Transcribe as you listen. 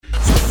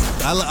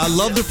I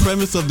love the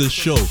premise of the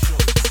show.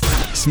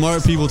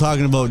 Smart people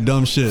talking about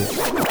dumb shit.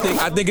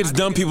 I think it's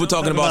dumb people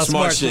talking about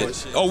smart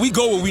shit. Oh, we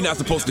go where we not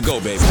supposed to go,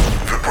 baby.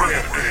 The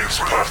Brilliant Idiots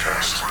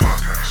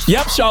Podcast.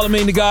 Yep,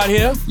 Charlamagne the God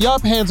here.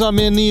 Yup, hands on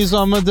me and knees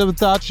on my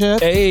that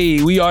shit.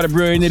 Hey, we are the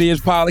Brilliant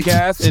Idiots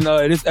Podcast, and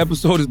this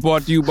episode is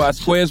brought to you by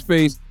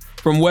Squarespace.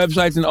 From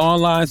websites and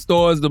online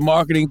stores, the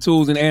marketing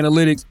tools and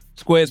analytics,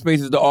 Squarespace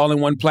is the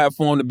all-in-one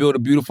platform to build a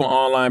beautiful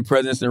online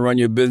presence and run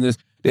your business.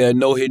 There are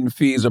no hidden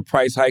fees or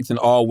price hikes, and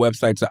all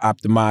websites are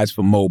optimized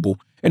for mobile.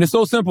 And it's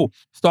so simple.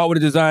 Start with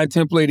a design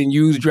template and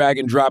use drag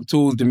and drop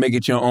tools to make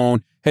it your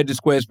own. Head to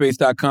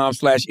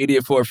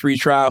squarespace.com/idiot for a free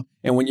trial.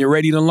 And when you're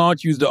ready to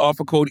launch, use the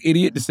offer code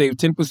IDIOT to save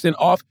 10%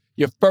 off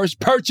your first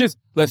purchase.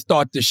 Let's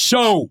start the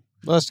show.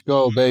 Let's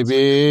go,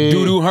 baby.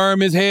 Doo-Doo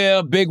Herm is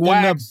here. Big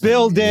Wax. In the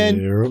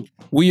building.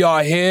 We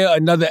are here.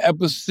 Another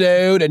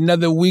episode,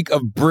 another week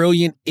of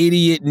brilliant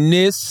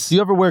idiotness. Do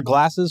you ever wear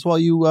glasses while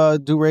you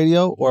do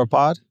radio or a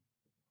pod?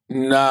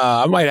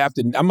 Nah, I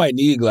might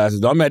need glasses.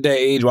 Though. I'm at that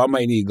age where I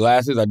might need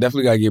glasses. I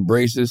definitely got to get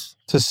braces.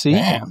 To see?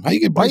 Damn, how you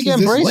get Why braces you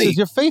getting braces? late?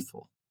 You're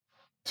faithful.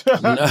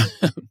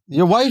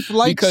 Your wife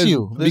likes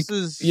you.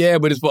 Yeah,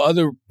 but it's for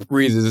other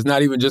reasons. It's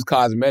not even just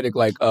cosmetic.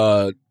 Like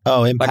I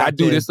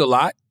do this a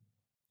lot,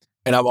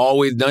 and I've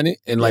always done it.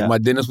 And like my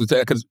dentist would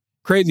say, because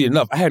crazy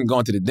enough, I hadn't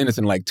gone to the dentist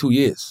in like 2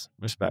 years.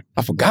 Respect.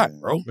 I forgot,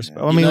 bro.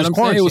 Respect. I mean, it was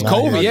quarantine. It was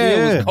COVID. Yeah,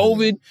 it was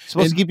COVID.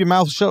 Supposed to keep your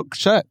mouth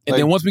shut. And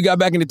then once we got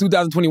back into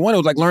 2021, it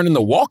was like learning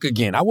to walk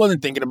again. I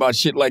wasn't thinking about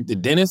shit like the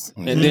dentist.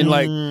 And then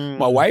like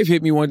my wife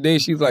hit me one day.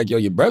 She's like, "Yo,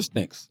 your breath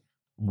stinks."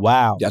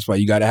 Wow. That's why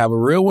you got to have a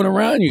real one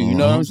around you. You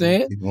know what I'm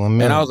saying?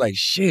 And I was like,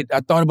 shit.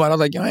 I thought about it. I was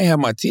like, yo, I ain't had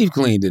my teeth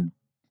cleaned in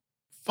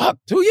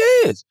 2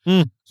 years.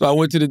 So I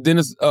went to the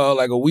dentist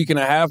like a week and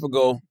a half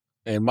ago,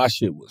 and my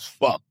shit was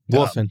fucked.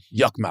 Woofing.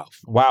 Yuck mouth.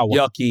 Wow.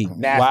 Yucky.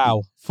 Nasty.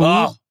 Wow.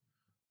 Food?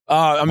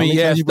 How many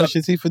times you brush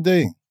your teeth a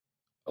day?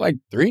 Like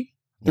three.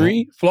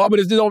 Flaw, but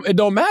it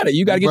don't matter.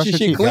 You got to get your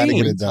shit clean. Gotta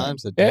get it done.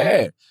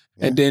 Yeah.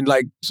 And then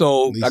like,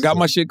 so I got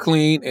my shit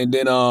clean, and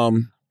then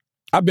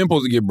I've been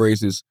supposed to get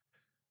braces.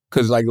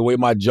 Because, like, the way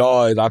my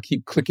jaw is, I'll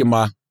keep clicking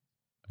and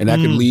that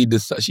could lead to,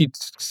 she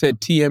said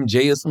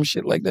TMJ or some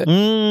shit like that.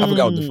 I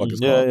forgot what the fuck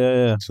it's called.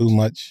 Yeah. Too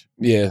much.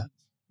 Yeah.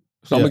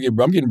 So I'm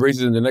getting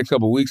braces in the next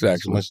couple of weeks,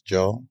 actually.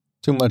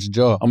 Too much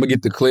jaw. I'm going to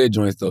get the clear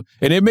joints, though.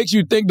 And it makes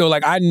you think, though,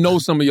 like, I know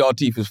some of y'all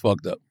teeth is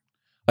fucked up.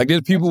 Like, there's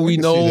people we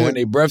know and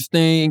they breath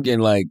stink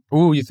and, like,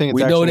 ooh, you think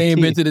it's we know they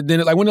ain't been to the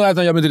dentist. Like, when the last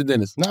time y'all been to the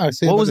dentist? No,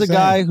 what was the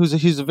guy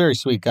he's a very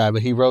sweet guy,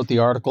 but he wrote the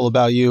article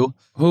about you?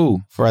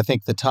 Who? For, I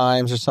think, the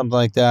Times or something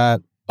like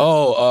that.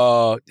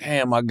 Oh,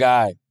 damn, my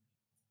guy.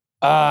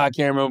 I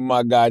can't remember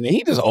my guy.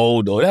 He just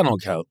old, though. That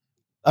don't count.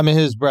 I mean,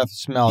 his breath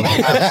smelled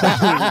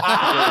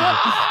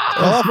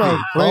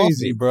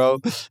crazy, bro.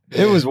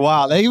 It was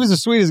wild. He was the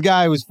sweetest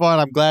guy. It was fun.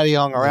 I'm glad he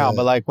hung around.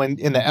 But like when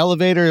in the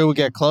elevator, it would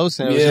get close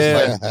and it was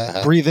just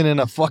like breathing in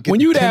a fucking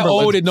When you that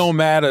Timberland. old, it don't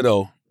matter,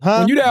 though.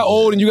 Huh? When you that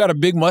old and you got a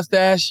big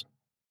mustache.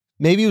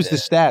 Maybe it was the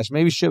stash.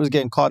 Maybe shit was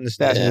getting caught in the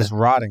stash and just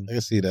rotting. I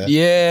can see that.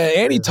 Yeah,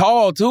 and he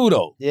tall, too,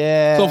 though.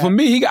 Yeah. So for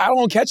me, I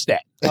don't catch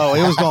that. Oh,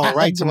 it was going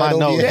right to my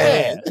nose.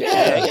 Yeah.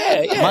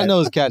 My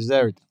nose catches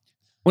everything.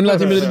 When did I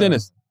been to the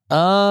dentist?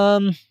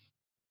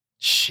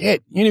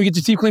 Shit. You didn't even get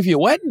your teeth clean for your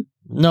wedding?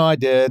 No, I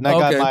did. And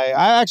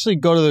I actually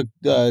go to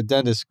the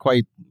dentist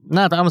quite,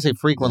 not, I'm going to say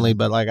frequently,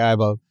 but like I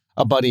have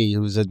a buddy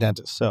who's a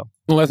dentist, so.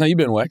 When last time you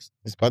been, Wax?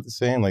 It's about the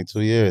same, like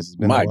 2 years. It's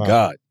been My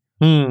God.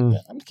 Yeah,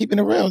 I'm keeping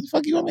it real. What the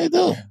fuck you want me to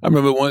do? I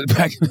remember one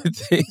back in the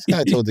day. This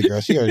guy told the girl.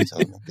 She already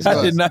told me.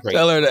 I did not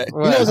tell her that. You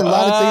know, there's a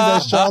lot of things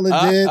that Charlotte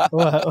did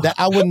that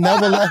I would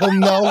never let him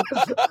know.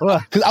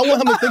 Because I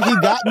want him to think he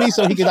got me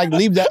so he could like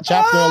leave that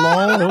chapter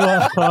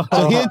alone.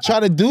 So he'd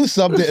try to do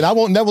something and I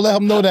won't never let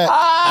him know that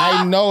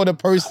I know the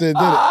person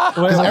that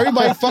did it. Because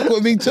everybody fuck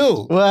with me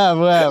too.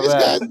 Well. This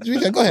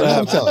guy, go ahead, let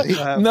him tell it. He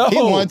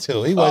want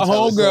to. He want to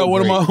tell it. Homegirl,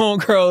 one of my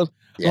homegirls,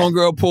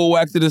 homegirl pulled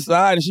Wax to the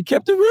side and she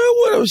kept it real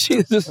with him. She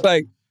was just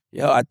like,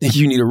 yo, I think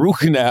you need a root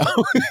canal.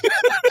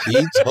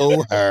 He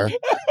told her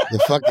to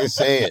fucking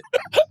say it.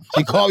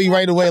 She called me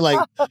right away like,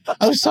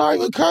 I'm sorry,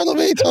 but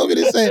Charlamagne told me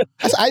to say it.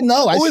 I said, I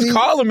know. Who is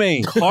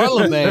Charlamagne?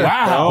 Charlamagne.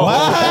 Wow.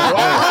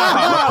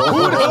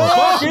 Who the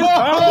fuck is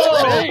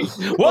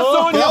Charlamagne? What's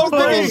on your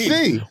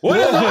brain? What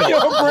is on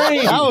your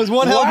brain? That was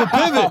one hell of a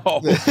pivot.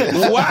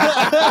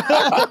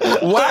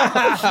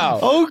 Wow.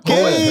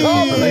 Okay.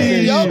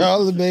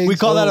 Charlamagne We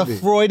call that a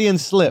Freudian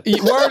slip.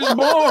 Word is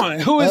born.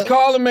 Who is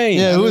Charlamagne?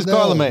 Yeah, who is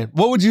Charlamagne?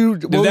 What would you...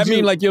 Does that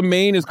mean like your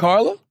main is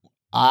Carla?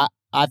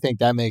 I think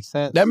that makes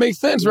sense. That makes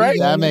sense, right?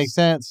 That makes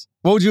sense.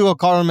 What would you go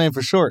Charlamagne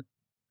for short?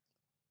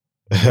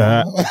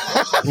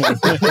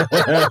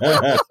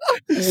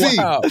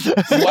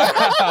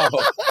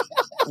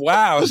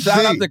 Wow.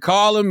 Shout out to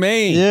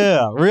Charlamagne.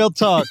 Yeah, real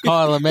talk,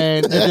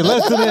 Charlamagne. If you're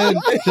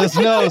listening, just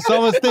know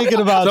someone's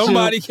thinking about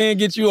Somebody can't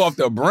get you off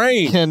the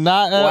brain.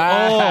 Cannot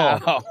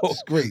at all.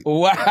 That's great.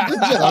 Wow.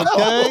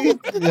 Okay? You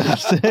know what I'm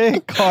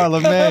saying?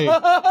 Charlamagne.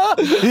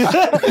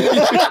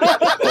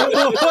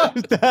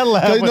 That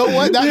laugh. You know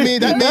what? That means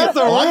that's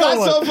a I real got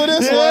one. something for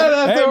this Yeah, one.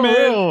 that's Hey, a man,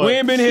 real one. we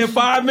ain't been here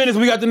 5 minutes.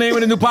 We got the name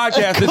of the new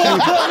podcast this week.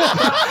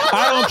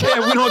 I don't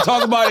care. We don't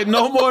talk about it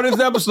no more this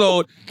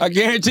episode. I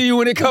guarantee you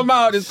when it come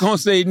out, it's going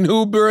to say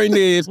New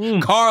Billionaires,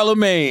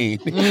 Charlamagne.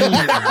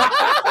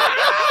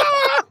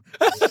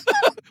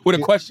 With a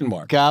question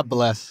mark. God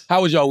bless.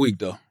 How was y'all week,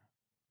 though?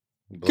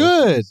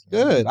 Good.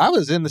 I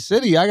was in the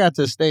city. I got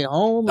to stay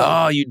home.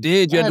 Oh, you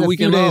did? You had the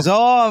weekend a few days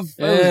off.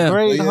 Yeah. It was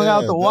great. Hung out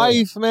with the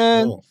wife,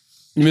 man.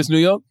 You miss New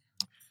York?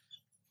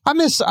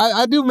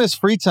 I do miss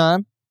free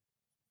time.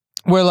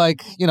 Where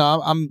like, you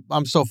know,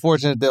 I'm so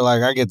fortunate that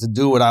like I get to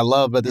do what I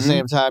love, but at the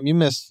same time, you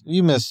miss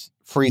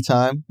free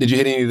time. Did you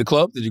hit any of the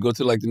clubs? Did you go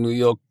to like the New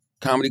York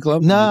Comedy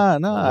Club? Nah,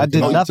 I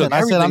did nothing.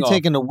 I said I'm off.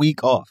 taking a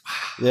week off.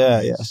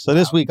 Yeah. So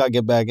this week I'll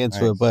get back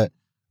into it, but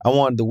I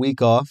wanted the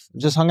week off.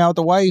 Just hung out with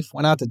the wife,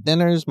 went out to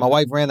dinners. My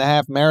wife ran the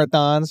half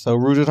marathon, so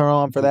rooted her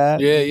on for that.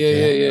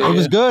 Yeah. It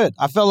was good.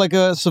 I felt like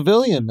a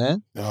civilian,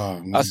 man. Oh,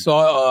 man. I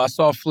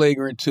saw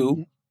Flagrant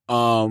 2,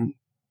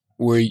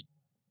 where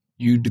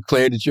you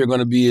declared that you're going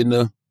to be in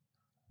the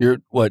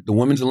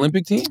women's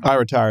Olympic team? I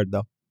retired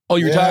though. Oh,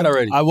 you retired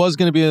already? I was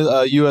going to be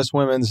a U.S.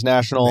 women's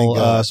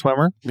national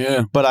swimmer.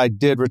 Yeah, but I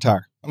did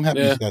retire. I'm happy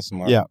you got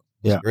smart. Yeah.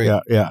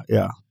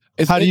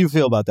 How do you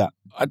feel about that?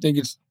 I think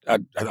it's. I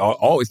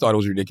always thought it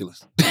was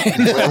ridiculous.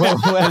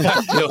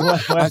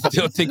 I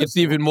still think it's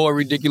even more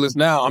ridiculous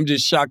now. I'm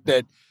just shocked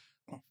that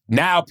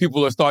now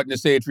people are starting to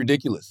say it's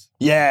ridiculous.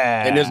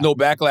 Yeah. And there's no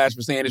backlash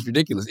for saying it's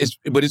ridiculous.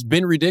 But it's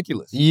been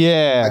ridiculous.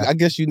 Yeah. I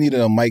guess you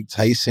needed a Mike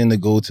Tyson to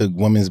go to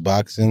women's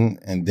boxing,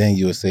 and then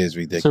you would say it's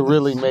ridiculous. To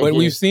really make But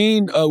we've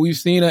seen an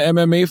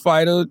MMA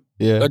fighter,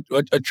 a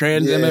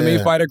trans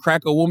MMA fighter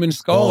crack a woman's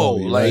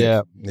skull.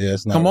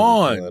 It's not come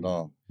on. at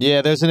all.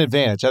 Yeah, there's an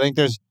advantage. I think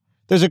there's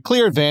a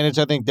clear advantage.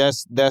 I think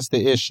that's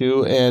the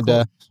issue.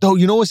 And though,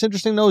 you know what's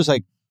interesting though is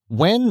like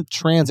when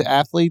trans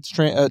athletes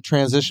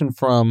transition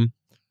from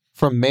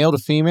male to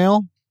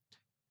female,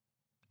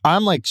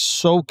 I'm like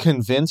so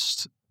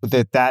convinced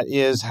that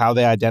is how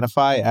they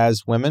identify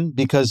as women,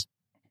 because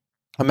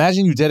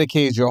imagine you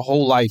dedicated your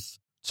whole life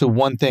to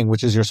one thing,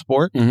 which is your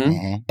sport,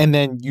 and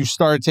then you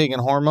started taking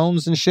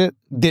hormones and shit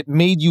that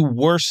made you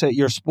worse at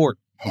your sport.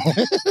 You know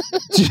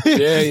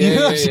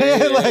what I'm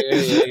saying?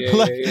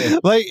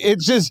 Like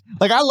it's just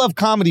like I love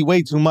comedy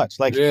way too much.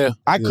 Like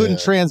I couldn't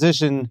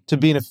transition to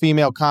being a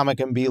female comic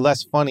and be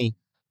less funny.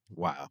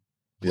 Wow.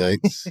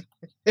 Yikes.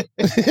 I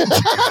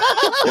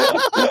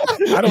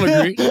don't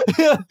agree.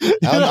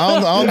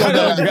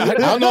 I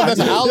don't know if that's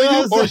alley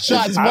or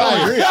shots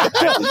fired.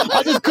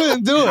 I just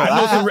couldn't do it.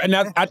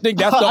 I think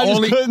that's the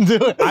only. Couldn't do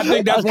it. I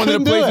think that's one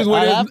of the places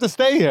where I have to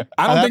stay here.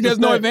 I don't think there's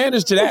no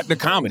advantage to that. The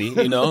comedy,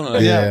 you know.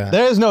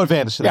 There is no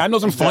advantage to that. Yeah, I know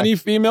some funny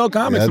female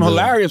comics, some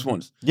hilarious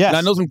ones. Yes. And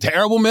I know some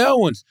terrible male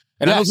ones,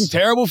 and I know some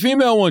terrible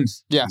female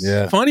ones. Yes.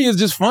 Yeah. Funny is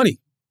just funny.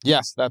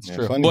 Yes, that's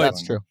true. Funny, but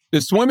that's true.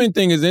 The swimming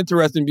thing is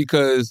interesting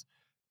because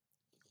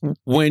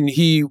when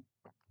she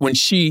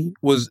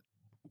was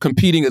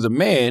competing as a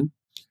man,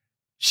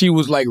 she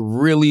was like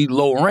really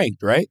low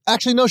ranked, right?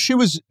 Actually, no, she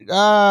was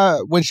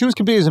when she was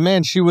competing as a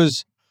man, she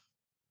was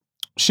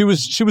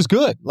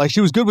good. Like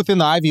she was good within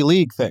the Ivy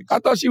League thing. I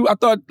thought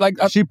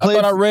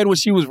I read when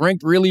she was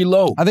ranked really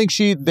low. I think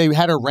they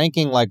had her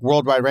ranking like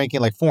worldwide ranking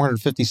like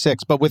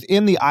 456, but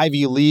within the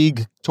Ivy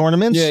League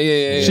tournaments,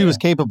 she was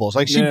capable.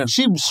 Like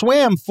she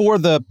swam for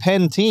the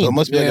Penn team. So it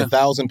must be like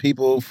 1,000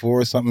 people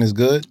for something is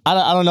good.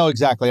 I don't know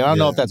exactly. I don't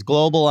know if that's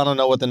global. I don't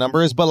know what the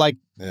number is, but like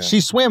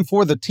she swam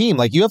for the team.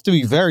 Like you have to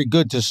be very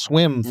good to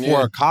swim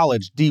for a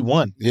college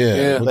D1.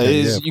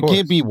 You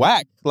can't be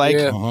whack. Like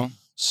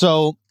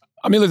so.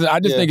 I mean, listen, I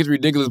just think it's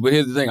ridiculous, but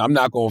here's the thing. I'm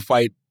not going to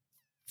fight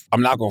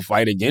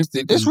against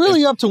it. It's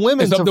really up to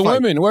women. It's up to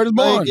women. Where does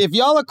born? Like, if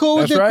y'all are cool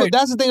with it, right.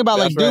 that's the thing about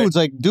like dudes.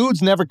 Right. Like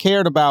dudes never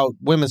cared about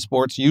women's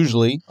sports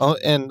usually,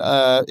 and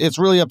it's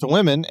really up to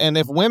women. And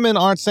if women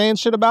aren't saying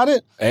shit about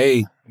it,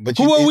 but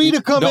who are we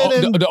to come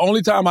in and... The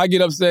only time I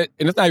get upset,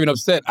 and it's not even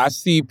upset, I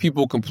see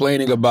people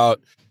complaining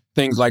about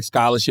things like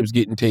scholarships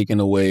getting taken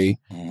away.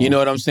 You know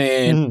what I'm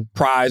saying?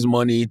 Prize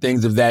money,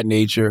 things of that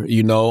nature,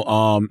 you know.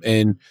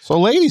 And so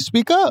ladies,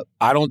 speak up.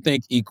 I don't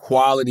think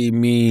equality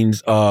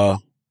means erasure,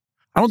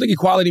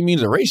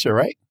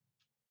 right?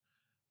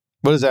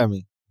 What does that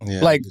mean?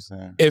 Yeah, like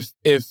if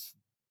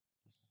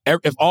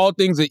all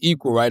things are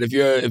equal, right? If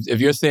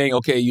you're saying,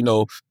 okay, you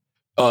know,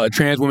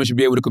 trans women should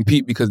be able to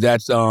compete because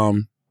that's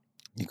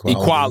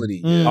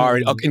equality or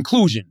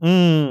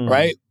inclusion,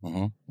 right?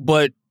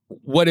 But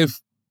what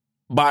if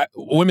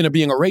women are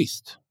being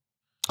erased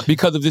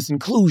because of this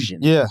inclusion?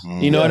 Yeah.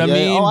 You know what I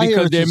mean?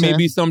 Because there may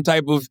be some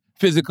type of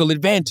physical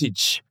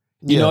advantage.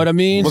 You know what I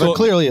mean? Well, so it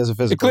clearly is a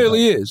physical. It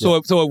clearly is. So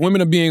if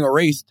women are being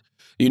erased,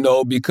 you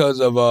know, because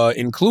of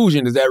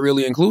inclusion, is that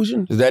really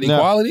inclusion? Is that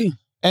equality?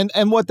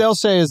 And what they'll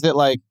say is that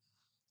like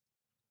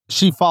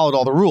she followed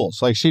all the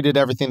rules. Like she did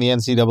everything the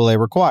NCAA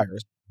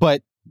requires,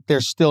 but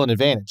there's still an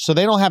advantage. So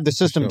they don't have the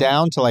system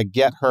down to like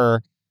get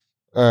her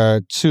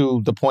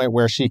to the point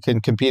where she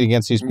can compete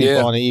against these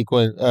people on an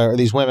equal,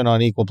 these women on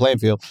an equal playing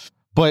field.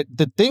 But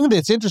the thing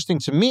that's interesting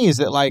to me is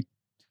that like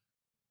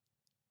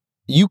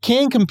you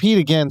can compete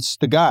against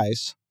the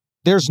guys,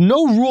 there's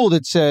no rule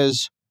that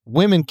says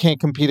women can't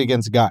compete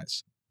against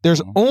guys.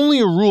 There's only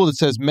a rule that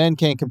says men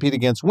can't compete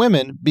against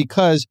women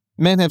because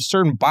men have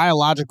certain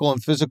biological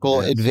and physical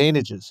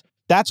advantages.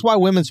 That's why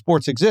women's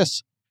sports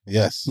exists.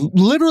 Yes.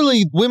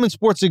 Literally, women's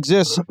sports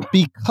exist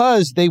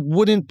because they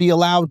wouldn't be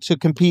allowed to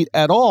compete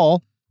at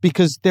all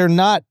because they're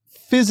not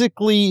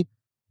physically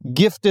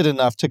gifted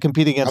enough to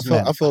compete against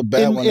men. I feel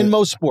bad in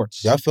most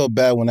sports. Yeah, I felt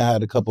bad when I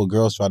had a couple of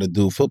girls try to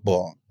do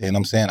football. You know what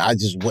I'm saying? I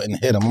just wouldn't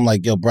hit them. I'm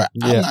like, yo, bro,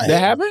 I'm not That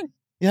happened?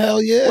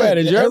 Hell yeah. Where,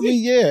 in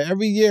Jersey?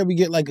 Every year we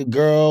get like a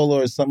girl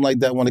or something like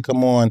that want to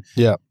come on.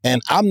 Yeah.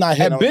 And I'm not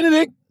hitting At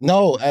Benedict?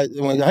 No,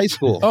 in high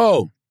school.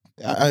 Oh.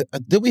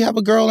 Did we have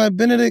a girl at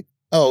Benedict?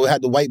 Oh, we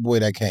had the white boy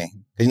that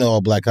came. You know,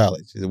 all black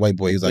college. The white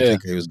boy, he was our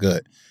kicker. He was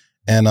good.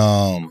 And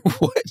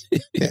what?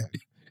 Yeah.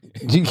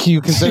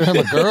 You consider him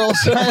a girl?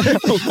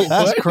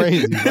 That's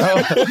crazy.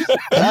 Bro.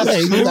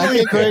 That's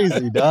truly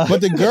crazy, dog. But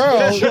the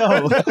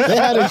girl, they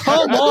had a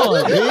come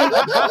on,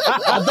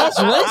 dude. That's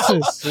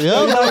racist.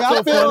 Yo, like,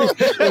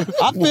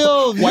 I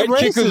feel white racist.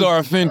 kickers are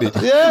offended.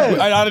 Yeah.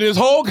 Out of this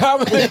whole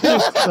conversation,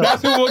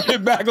 that's who we'll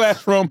get backlash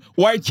from.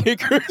 White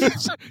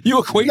kickers. You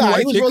equate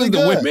white kickers really to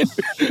women?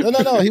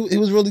 No. He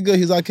was really good.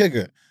 He's our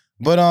kicker.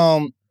 But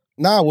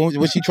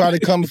when she tried to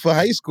come for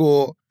high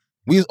school,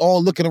 we was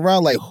all looking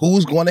around like,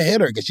 who's going to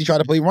hit her? Because she tried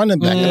to play running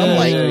back. And I'm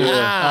like,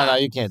 no,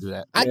 you can't do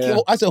that.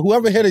 I said,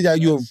 whoever hit her,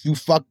 you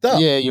fucked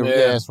up. Yeah,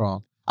 that's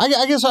wrong. I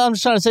guess what I'm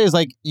just trying to say is,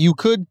 like, you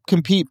could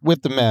compete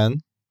with the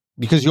men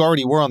because you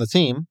already were on the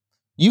team.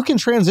 You can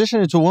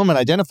transition into a woman,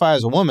 identify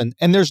as a woman,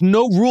 and there's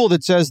no rule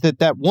that says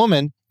that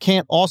woman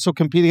can't also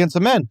compete against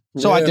the men.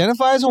 So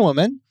identify as a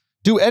woman,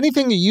 do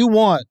anything that you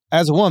want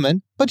as a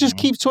woman, but just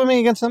keep swimming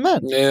against the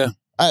men. Yeah.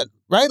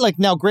 Right? Like,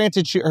 now,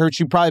 granted, she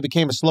probably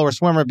became a slower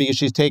swimmer because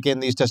she's taken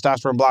these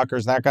testosterone blockers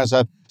and that kind of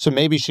stuff. So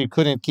maybe she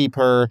couldn't keep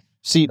her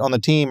seat on the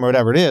team or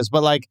whatever it is.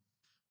 But, like,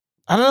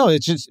 I don't know.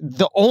 It's just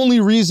the only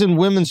reason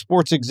women's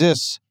sports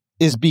exists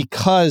is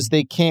because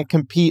they can't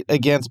compete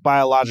against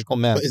biological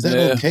men. But is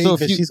that okay? So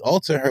Because she's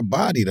altering her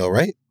body, though,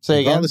 right? Say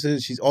again?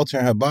 She's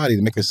altering her body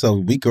to make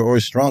herself weaker or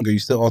stronger.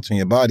 You're still altering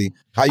your body.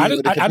 How you able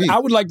to compete? I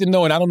would like to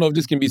know, and I don't know if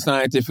this can be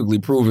scientifically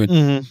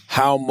proven,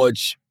 how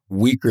much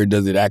weaker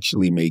does it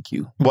actually make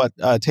you? What,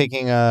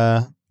 taking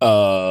estrogen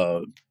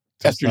or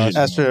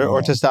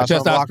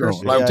testosterone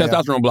blockers? Like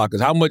testosterone blockers.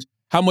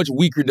 How much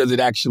weaker does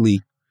it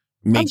actually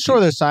make I'm sure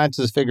there's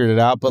scientists figured it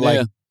out, but Yeah.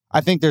 like,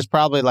 I think there's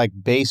probably like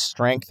base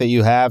strength that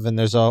you have, and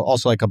there's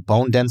also like a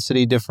bone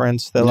density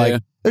difference that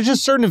like, there's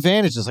just certain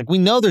advantages. Like, we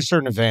know there's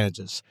certain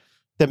advantages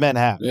that men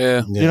have.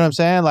 Yeah. You know what I'm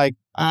saying? Like,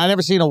 I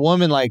never seen a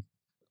woman like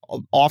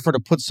offer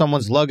to put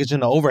someone's luggage in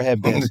the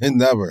overhead bin.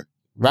 Never.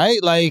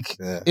 Right? Like,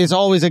 it's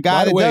always a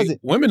guy that does it.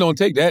 Women don't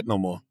take that no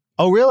more.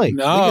 Oh, really?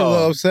 No. They get a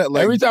little upset.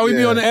 Like, every time we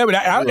be on the air,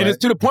 and it's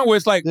to the point where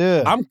it's like,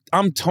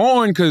 I'm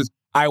torn because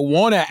I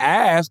want to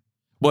ask,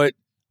 but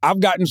I've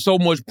gotten so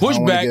much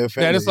pushback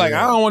that it's like,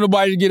 I don't want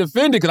nobody to get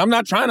offended because I'm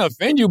not trying to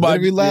offend you. But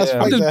every last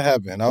fight that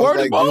happened, I was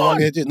like, do you want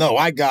to hit you? No,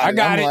 I got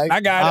it. I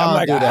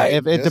don't do that.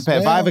 It depends.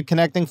 If I have a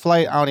connecting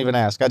flight, I don't even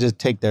ask. I just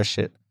take their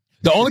shit.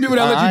 The only people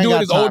that let you do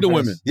it is older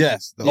women.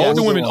 Yes.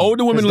 Older women let you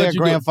do it. They're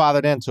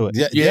grandfathered into it.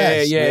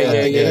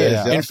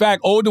 Yeah. In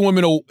fact, older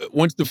women,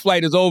 once the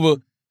flight is over,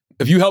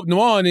 if you help them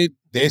on it,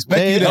 they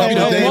expect you to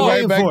help them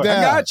right back down.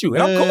 I got you.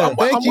 And I'm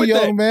cool. Thank you,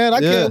 young man. I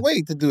can't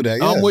wait to do that.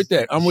 Yes. I'm with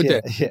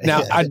that.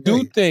 Now, I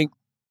do think,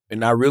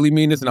 and I really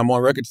mean this, and I'm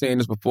on record saying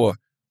this before,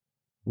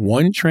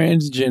 one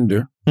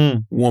transgender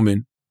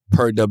woman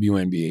per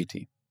WNBA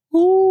team.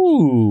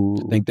 Ooh.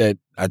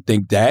 I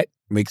think that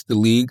makes the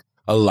league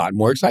a lot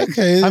more exciting.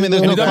 Okay. I mean,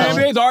 there's the no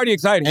WNBA is already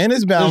exciting. And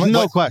it's balanced. There's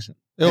no question.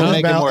 It'll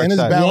make it more exciting. And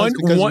it's balanced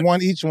because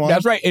one each one.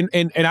 That's right.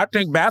 And I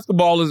think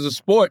basketball is a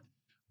sport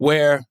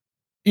where,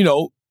 you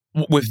know,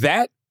 with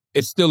that,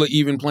 it's still an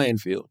even playing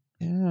field.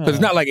 Because it's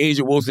not like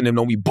Asia Wilson and them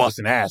don't be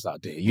busting ass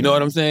out there. You know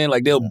what I'm saying?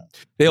 Like they'll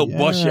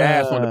bust your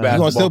ass on the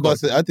basketball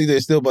court. I think they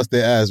still bust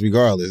their ass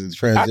regardless. It's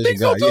transition I think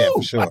so too. Yeah,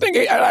 for sure. I think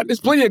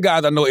there's plenty of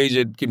guys I know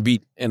Asia can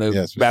beat in a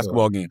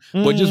basketball game.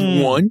 But just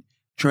one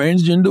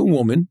transgender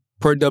woman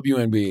per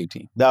WNBA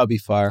team. That would be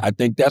fire. I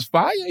think that's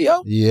fire,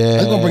 yo. Yeah.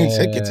 That's going to bring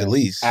tickets at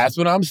least. That's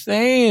what I'm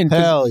saying.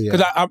 Hell yeah.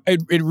 Because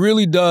it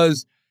really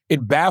does,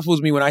 it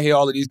baffles me when I hear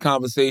all of these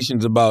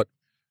conversations about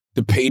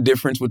the pay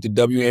difference with the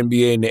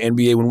WNBA and the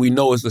NBA when we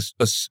know it's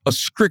a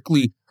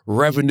strictly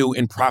revenue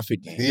and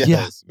profit game.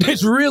 Yes.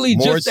 It's really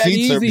more just that seats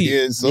easy. Are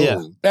being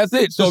sold. That's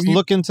it. So just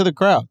look into the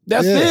crowd.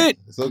 That's it.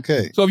 It's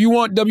okay. So if you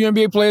want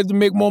WNBA players to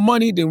make more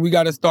money, then we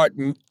got to start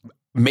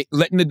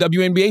letting the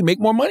WNBA make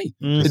more money.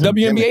 The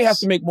WNBA has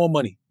to make more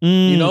money.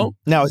 You know?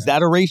 Now, is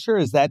that erasure?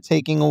 Is that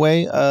taking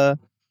away?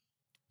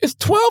 It's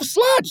 12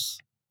 slots.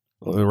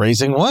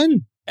 Erasing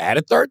one. Add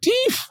a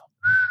 13th.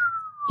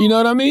 You know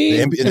what I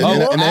mean?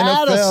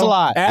 Add a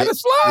slot. Add a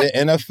slot. The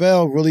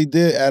NFL really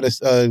did add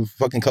a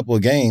fucking couple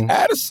of games.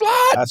 Add a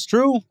slot. That's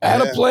true.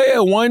 Add a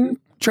player, one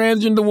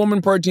transgender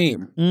woman per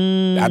team.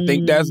 I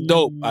think that's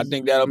dope. I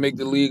think that'll make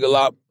the league a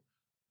lot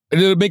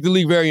It'll make the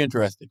league very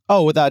interesting.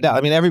 Oh, without a doubt.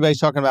 I mean, everybody's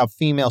talking about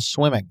female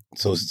swimming.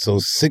 So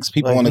 6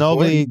 people Like, on the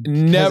nobody court.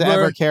 has Never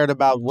ever cared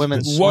about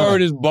women's Word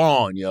swimming. is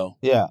born, yo.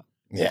 Yeah.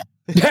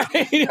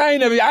 I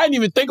didn't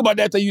even think about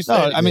that till you said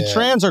No, it. I mean,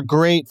 trans are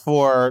great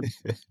for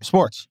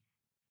sports.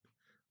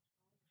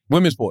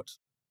 Women's sports.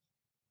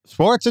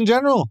 Sports in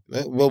general.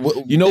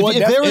 Well, You know what?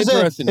 If That's there was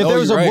interesting. if No, there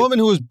was you're a right. woman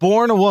who was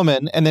born a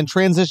woman and then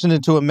transitioned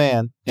into a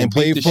man, and beat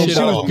played the football. shit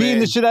she out was of beating man.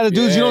 the shit out of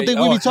dudes, you don't think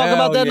we'd be talking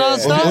about that hell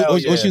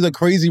nonstop? yeah. Was she the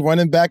crazy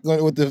running back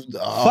with the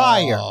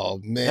Fire. Oh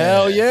man,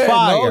 Hell yeah.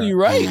 Fire. No, you're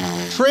right.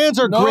 Trans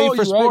are No, great for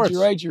you're sports.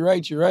 Right, you're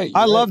right.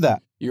 I love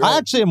that. You're I right.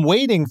 actually am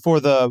waiting for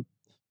the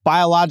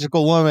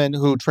biological woman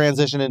who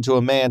transitioned into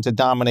a man to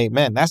dominate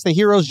men. That's the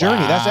hero's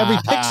journey. That's every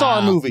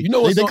Pixar movie. You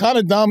know what's they kind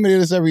of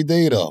dominate us every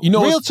day though. You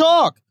know Real what's,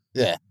 talk.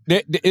 Yeah,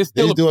 it's they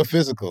still just do it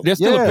physical. there's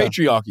still Yeah. a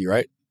patriarchy,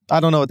 right? I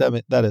don't know what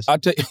that is. I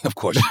tell you, of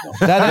course. You don't.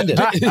 That ended.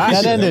 That ended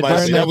Somebody during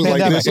said the that was like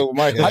pandemic. this over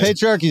my The head.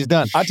 patriarchy's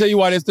done. I tell you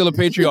why there's still a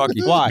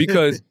patriarchy. Why?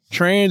 Because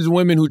trans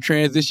women who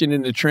transition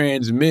into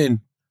trans men,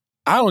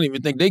 I don't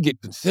even think they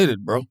get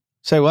considered, bro.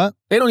 Say what?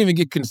 They don't even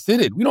get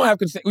considered. We don't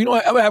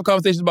ever have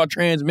conversations about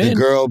trans The men.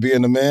 girl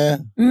being the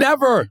man.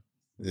 Never.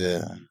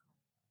 Yeah.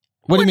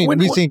 What do you mean? When-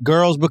 We've seen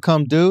girls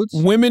become dudes?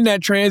 Women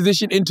that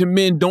transition into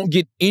men don't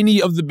get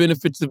any of the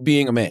benefits of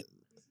being a man.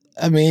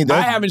 I mean,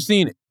 I haven't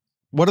seen it.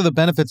 What are the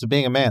benefits of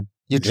being a man?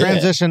 You Yeah.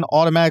 transition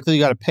automatically. You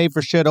got to pay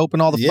for shit,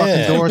 open all the Yeah.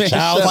 fucking doors,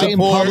 Child fight in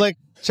support. public.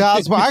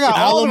 Child support. I got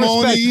all the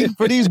Alimony. respect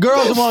for these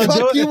girls who want to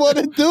do fuck it. you want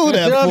to do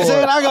that You know what I'm for?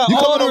 saying? I got You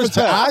all coming the over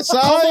respect. to our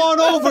side? Come on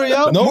over,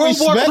 yo. No World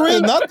War respect III, or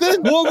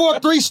nothing? World War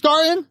III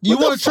starting. You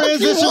What want the to fuck you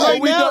transition want?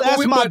 right now?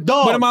 That's my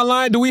dog. But am I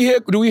lying? Do we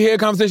hear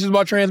conversations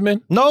about trans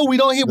men? No, we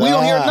don't hear. We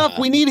don't hear Nah. enough.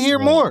 We need to hear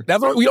more.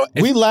 That's what we don't.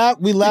 We laugh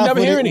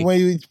never when, hear any. when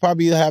you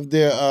probably have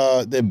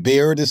their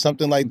beard or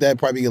something like that.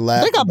 Probably get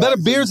laughed. They got better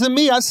about. beards than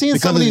me. I've seen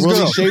because some of it's these really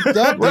girls. shaped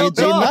up. They Real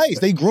talk. nice.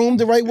 They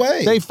groomed the right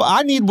way.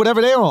 I need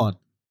whatever they're on.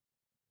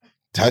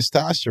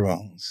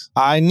 Testosterones.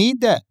 I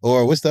need that.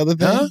 Or what's the other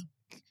thing?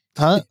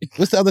 Huh?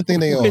 What's the other thing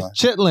they on?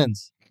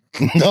 Chitlins.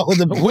 No,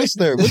 the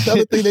blister. What's the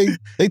other thing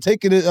they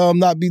take it to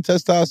not be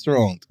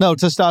testosterone? No,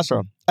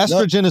 testosterone.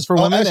 Estrogen is for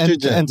women and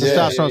estrogen.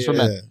 testosterone's for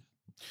men.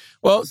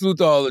 Well, salute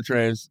to all the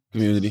trans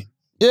community.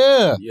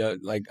 Yeah. Yeah,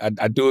 like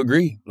I do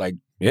agree. Like,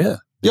 yeah.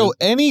 Yo,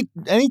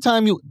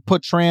 anytime you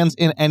put trans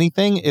in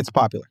anything, it's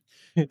popular.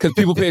 Because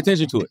people pay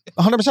attention to it.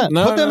 100%.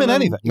 Put them in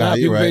anything. Nah,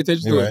 you're people pay right.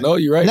 attention You're to right. it. No,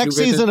 you're right. Next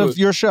People pay season attention of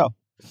to your show. it.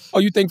 Oh,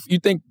 you think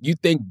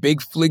Big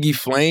Fliggy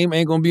Flame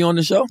ain't gonna be on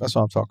the show? That's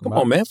what I'm talking Come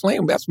about. on, man.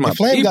 Flame, that's my The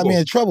flame people. got me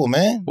in trouble,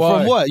 man. Why?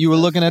 From what? You were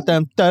looking at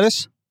them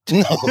status? No.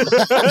 Is that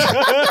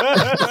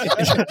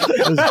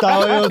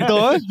what you were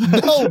doing?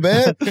 No,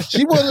 man.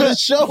 She went on the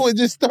show and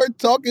just started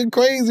talking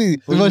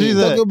crazy. What she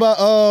said?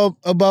 Talking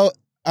about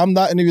I'm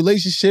not in a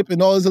relationship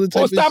and all this other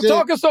type Oh, of stop shit.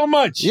 talking so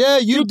much. Yeah,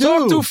 you do.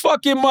 talk too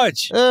fucking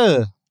much.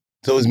 So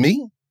it's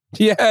me?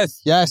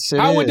 Yes. Yes, it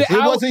How would is. they-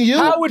 how- wasn't you.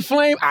 How would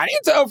Flame? I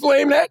didn't tell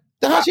Flame that.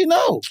 How'd she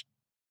know?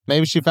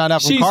 Maybe she found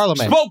out from She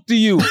Charlamagne. spoke to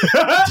you.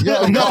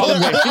 Yo,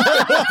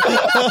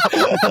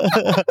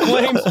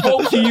 Flame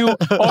spoke to you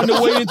on the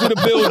way into the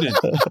building.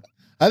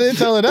 I didn't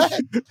tell her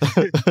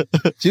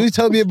that. She was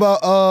telling me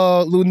about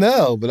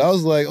Lunel, but I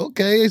was like,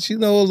 okay, she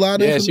know a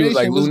lot of Yeah, she was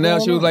like information. What's Lunel.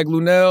 She going was like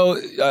Lunel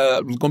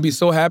was gonna be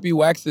so happy.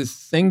 Wax is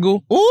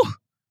single. Ooh. on?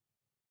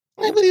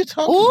 Like, what are you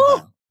talking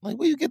about? Like,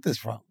 where you get this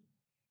from?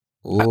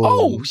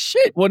 Oh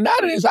shit! Well, now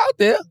that it's out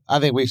there, I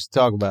think we should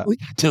talk about it. we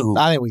got to.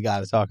 I think we got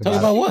to talk Talk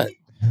about about what? it.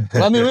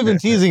 Well, I mean, we've been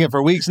teasing it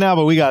for weeks now,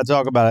 but we got to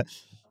talk about it.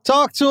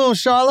 Talk to him,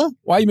 Charla.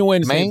 Why you been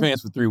wearing the same Man.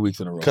 pants for 3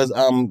 weeks in a row? Because I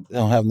don't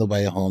have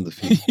nobody at home to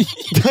feed.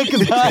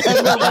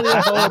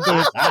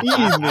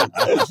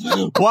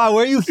 Why?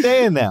 Where are you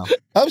staying now?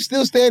 I'm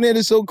still staying there.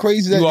 It's so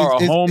crazy that You are a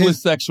it's,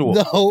 homeless sexual.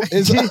 No,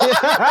 it's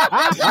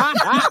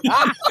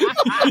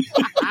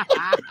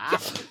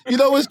you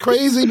know what's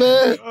crazy,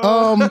 man?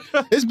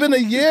 It's been a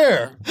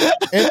year,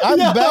 and I'm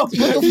back to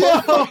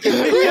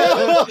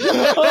the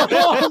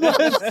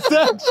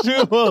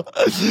Homosexual.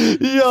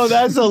 Yo,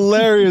 that's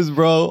hilarious,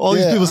 bro. All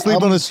these Yeah, people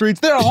sleep on the streets.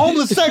 There are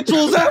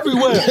homosexuals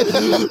everywhere.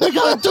 They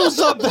gotta do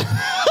something.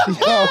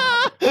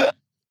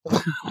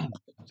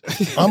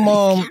 I'm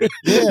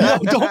yeah. Yo,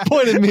 don't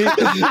point at me.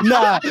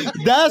 Nah,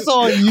 that's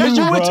on you, Because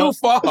you bro. went too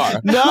far.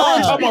 Nah.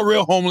 I'm talking about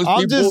real homeless I'm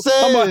people. just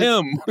saying. I'm about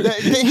him.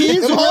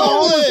 He's a real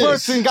homeless homeless.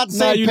 person. Got the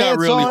Nah, same you're pants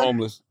not really on.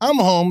 homeless. I'm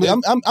homeless.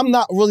 I'm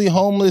not really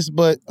homeless,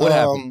 but What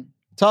happened?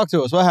 Talk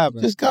to us. What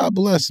happened? just God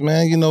bless,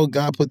 man. You know,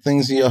 God put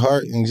things in your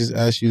heart and just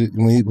ask you.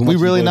 We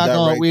really not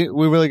gonna. We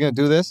really gonna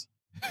do this?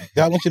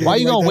 God want you to Why go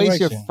you the gonna right waste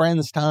your direction.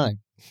 friend's time?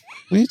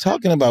 What are you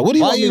talking about? What do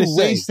you Why want are me you to say?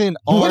 wasting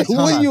our What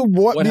time? do you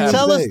want What me to happened?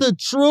 Tell us say? the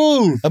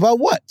truth About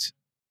what?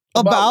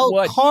 about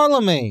what?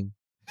 Charlamagne.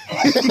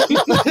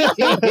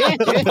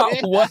 About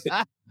what?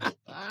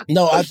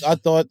 No, I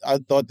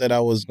thought that I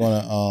was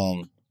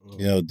gonna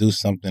do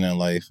something in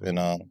life, and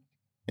I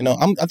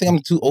think I'm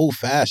too old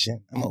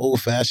fashioned. I'm an old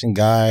fashioned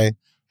guy.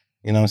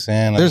 You know what I'm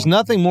saying? Like, There's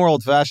nothing more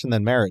old fashioned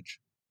than marriage.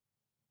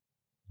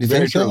 You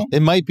think so?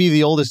 It might be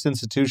the oldest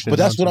institution. But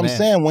that's known what to I'm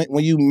man. saying.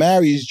 When you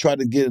marry, you try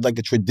to get like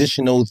a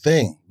traditional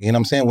thing. You know what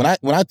I'm saying?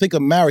 When I think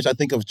of marriage, I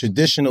think of a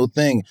traditional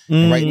thing.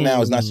 And right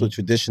now, it's not so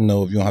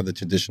traditional if you don't have the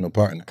traditional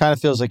partner. Kind of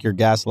feels like you're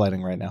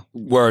gaslighting right now.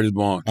 Word is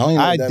born. I don't even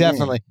know I what that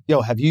definitely. means.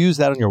 Yo, have you used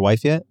that on your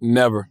wife yet?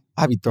 Never.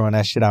 I be throwing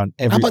that shit out in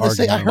every I'm about to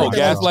say, argument. I heard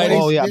that. Oh,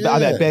 gaslighting? Oh, yeah.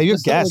 I bet you're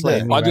What's up with gaslighting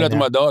that? me I do that to right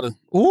my daughter.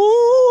 now.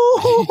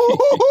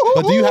 Ooh.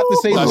 But do you have to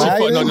say No,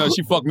 lying?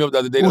 she fucked me up the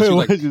other day. Wait, She was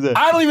what like, did you say?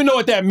 I don't even know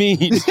what that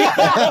means.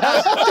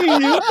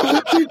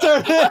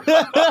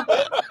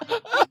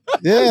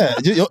 Yeah.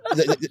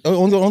 The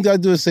only thing I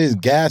do is say is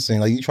gassing.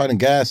 Like, you trying to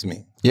gas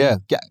me. Yeah.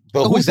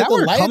 But Oh, who is that said the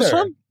where it comes lighter?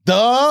 from?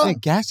 Duh. Hey,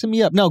 gassing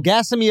me up. No,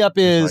 gassing me up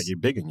It's is like you're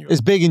bigging you.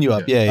 is bigging you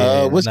up.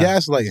 Yeah. What's no.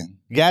 gaslighting?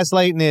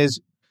 Gaslighting is,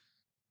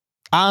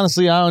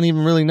 honestly, I don't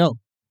even really know.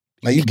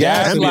 Like, you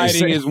gassing me.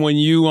 Gaslighting is when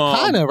you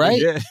Kind of,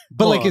 right? Yeah.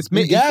 But like it's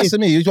You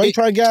gassing me. You trying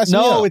to gas me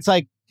no, up. it's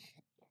like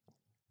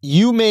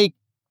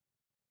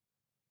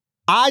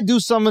I do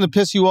something to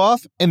piss you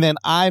off, and then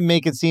I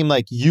make it seem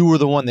like you were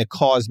the one that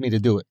caused me to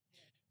do it.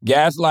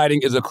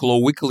 Gaslighting is a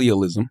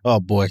colloquialism. Oh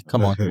boy,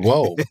 come on.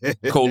 Whoa.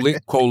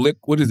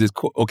 What is this?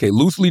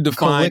 Loosely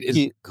defined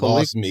is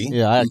Lost me.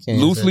 Yeah, I can't.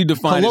 loosely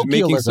defined as making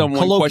Colloquialism. someone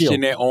Colloquial.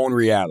 question their own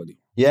reality.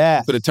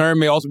 Yeah. So the term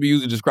may also be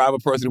used to describe a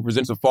person who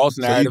presents a false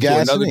you narrative to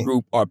gassing another me.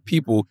 group or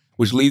people,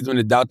 which leads them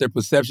to doubt their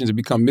perceptions and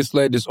become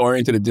misled,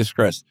 disoriented, or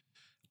distressed.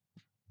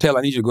 Taylor,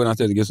 I need you to go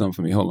downstairs to get something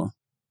for me. Hold on.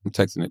 I'm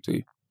texting it to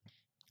you.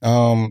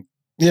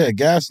 Yeah,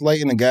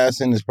 gaslighting and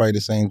gassing is probably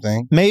the same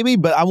thing. Maybe,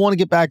 but I want to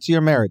get back to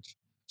your marriage.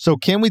 So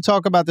can we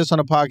talk about this on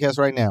a podcast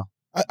right now?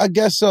 I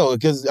guess so,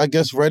 because I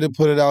guess Reddit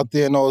put it out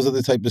there and all this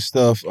other type of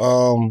stuff.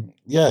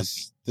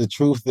 Yes, the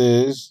truth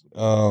is,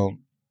 I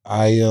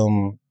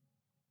am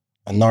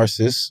a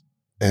narcissist,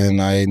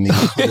 and I need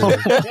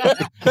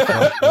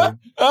to...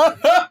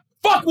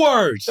 Fuck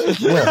words.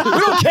 Yeah. We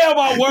don't care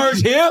about words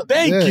here.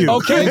 Thank Yeah. you.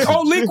 Okay,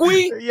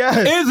 colloquy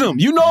ism.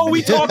 You know what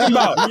we talking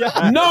about.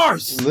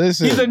 Narce.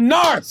 Listen. He's a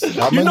narce.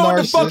 I'm You a know what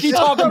the fuck narcissist. he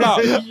talking about.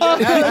 Okay.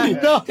 Well, you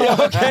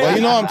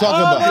know what I'm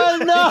talking about.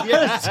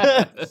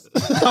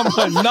 I'm a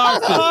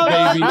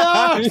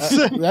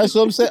narcissist, baby. That's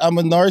what I'm saying. I'm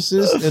a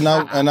narcissist,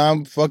 and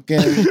I'm fucking...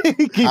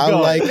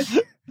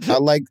 I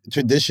like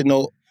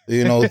traditional...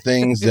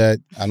 things that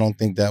I don't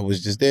think that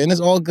was just there. And it's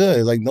all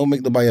good. Like, don't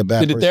make nobody a bad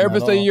Did the person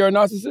therapist at say all. you're a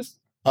narcissist?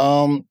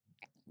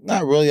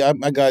 Not really. I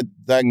got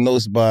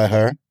diagnosed by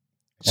her.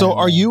 So And,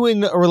 are you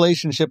in a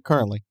relationship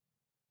currently?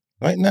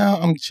 Right now,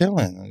 I'm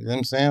chilling. You know what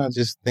I'm saying? I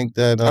just think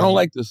that... I don't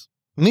like this.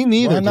 Me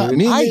neither, why not? dude.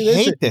 Me I neither.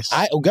 Listen, hate this.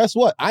 Guess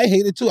what? I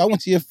hate it too. I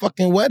went to your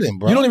fucking wedding,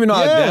 bro. You don't even know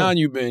how Yeah. down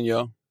you've been,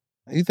 yo.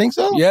 You think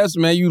so? Yes,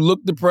 man. You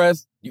look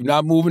depressed. You're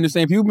not moving the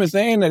same. People been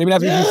saying that. Even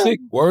after Yeah. you're sick.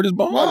 Word is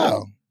born.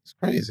 Wow. It's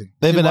crazy.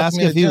 They've been She walked asking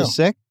me if to he jail. was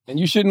sick. And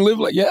you shouldn't live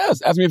like,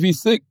 yes. Ask me if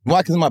he's sick. Why?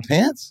 Because of my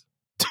pants?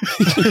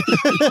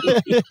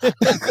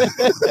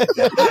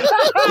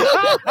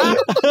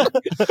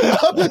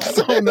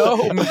 No,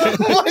 man.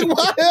 Like,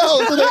 why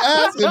else are they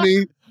asking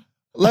me?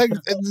 Like,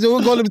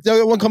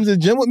 everyone come to the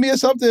gym with me or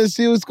something and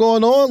see what's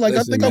going on? Like,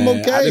 Listen, I think I'm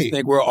man, okay. I just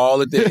think we're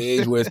all at the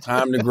age where it's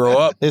time to grow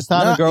up. It's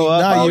time Nah, to grow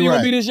up. nah, How old you're you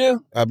gonna right. be this year?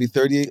 I'll be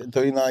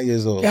 39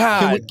 years old.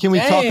 God, Can we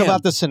talk damn.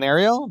 about the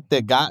scenario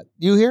that got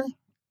you here?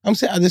 I'm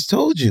saying, I just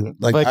told you.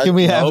 Like, But can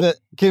we have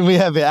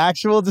the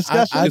actual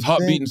discussion? I His heart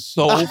think- beating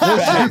so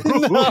fast. We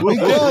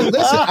good.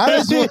 Listen,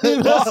 I just want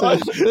Beating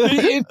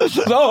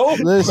so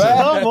Listen.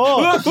 fast. Come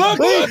on. Look. Go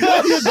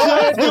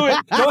ahead, do it.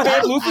 Go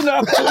ahead, loosen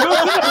up.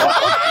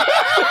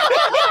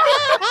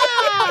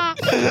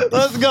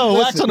 Let's go.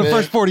 Wax Listen, on the man.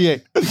 first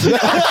 48.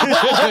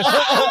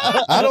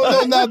 I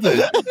don't know nothing.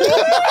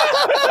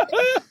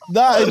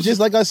 Nah, it's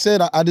just like I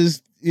said, I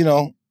just,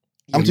 I'm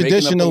You're making up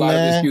traditional, a lot of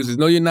man. excuses.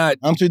 No, you're not.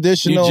 I'm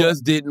traditional. You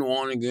just didn't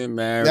want to get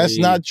married. That's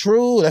not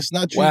true. That's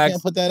not true. Wax, You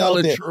can't put that tell out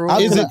the there. truth.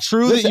 Is it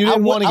true that you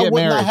didn't want to get I would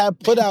married? not have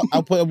put out. I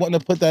wouldn't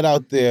have put that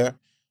out there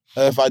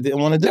if I didn't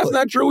want to do That's it.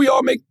 not true. We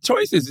all make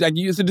choices. Like,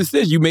 it's a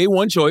decision. You made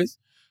one choice.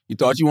 You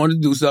thought you wanted to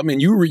do something,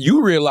 and you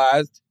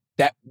realized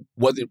that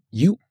wasn't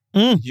you.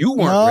 You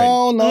weren't ready.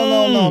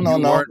 No.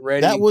 You weren't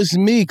ready. That was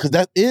me, because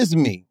that is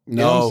me. You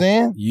know what I'm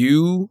saying?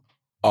 You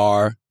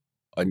are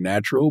a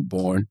natural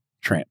born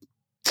tramp.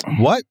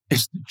 What?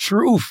 It's the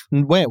truth.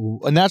 Wait,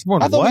 and that's more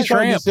I than thought we what? was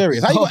trying to be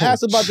serious. How you gonna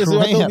ask about this if I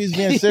thought tramp. we was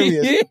being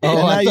serious? Oh, And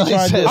now I you thought he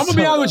trying said to... I'm gonna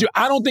be honest with you.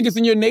 I don't think it's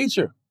in your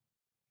nature.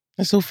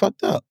 That's so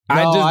fucked up. No,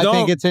 I just don't.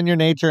 think it's in your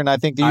nature, and I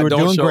think that I you were don't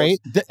doing show- great.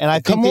 And I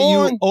think Come that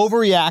on. you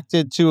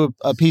overreacted to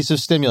a piece of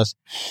stimulus.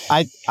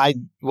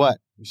 What?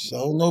 So I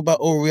don't know about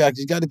overreact.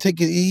 You got to take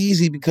it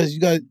easy because you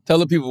got... Tell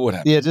the people what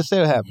happened. Yeah, just say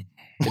what happened.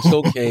 It's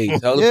okay.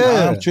 Tell the Yeah. people.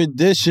 I'm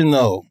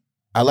traditional.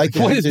 I like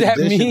to What be does that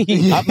traditional. mean?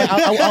 Listen,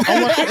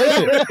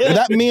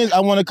 that means I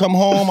want to come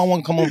home. I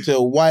want to come home to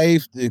a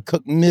wife, to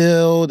cook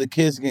meal, the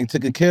kids getting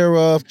taken care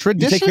of.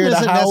 Tradition you take care of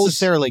isn't the house.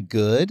 necessarily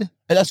good.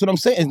 And that's what I'm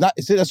saying.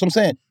 That's what I'm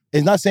saying.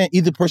 It's not saying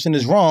either person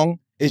is wrong.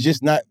 It's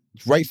just not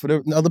right for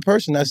the other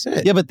person. That's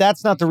it. Yeah, but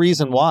that's not the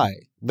reason why.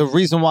 The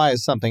reason why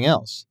is something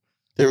else.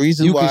 The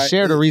reason You why can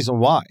share the reason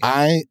why.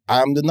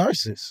 I'm the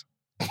narcissist.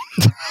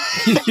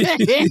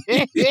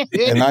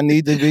 And I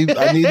need to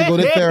go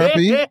to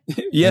therapy.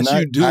 Yes,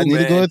 you do, I need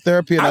man. to go to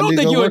therapy. And I don't need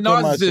think to you're a work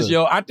on narcissist, myself.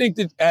 yo. I think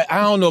that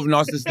I don't know if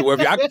narcissist is the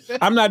word for you.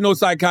 I'm not no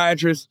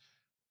psychiatrist,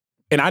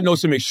 and I know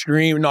some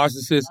extreme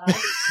narcissists.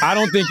 I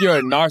don't think you're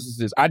a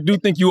narcissist. I do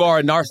think you are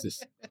a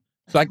narcissist.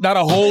 It's like not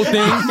a whole thing.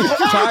 So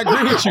I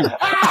agree with you.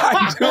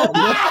 I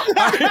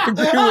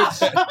agree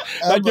with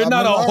you. Like you're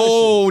not a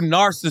whole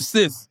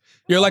narcissist.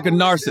 You're like a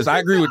narcissist. I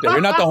agree with that.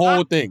 You're not the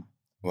whole thing.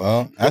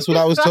 Well, that's what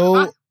I was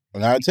told,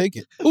 and I take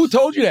it. Who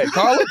told you that,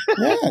 Carla?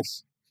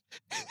 Yes.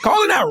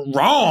 Carla not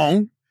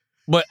wrong,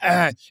 but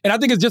and I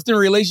think it's just in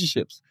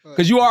relationships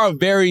because you are a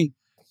very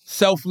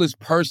selfless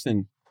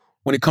person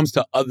when it comes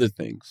to other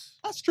things.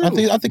 That's true. I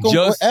think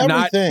Just on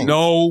not everything.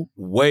 no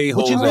way.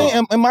 What you Jose.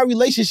 mean? In my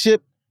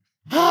relationship,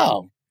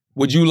 how?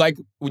 Would you like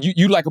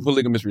a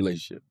polygamous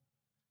relationship?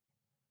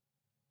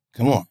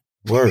 Come on.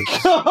 Words.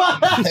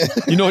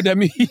 You know what that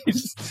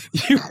means?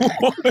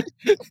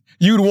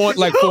 You'd want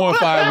like 4 or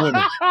 5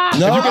 women.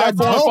 No, If you got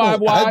 4 or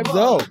 5 wives, I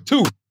don't.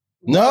 2.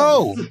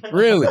 No.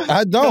 Really?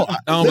 I don't. I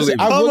don't believe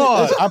it.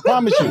 I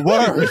promise you.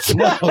 Words.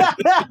 No.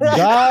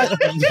 God.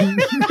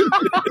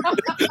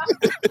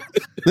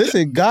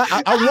 Listen, God,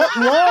 I want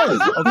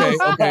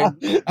one. Okay.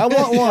 I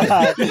want one.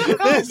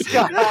 This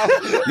guy.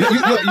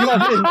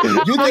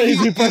 You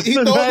think he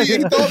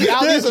told me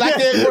out this and I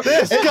can't.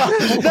 This guy.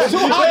 That's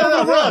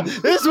what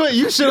This is what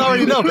you should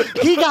already know.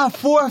 He got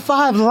 4 or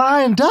 5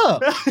 lined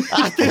up.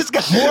 This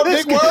guy. More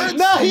big words?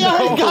 No, he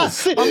already got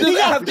 6.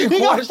 He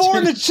got 4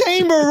 in the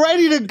chamber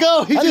ready to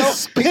go. He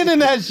just spinning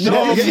that shit.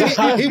 No,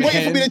 He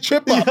waiting for me to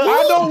trip up.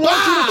 I don't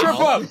want you to trip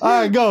up.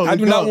 All right, go. I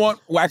do not want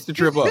Wax to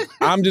trip up.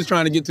 I'm just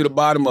trying to get to the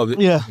bottom of it.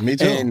 Yeah. Me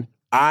too. And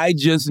I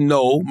just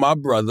know my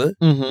brother,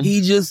 he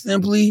just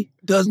simply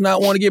does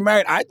not want to get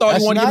married. I thought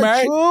he wanted to get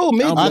married. True. Me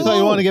too. I thought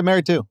you wanted to get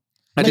married too.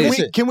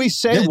 Can we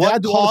say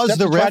what caused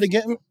the rift?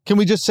 Can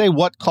we just say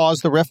what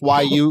caused the rift?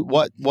 Why you?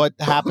 What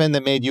happened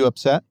that made you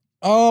upset?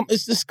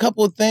 It's just a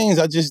couple of things.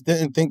 I just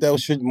didn't think that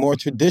was more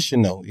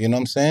traditional. You know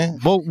what I'm saying?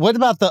 Well, what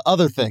about the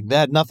other thing that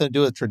had nothing to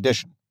do with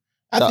tradition?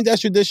 I think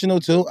that's traditional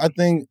too. I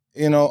think,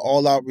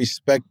 all out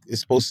respect is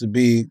supposed to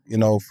be,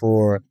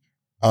 for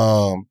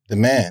the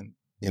man.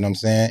 You know what I'm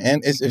saying?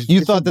 And you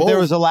thought that there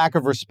was a lack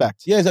of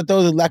respect. Yes, I thought there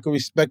was a lack of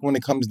respect when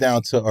it comes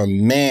down to a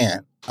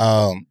man.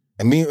 I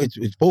mean,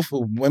 it's both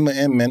for women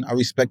and men. I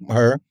respect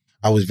her.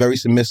 I was very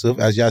submissive,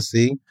 as y'all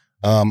see.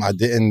 I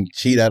didn't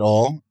cheat at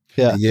all.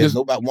 Yeah.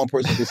 About one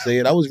person could say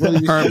it. I was really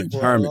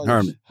respectful.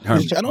 Herman.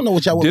 I don't know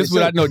what y'all want This to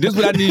say. This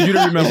what I need you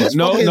to remember.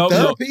 No.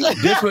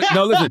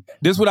 Listen.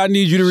 This what I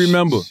need you to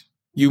remember.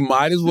 You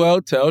might as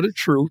well tell the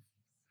truth.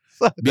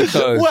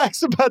 Because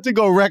Wax about to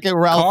go wreck it,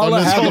 Ralph.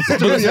 Carla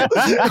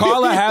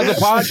has a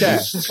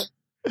podcast.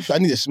 I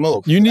need to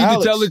smoke. You need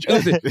to tell the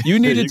truth. You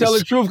need to tell the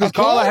truth because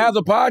Carla has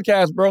a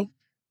podcast, bro.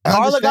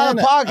 Carla got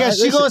a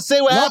podcast. She's going to say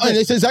what happened.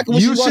 It's exactly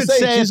what You she's going to should say.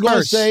 say She's it going to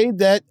first. say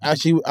that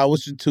I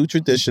was too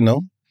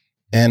traditional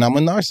and I'm a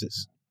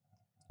narcissist.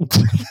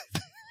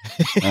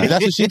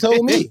 That's what she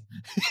told me.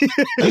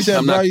 He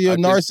said, bro, you're a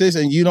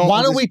narcissist and you don't...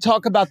 Why don't we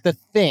talk about the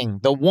thing,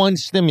 the one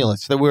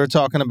stimulus that we were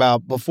talking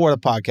about before the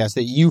podcast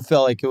that you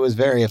felt like it was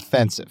very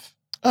offensive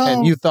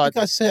and you thought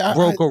like I said,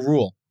 broke a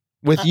rule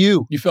with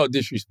you? You felt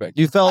disrespect.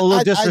 You felt a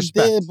little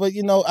disrespect. I did, but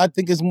I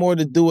think it's more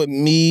to do with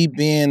me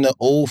being the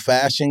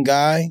old-fashioned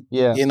guy.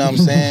 Yeah. You know what I'm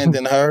saying?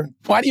 Than her.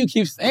 Why do you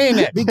keep saying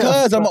that?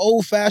 Because I'm an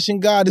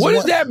old-fashioned guy. What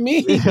does that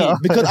mean?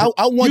 Because I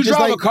want You just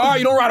drive like... a car,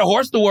 you don't ride a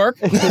horse to work.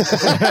 What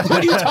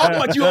are you talking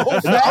about? You I'm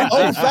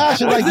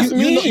old-fashioned. What Like does this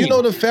mean? you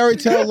know the fairy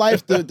tale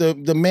life.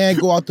 The man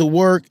go out to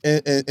work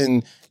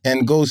and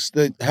goes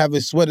to have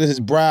his sweat at his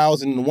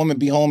brows, and the woman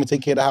be home and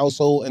take care of the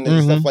household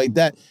and stuff like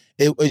that.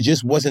 It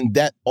just wasn't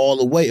that all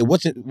the way. It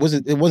wasn't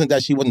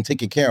that she wasn't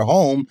taking care of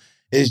home.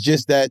 It's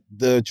just that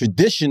the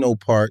traditional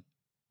part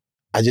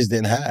I just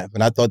didn't have,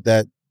 and I thought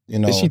that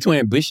Is she too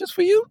ambitious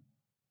for you?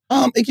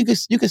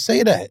 You could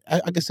say that.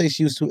 I could say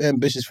she was too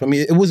ambitious for me.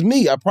 It was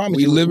me. I promise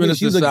We you. live in a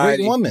She was society. a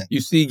great woman.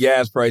 You see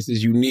gas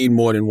prices. You need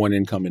more than one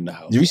income in the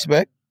house. You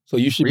respect? So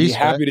you should be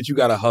happy that you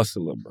got a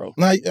hustler, bro.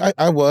 No,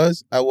 I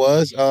was.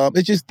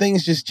 It's just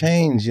things just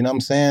change, you know what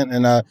I'm saying?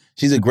 And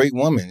she's a great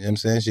woman, you know what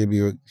I'm saying?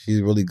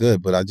 She's really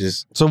good, but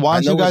So why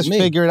don't you guys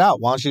figure it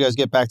out? Why don't you guys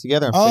get back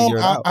together and figure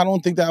it out? I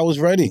don't think that I was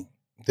ready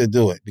to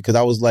do it because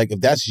I was like, if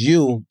that's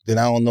you, then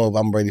I don't know if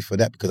I'm ready for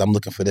that because I'm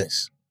looking for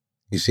this.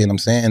 You see what I'm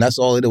saying? And that's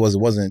all it was.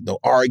 It wasn't no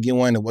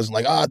arguing. It wasn't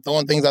like,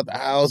 throwing things out the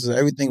house.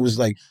 Everything was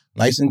like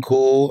nice and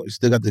cool.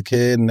 Still got the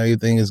kid and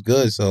everything is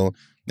good. So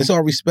it's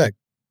all respect.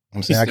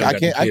 I'm saying I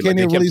can't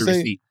even really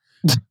say.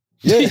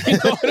 Yeah, You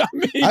know what I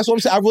mean? that's what I'm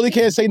saying. I really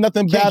can't say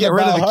nothing bad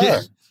about her.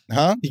 Kid.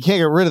 Huh? You can't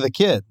get rid of the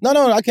kid. No,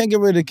 I can't get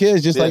rid of the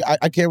kids. Just like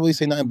I can't really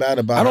say nothing bad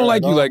about her. I don't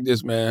like at you all. like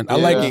this, man. Yeah.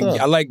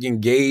 I like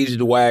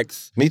engaged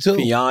Wax. Me too.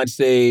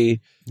 Fiance.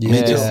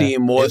 Me just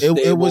seeing more stable.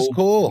 It was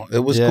cool. It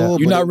was cool.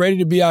 You're but not ready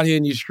to be out here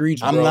in these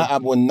streets, I'm bro. not. I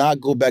will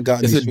not go back out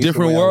in It's these a streets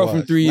different the way I world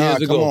was. from 3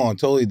 years ago. Come on,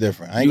 totally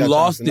different. I ain't You got time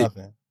lost for it.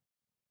 nothing.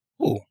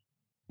 Who?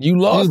 You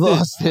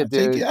lost it,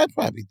 dude. I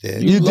probably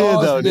did. You did,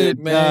 though, dude.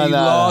 Man, you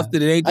lost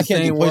it. It ain't the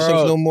same world. I can't do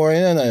push-ups no more. I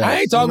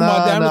ain't talking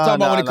about that. I'm just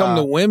talking about when it comes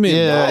to women.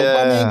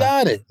 I ain't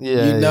got it.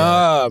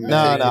 Nah,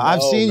 man. No.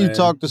 I've seen you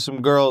talk to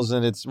some girls,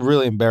 and it's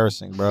really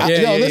embarrassing, bro.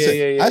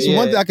 Listen. That's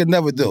one thing I could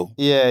never do.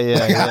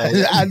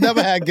 Yeah. I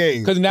never had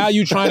game. Because now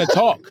you trying to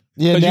talk.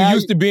 Because you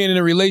used to being in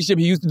a relationship,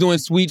 he used to doing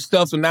sweet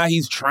stuff, so now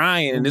he's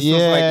trying. And it's just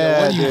like,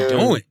 what are you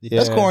doing?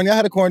 That's corny. I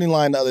had a corny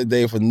line the other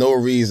day for no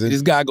reason.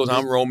 This guy goes,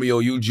 I'm Romeo,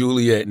 you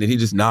Juliet, and then he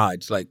just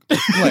nods. Like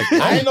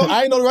I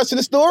ain't know the rest of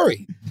the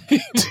story.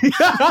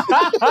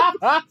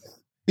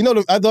 You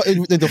know, I thought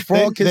the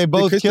frog kissed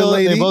the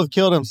lady. They both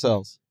killed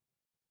themselves.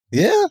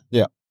 Yeah?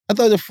 Yeah. I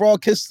thought the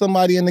frog kissed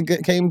somebody and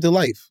it came to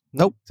life.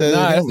 Nope.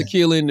 That's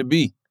Aquila and the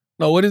Bee.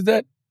 No, what is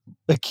that?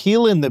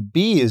 Aquila and the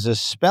Bee is a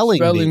spelling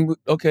bee.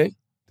 Okay.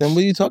 Then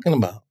what are you talking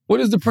about? What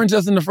is the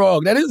Princess and the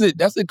Frog? That is it.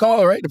 That's it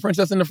called, right? The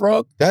Princess and the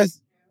Frog?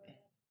 That's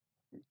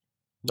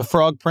the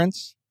Frog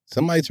Prince?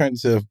 Somebody turned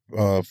into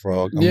a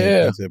frog.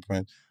 Into a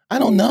prince. I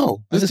don't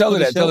know. Just tell her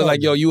that. Tell her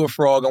like, yo, you a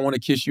frog. I want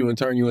to kiss you and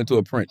turn you into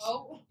a prince.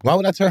 Why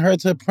would I turn her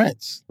into a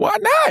prince? Why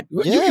not?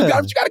 You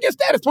got to get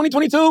status.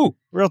 2022.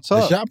 Real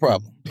tough. That's your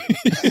problem.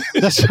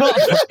 That's right.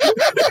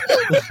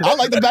 I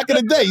like the back of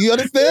the day. You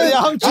understand?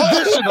 Yeah, I'm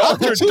traditional. I'm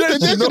too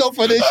traditional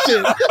for this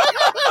shit.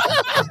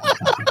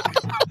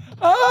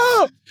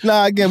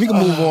 Nah, again, we can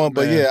move on,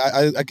 but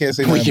I can't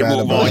say nothing bad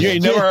about it. You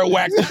ain't never heard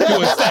Wax do a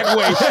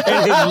segue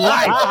in his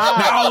life.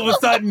 Now all of a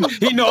sudden,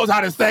 he knows how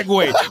to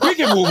segue. We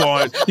can move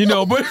on,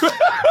 but...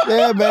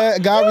 Yeah,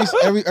 man. God,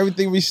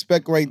 everything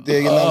respect right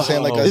there. You know what I'm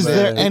saying? Like I Is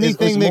said, there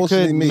anything that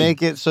could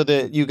make it so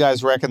that you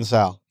guys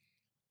reconcile?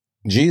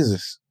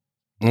 Jesus.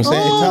 You know what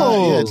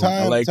I'm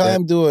saying?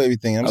 Time do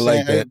everything. I'm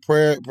saying that.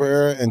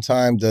 Prayer and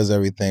time does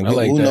everything.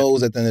 Who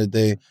knows at the end of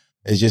the day,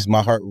 it's just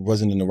my heart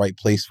wasn't in the right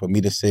place for me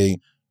to say,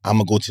 I'm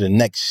going to go to the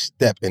next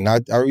step. And I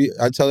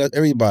tell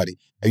everybody,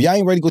 if y'all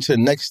ain't ready to go to the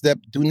next step,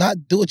 do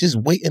not do it. Just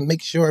wait and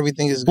make sure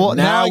everything is good. Well,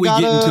 now we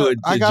get into it.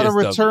 I got to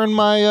return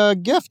my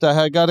gift.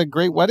 I got a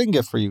great wedding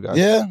gift for you guys.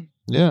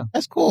 Yeah.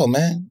 That's cool,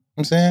 man.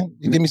 I'm saying,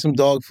 you give me some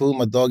dog food.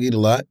 My dog eat a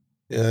lot.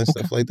 Yeah,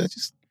 stuff like that.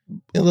 Just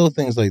little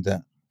things like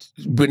that.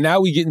 But now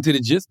we get into the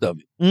gist of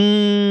it.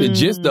 The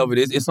gist of it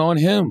is it's on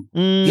him.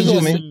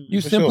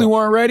 You simply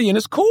weren't ready, and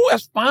it's cool.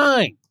 That's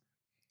fine.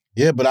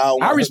 Yeah, but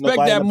I respect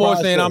that more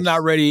saying I'm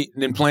not ready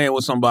than playing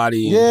with somebody.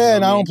 Yeah,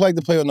 and I don't like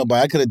to play with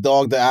nobody. I could have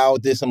dogged her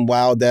out, did some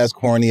wild ass,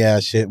 corny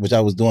ass shit, which I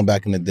was doing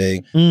back in the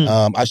day.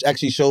 I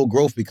actually showed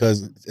growth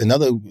because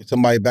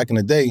somebody back in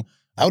the day,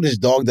 I would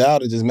just dogged her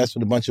out and just mess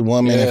with a bunch of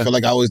women and feel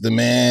like I was the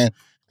man.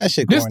 That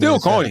shit corny. It's still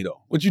corny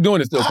though. What you doing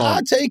is still corny.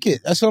 I take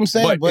it. That's what I'm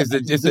saying.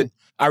 But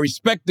I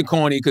respect the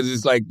corny because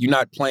it's like you're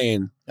not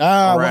playing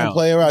I want to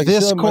play around.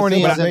 This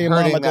corny isn't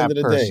hurting that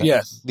person.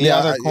 Yes. The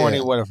other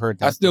corny would have hurt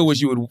that. I still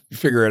wish you would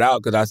figure it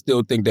out because I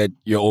still think that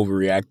you're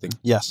overreacting.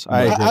 Yes,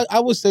 I agree. I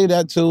would say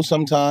that too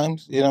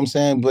sometimes. You know what I'm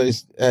saying? But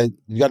it's,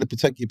 you got to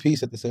protect your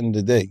peace at the end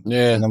of the day. Yeah.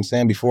 You know what I'm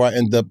saying? Before I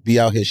end up be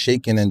out here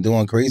shaking and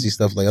doing crazy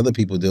stuff like other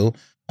people do,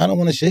 I don't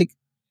want to shake.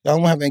 I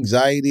don't want to have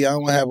anxiety. I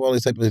don't want to have all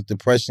these type of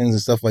depressions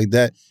and stuff like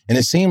that. And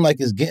it seemed like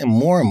it's getting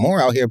more and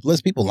more out here. Less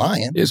people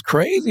lying. It's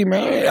crazy,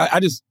 man. I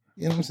just...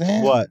 You know what I'm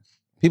saying? What?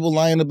 People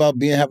lying about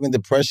having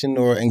depression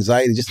or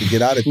anxiety just to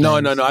get out of things. No.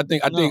 I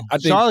think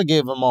Charlotte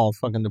gave them all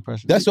fucking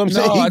depression. That's what I'm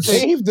saying.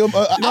 He gave them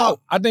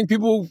out. I think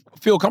people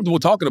feel comfortable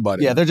talking about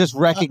it. Yeah, they're just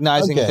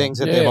recognizing things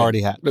that they've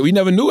already had. But we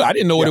never knew. I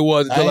didn't know what it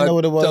was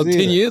until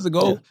 10 years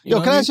ago. Yeah.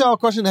 Yo, can I ask y'all a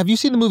question? Have you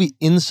seen the movie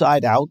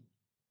Inside Out?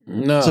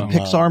 No. It's a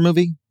Pixar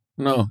movie.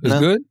 No. It's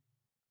good?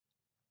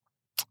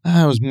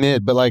 It was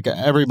mid, but like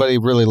everybody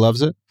really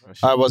loves it.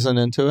 I wasn't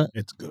into it.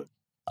 It's good.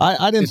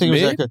 I didn't think it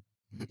was that good.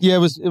 Yeah, it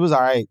was all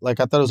right. Like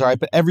I thought it was all right,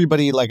 but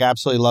everybody like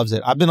absolutely loves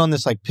it. I've been on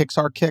this like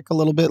Pixar kick a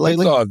little bit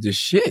lately. Pixar this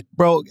shit,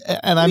 bro.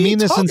 And I mean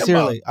this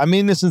sincerely. About? I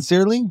mean this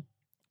sincerely.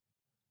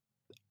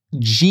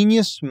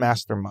 Genius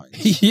mastermind.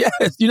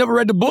 Yes, you never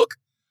read the book?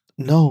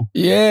 No.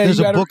 Yeah, there's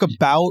a book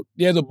about.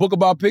 Yeah, the book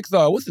about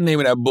Pixar. What's the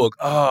name of that book?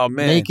 Oh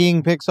man,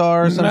 Making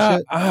Pixar or some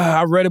shit.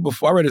 I read it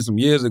before. I read it some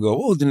years ago.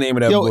 What was the name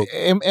of that book?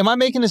 Am I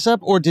making this up,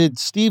 or did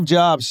Steve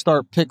Jobs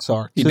start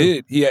Pixar? He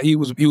did. Yeah, he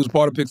was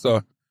part of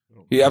Pixar.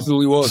 He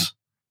absolutely was.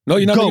 No,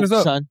 you're not making this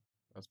up. Son.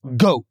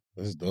 Go.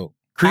 That's dope.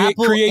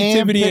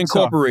 Creativity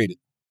Incorporated.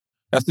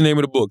 That's the name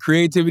of the book.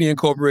 Creativity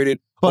Incorporated.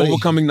 Buddy.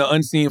 Overcoming the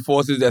unseen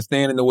forces that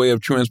stand in the way of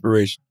true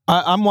inspiration.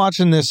 I'm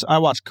watching this. I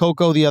watched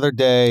Coco the other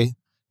day,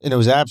 and it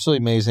was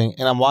absolutely amazing.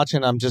 And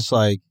I'm just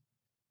like,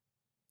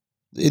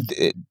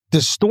 the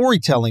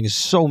storytelling is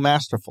so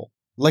masterful.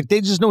 Like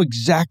they just know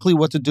exactly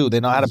what to do. They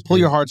know how to pull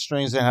your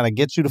heartstrings. They know how to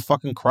get you to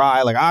fucking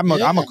cry. Like I'm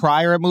a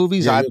crier at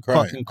movies. I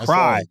fucking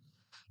cry.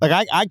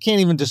 Like, I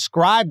can't even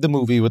describe the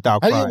movie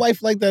without crying. How do your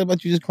wife like that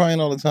about you just crying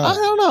all the time? I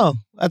don't know.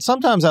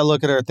 Sometimes I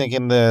look at her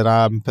thinking that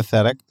I'm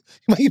pathetic.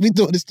 You might be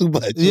doing this too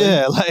much.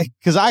 Yeah, like,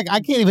 because I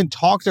can't even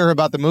talk to her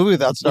about the movie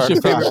without starting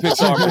crying. What's your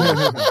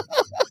favorite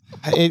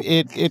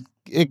Pixar movie?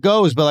 It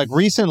goes, but like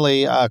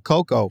recently,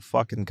 Coco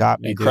fucking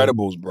got me.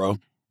 Incredibles, bro.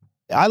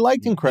 I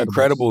liked Incredibles.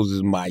 Incredibles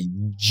is my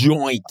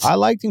joint. I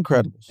liked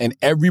Incredibles. And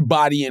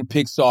everybody in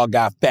Pixar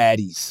got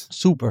fatties.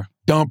 Super.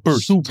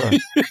 Dumpers. Super.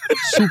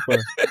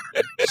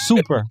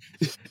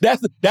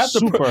 That's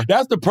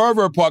the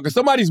pervert part, because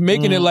somebody's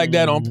making it like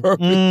that on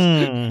purpose.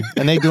 And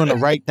they doing the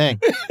right thing.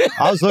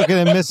 I was looking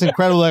at Miss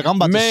Incredible like, I'm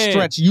about to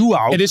stretch you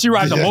out. And then she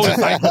rides a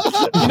motorcycle.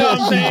 You know what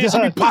I'm saying? She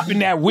be popping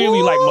that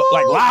wheelie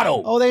like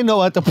Lotto. Oh, they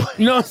know at the point.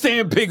 You know what I'm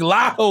saying? Big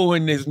Lotto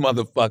in this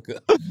motherfucker.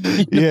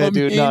 Yeah,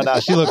 dude. No,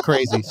 she looked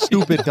crazy.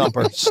 Stupid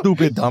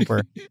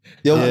dumper.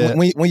 Yo,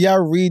 when y'all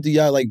read, do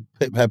y'all like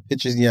have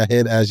pictures in your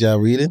head as y'all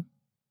reading?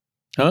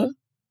 Huh?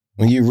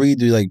 When you read,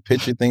 do you like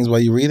picture things while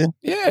you're reading?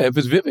 Yeah, if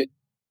it's vivid.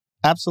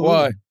 Absolutely.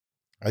 Why?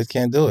 I just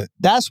can't do it.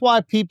 That's why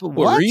people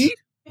read?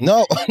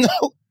 No.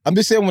 I'm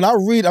just saying when I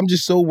read, I'm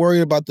just so worried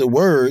about the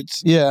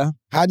words. Yeah.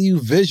 How do you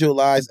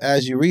visualize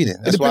as you're reading?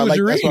 That's why I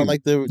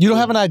like the. You don't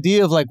have an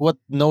idea of like what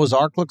Noah's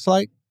Ark looks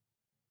like?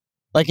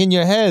 Like in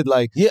your head,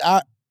 like you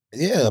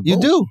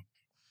do.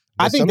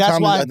 I think that's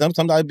why.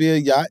 Sometimes it'd be a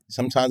yacht.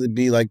 Sometimes it'd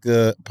be like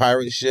a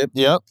pirate ship.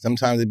 Yep.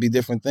 Sometimes it'd be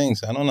different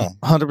things. I don't know.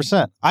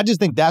 100%. I just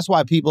think that's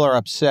why people are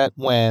upset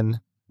when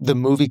the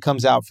movie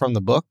comes out from the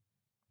book,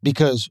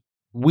 because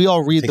we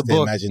all read the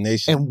book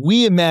and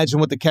we imagine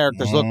what the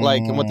characters look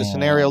like and what the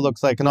scenario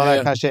looks like and all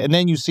that kind of shit. And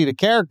then you see the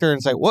character and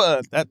it's like,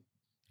 what?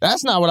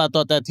 That's not what I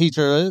thought that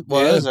teacher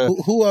was.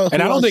 Yeah.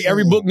 And I don't think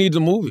every book needs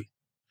a movie.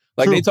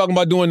 Like they talking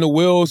about doing the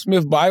Will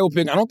Smith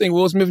biopic. I don't think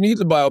Will Smith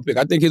needs a biopic.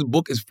 I think his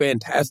book is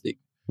fantastic.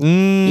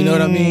 You know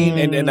what I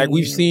mean? And like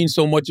we've seen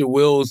so much of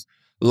Will's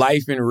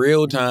life in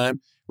real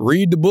time.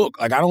 Read the book.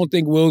 Like I don't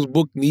think Will's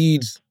book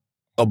needs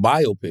a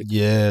biopic.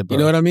 Yeah, bro. You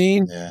know what I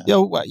mean? Yeah.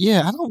 Yo,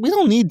 we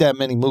don't need that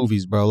many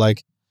movies, bro.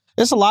 Like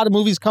there's a lot of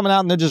movies coming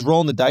out and they're just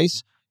rolling the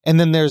dice. And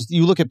then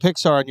you look at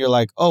Pixar and you're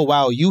like, oh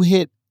wow, you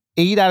hit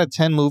 8 out of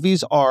 10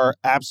 movies are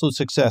absolute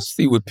success.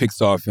 See what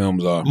Pixar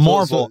films are.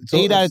 Marvel,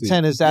 8 out of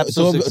 10 is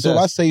absolute success. So if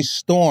I say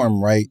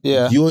Storm, right?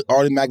 Yeah. You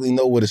automatically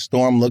know what a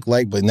Storm looked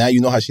like, but now you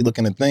know how she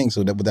looking at things,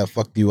 so would that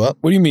fuck you up?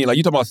 What do you mean? Like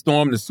you talking about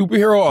Storm the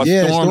superhero or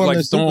Storm like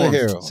the Storm?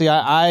 Superhero. See,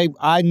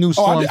 I knew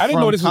Storm I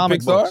didn't know this was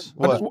Pixar.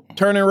 What?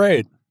 Turning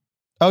Red.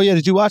 Oh yeah,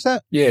 did you watch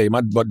that? Yeah, my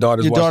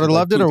daughter's Your daughter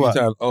loved it or what?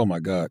 Times. Oh my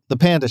God. The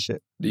panda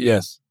shit.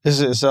 Yes.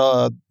 It's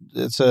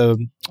a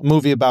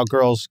movie about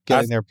girls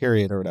getting their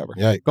period or whatever.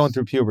 Yeah. Going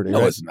through puberty.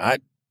 No, it's not.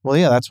 Well,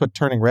 yeah, that's what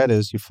Turning Red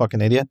is, you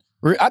fucking idiot.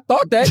 I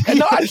thought that.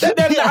 No, I said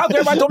that in the house.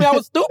 Everybody told me I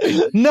was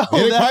stupid. No,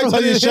 they probably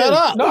told you to shut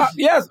up. No,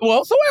 yes.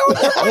 Well, so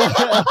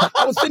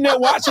I was sitting there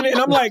watching it,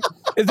 and I'm like,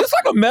 is this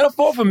like a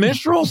metaphor for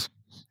minstrels?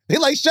 They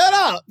like, shut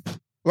up.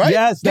 Right?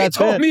 Yes, they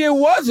told me it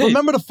wasn't.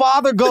 Remember the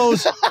father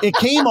goes, it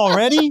came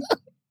already?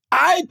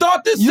 I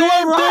thought the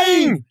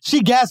same thing. She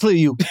gaslit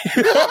you.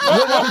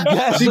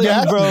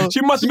 Bro.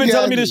 She must have been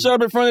telling me to shut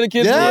up in front of the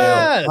kids.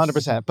 Yes.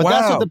 100%. But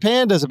that's what the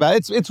panda's about.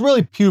 It's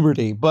really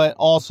puberty, but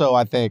also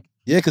I think.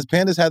 Yeah, because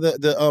pandas had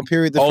the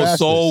period the fastest.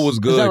 Soul was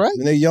good. Is that right?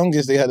 When they're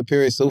youngest, they had a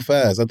period so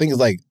fast. I think it's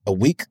like a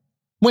week.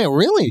 Wait,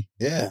 really?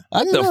 Yeah. I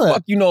didn't know the that.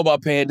 fuck you know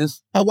about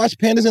pandas? I watch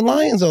pandas and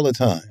lions all the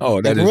time. Oh,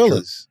 that is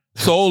gorillas.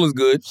 True. Soul is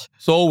good.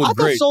 Soul was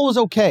great. I thought Soul was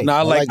okay. No,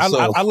 I like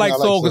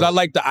Soul because I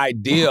like the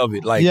idea of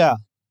it. Like, yeah.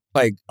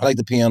 Like I like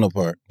the piano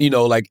part. You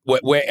know, like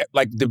where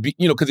like the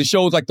because it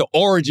shows like the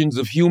origins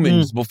of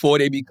humans before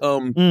they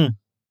become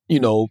you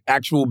know,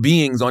 actual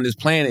beings on this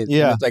planet.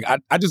 Yeah. And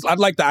it's like I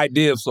like the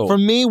idea of soul. For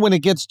me, when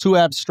it gets too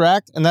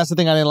abstract, and that's the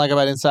thing I didn't like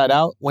about Inside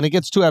Out, when it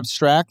gets too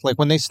abstract, like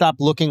when they stop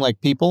looking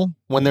like people,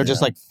 when they're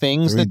just like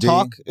things 3D. That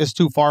talk, is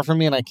too far from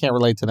me and I can't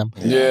relate to them.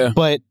 Yeah.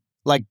 But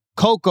like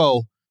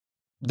Coco,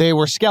 they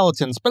were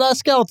skeletons, but a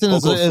skeleton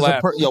is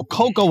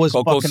Coco was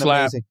fucking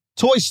amazing.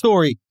 Toy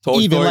Story,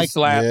 like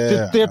slap.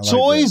 Yeah, they're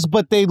toys,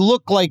 but they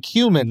look like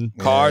human.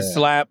 Cars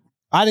slap.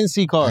 I didn't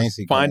see Cars.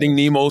 Finding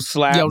Nemo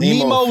slap. Yo,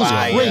 Nemo was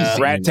crazy.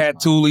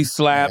 Ratatouille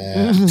slap.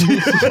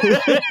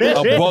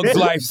 A Bug's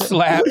Life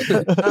slap.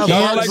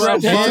 Y'all like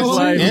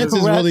Ratatouille? Ants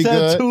is really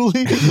good.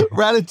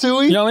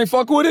 Ratatouille? Y'all ain't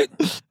fuck with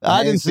it?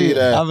 I didn't see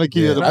that. I'm a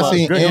kid. I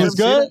seen Ants. It was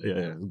good? Yeah,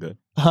 it was good.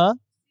 Huh?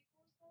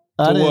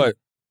 To what?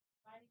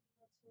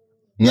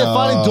 Yeah,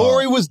 Finding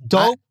Dory was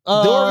dope.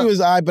 Dory was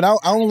but I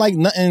don't like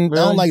nothing.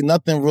 Really? I don't like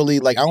nothing really.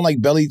 Like I don't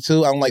like Belly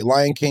 2. I don't like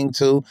Lion King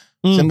 2.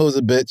 Simba was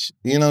a bitch.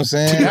 You know what I'm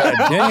saying? God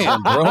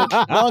damn, bro.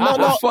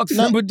 No. Fuck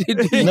Simba did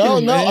this. No.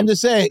 I'm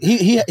just saying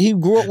he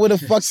grew up with a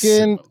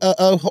fucking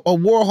a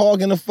war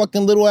hog and a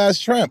fucking little ass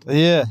shrimp.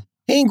 Yeah.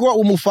 He ain't grow up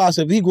with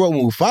Mufasa. If he grew up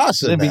with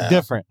Mufasa, it'd be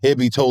different. It'd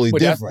be totally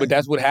different. But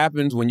that's what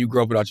happens when you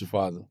grow up without your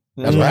father.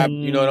 That's what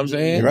happens. You know what I'm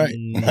saying? You're right.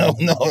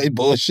 No, it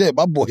bullshit.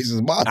 My boys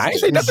is monsters. I ain't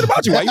say nothing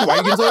about you. Why you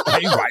getting so?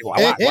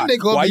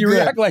 Why you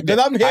react like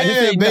that? Because I'm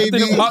here, baby.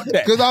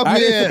 Because I'm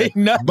here.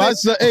 My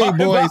son, hey,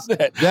 boys.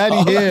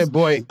 Daddy here,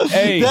 boy.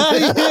 Hey,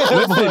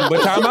 listen,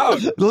 but time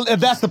out.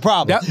 That's the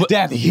problem.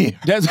 Daddy here.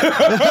 That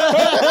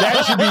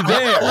should be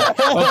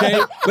there.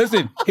 Okay?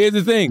 Listen, here's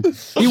the thing.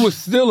 He was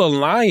still a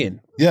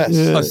lion. Yes.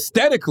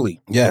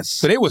 Aesthetically. Yes.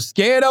 So they were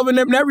scared of him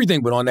and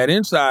everything, but on that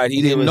inside,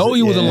 he didn't know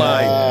he was a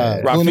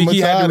lion.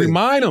 Rafiki had to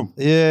remind him.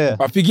 Yeah.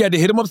 Rafiki had to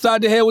hit him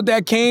upside the head with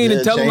that cane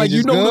and tell him, like,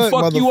 you know who the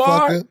fuck you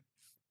are?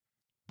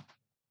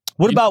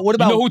 What about? You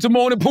know who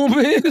Timon and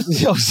Pumbaa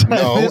is? Yo, son,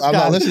 No, I'm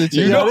not listening to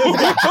you. You know a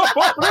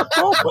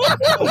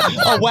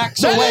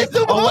wax away,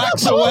 a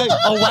wax away,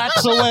 a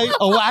wax away,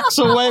 a wax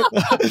away. They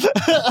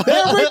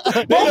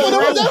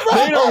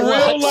the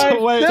real life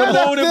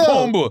Timon and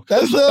Pumbaa.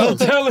 That's I'm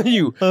telling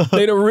you,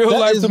 they the real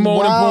life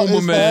Timon and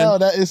Pumbaa, man. Hell.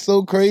 That is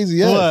so crazy.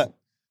 Yes. What?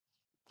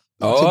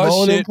 Oh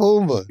Timon shit. and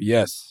Pumbaa.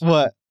 Yes.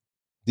 What?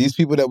 These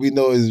people that we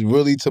know is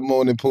really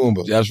Timon and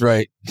Pumbaa. That's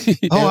right.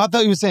 Oh, I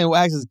thought you were saying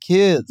Wax's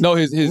kids. No,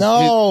 his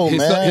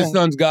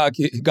son's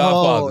godfather.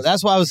 Oh,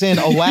 that's why I was saying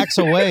a wax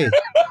away.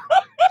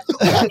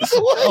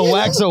 A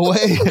wax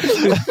away.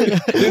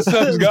 His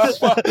son's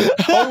godfather.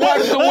 A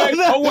wax away.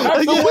 A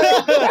wax away.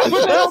 That's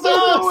what they're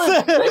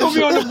doing. They're going to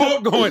be on the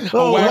book going,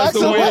 a wax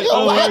away.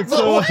 A wax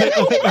away.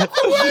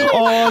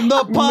 On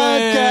the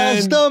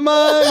podcast, the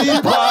Money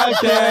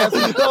Podcast,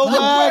 the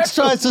wax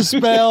tries to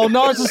spell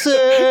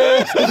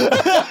narcissist.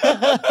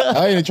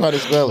 I ain't even trying to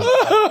spell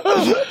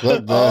it.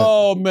 Look,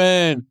 Oh,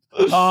 man.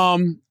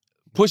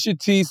 Pusha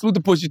T. Salute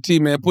to Pusha T,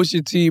 man.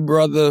 Pusha T,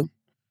 brother.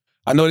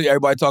 I know that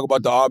everybody talk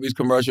about the Arby's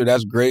commercial.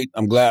 That's great.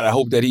 I'm glad. I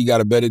hope that he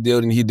got a better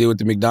deal than he did with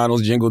the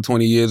McDonald's jingle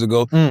 20 years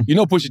ago. You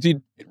know Pusha T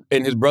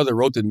and his brother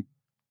wrote the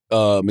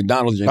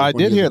McDonald's jingle. I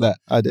did hear that.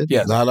 I did.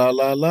 Yes. La, la,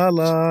 la, la,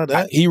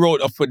 la. He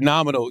wrote a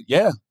phenomenal,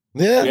 Yeah.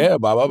 blah,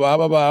 blah, blah,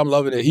 blah, blah. I'm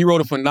loving it. He wrote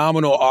a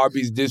phenomenal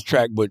Arby's diss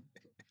track, but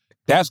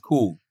that's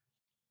cool.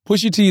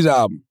 Pusha T's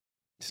album,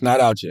 it's not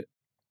out yet.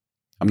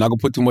 I'm not going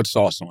to put too much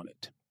sauce on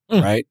it,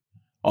 right?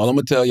 All I'm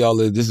going to tell y'all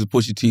is this is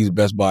Pusha T's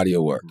best body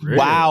of work. Really?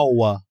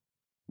 Wow.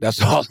 That's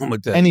all I'm going to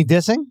tell you. Any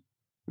dissing?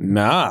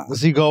 Nah.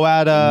 Does he go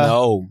at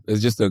No. It's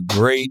just a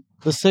great...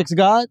 the Sixth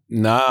God?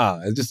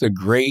 Nah. It's just a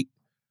great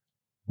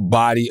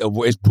body of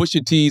work. It's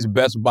Pusha T's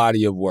best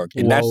body of work.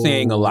 And that's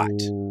saying a lot.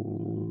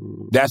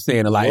 That's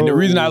saying a lot. And the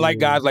reason I like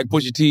guys like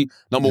Pusha T,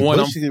 number one...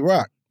 Pusha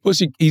rock.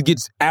 Pusha, he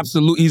gets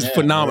he's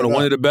phenomenal.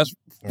 One of the best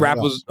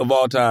rappers of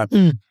all time.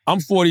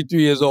 I'm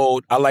 43 years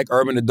old. I like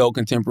urban adult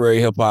contemporary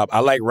hip hop. I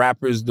like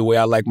rappers the way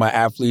I like my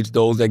athletes,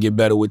 those that get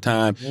better with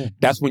time.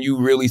 That's when you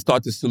really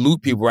start to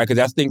salute people, right? Because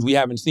that's things we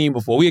haven't seen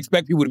before. We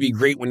expect people to be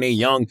great when they're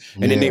young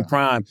and in their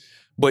prime.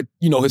 But,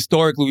 you know,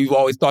 historically, we've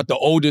always thought the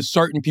older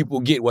certain people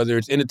get, whether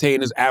it's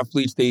entertainers,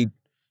 athletes, they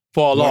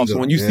fall off. So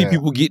when you see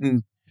people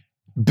getting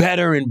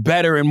better and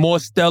better and more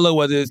stellar,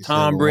 whether it's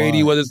Tom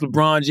Brady, whether it's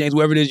LeBron James,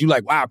 whoever it is, you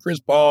like, wow, Chris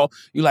Paul,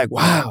 you like,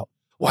 wow.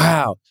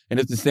 And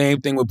it's the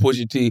same thing with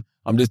Pusha T.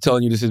 I'm just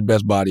telling you this is his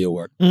best body of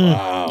work.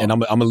 Wow. And I'm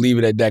going to leave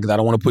it at that because I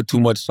don't want to put too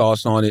much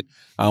sauce on it.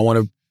 I don't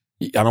want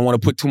to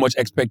put too much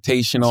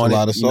expectation on it. A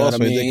lot of sauce right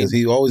there because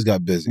he always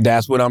got busy.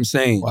 That's what I'm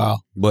saying.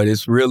 Wow. But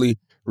it's really,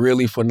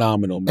 really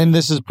phenomenal, man. And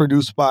this is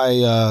produced by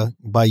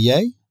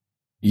Ye?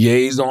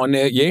 Ye's on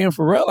there. Ye and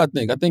Pharrell, I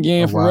think. I think Ye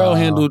and Pharrell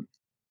handled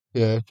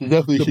the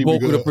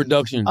bulk of the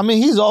production. I mean,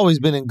 he's always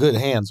been in good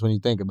hands when you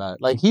think about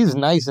it. Like, he's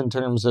nice in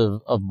terms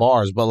of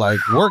bars, but like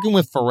working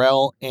with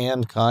Pharrell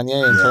and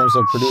Kanye in terms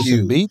of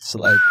producing beats,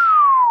 like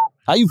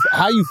how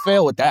you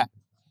fail with that?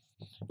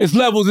 It's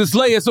levels, it's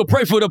layers, so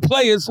pray for the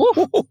players.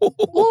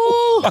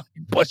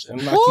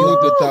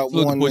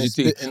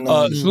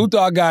 Salute to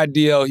our guy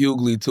DL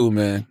Hughley too,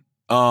 man.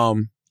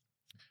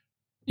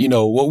 You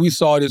know, what we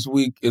saw this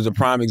week is a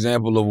prime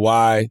example of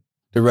why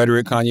the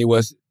rhetoric Kanye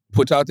West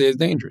puts out there is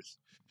dangerous.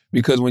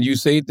 Because when you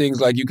say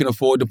things like you can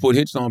afford to put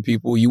hits on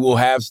people, you will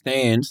have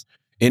stands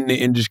in the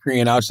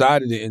industry and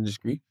outside of the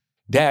industry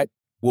that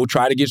will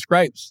try to get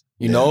stripes,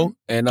 you know?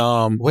 And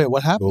wait,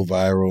 what happened? Go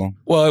viral.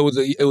 Well,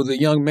 it was a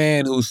young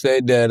man who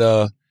said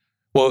that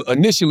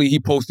initially he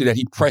posted that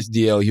he pressed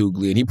DL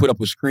Hughley and he put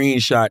up a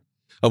screenshot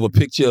of a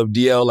picture of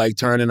DL like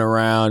turning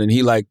around and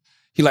he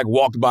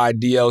walked by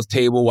DL's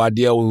table while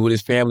DL was with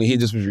his family. He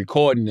just was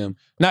recording them.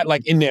 Not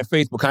like in their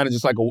face, but kind of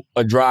just like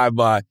a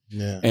drive-by.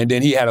 Yeah. And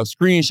then he had a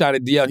screenshot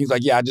of DL and he's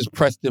like, yeah, I just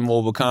pressed him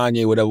over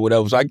Kanye,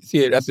 whatever. So I can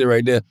see it. That's it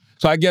right there.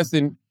 So I guess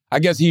he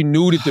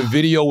knew that the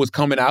video was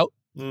coming out.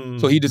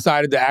 So he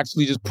decided to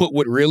actually just put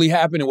what really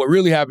happened. And what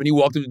really happened, he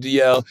walked up to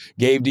DL,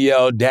 gave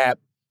DL dap,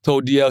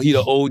 told DL he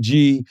the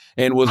OG,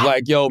 and was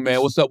like, yo,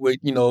 man, what's up with,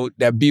 you know,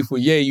 that beef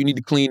with Ye? You need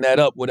to clean that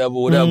up,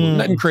 whatever.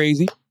 Nothing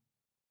crazy.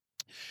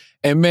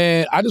 And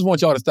man, I just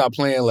want y'all to stop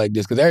playing like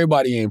this because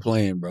everybody ain't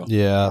playing, bro.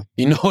 Yeah.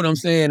 You know what I'm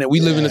saying? And we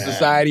live in a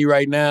society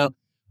right now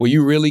where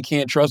you really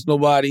can't trust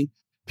nobody.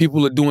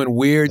 People are doing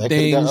weird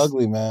things got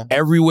ugly, man.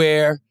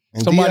 Everywhere.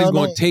 And somebody's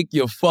going to take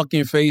your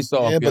fucking face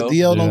off, but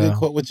DL don't get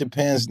caught with your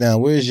pants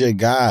down. Where's your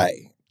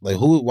guy? Like,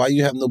 why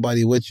you have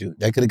nobody with you?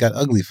 That could have got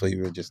ugly for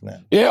you just now.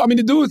 Yeah, I mean,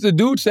 the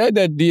dude said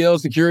that DL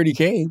security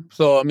came.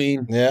 So, I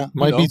mean. Yeah.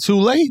 Might be too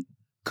late.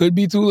 Could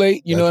be too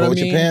late. You know what I mean?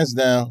 Put your pants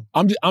down.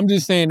 I'm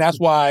just saying that's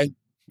why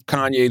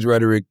Kanye's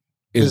rhetoric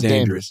is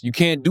dangerous. You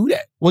can't do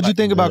that. What'd you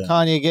think about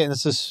Kanye getting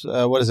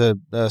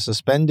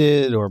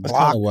suspended or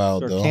blocked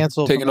or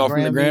canceled? Taken off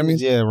from the Grammys?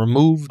 Yeah,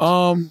 removed.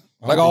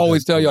 Like I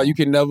always tell y'all, you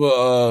can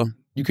never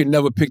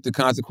pick the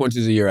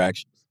consequences of your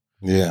actions.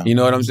 Yeah. You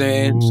know what I'm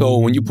saying? Ooh. So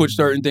when you put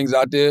certain things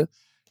out there,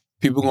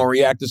 people gonna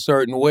react a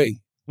certain way.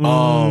 The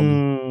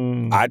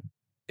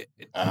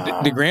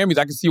Grammys,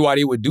 I can see why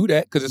they would do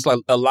that because it's like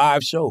a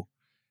live show.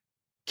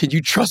 can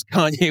you trust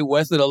Kanye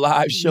West at a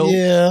live show?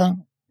 Yeah.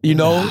 You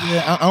know?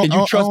 Yeah, can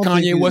you trust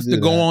Kanye West to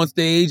go on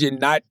stage and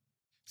not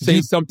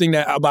say something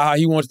about how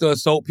he wants to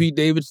assault Pete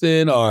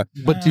Davidson?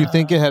 But do you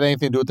think it had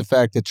anything to do with the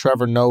fact that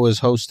Trevor Noah is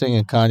hosting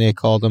and Kanye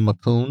called him a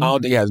coon? I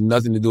don't think it has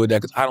nothing to do with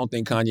that because I don't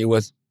think Kanye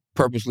West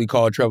purposely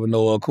called Trevor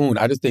Noah a coon.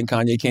 I just think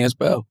Kanye can't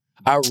spell.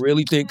 I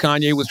really think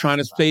Kanye was trying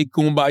to say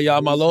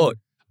kumbaya, my lord.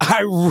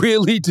 I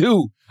really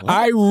do. What?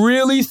 I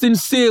really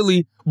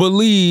sincerely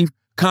believe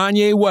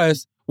Kanye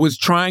West was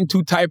trying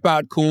to type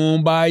out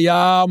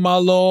kumbaya, my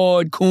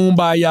lord,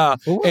 kumbaya,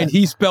 and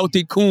he spelt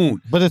it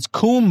coon. But it's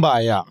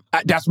kumbaya.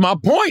 That's my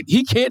point.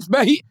 He can't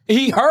spell.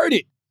 He heard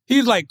it.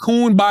 He's like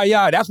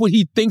kumbaya. That's what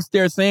he thinks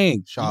they're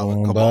saying.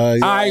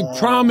 I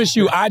promise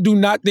you, I do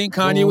not think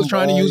Kanye was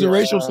trying to use a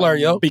racial slur,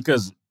 yo.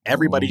 Because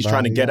everybody's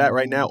trying to get at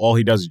right now, all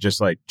he does is just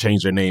like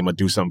change their name or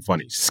do something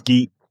funny.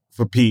 Skeet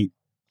for Pete,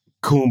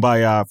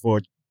 kumbaya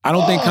for... I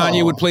don't think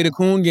Kanye would play the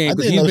coon game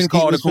because he's been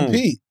called a coon.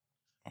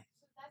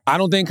 I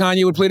don't think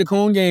Kanye would play the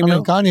coon game,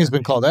 yo. Kanye's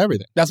been called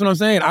everything. That's what I'm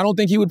saying. I don't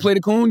think he would play the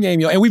coon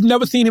game, yo. And we've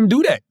never seen him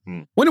do that.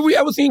 When have we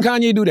ever seen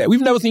Kanye do that? We've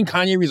never seen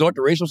Kanye resort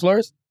to racial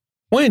slurs.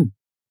 When?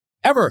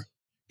 Ever.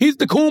 He's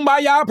the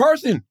kumbaya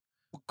person.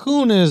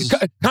 Coon is...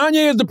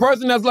 Kanye is the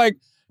person that's like,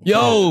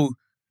 yo,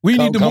 we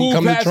need to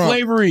move past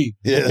slavery.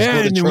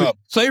 Yeah,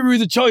 slavery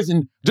is a choice.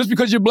 And just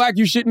because you're black,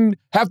 you shouldn't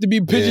have to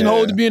be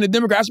pigeonholed to being a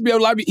Democrat. I should be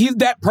able to lobby. He's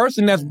that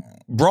person that's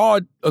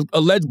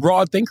alleged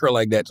broad thinker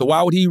like that. So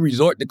why would he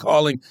resort to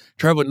calling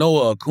Trevor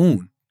Noah a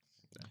coon?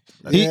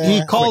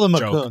 He called him a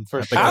coon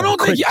for sure. I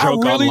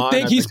really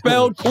think he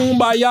spelled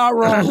kumbaya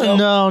wrong.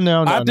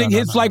 No. I think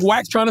it's like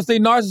Wax trying to say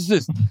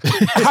narcissist.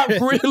 I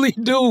really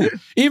do.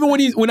 Even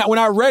when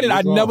I read it,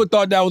 I never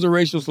thought that was a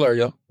racial slur,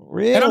 yo.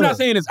 Really? And I'm not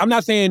saying this. I'm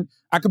not saying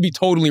I could be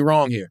totally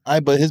wrong here.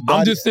 But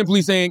I'm just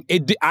simply saying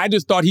I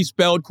just thought he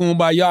spelled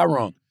kumbaya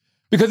wrong.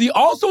 Because he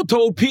also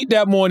told Pete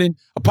that morning,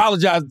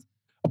 apologize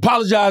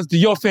to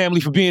your family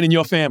for being in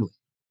your family.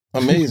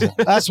 Amazing.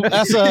 That's kind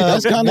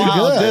of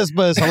good.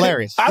 But it's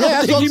hilarious. I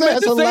don't think he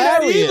meant to say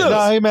that either.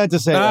 No, he meant to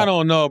say that. I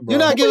don't know, bro. You're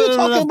not giving him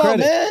enough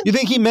credit. Man? You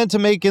think he meant to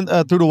make it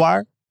through the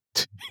wire?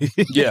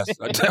 Yes.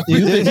 What did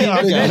he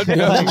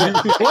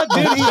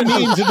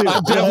mean to do? I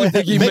definitely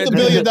think he meant $1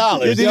 million.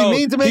 Did he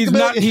mean to make $1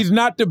 million? He's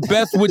not the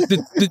best with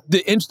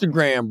the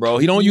Instagram, bro.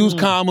 He don't use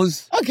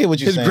commas. I get what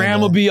you're saying. His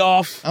grammar be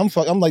off. I'm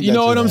like you that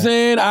know too, what I'm man.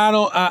 saying?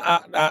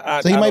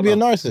 I So he might be a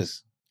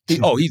narcissist.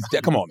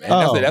 Come on,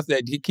 man. That's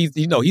that.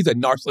 He's a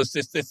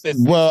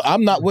narcissist. Well,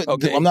 I'm not with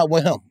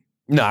him.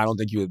 No, I don't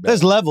think you as bad.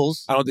 There's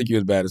levels. I don't think you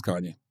as bad as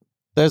Kanye.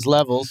 There's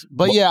levels.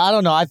 But yeah, I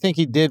don't know. I think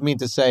he did mean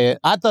to say it.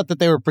 I thought that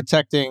they were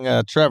protecting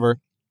Trevor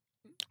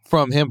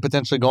from him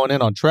potentially going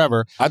in on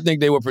Trevor. I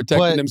think they were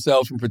protecting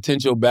themselves from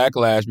potential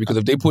backlash because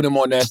if they put him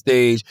on that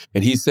stage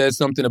and he says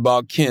something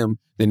about Kim,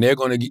 then they're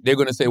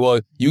gonna say, well,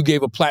 you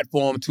gave a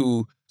platform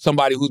to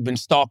somebody who's been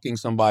stalking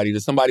somebody,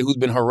 to somebody who's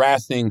been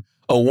harassing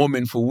a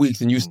woman for weeks,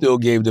 and you still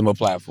gave them a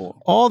platform.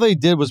 All they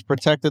did was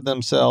protected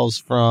themselves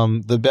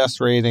from the best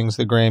ratings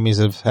the Grammys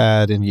have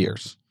had in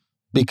years.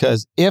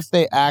 Because if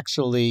they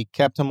actually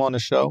kept him on the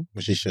show,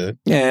 which he should,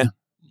 yeah,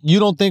 you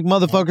don't think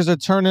motherfuckers are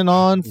turning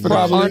on for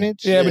the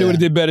carnage? Yeah, but it would have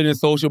did better than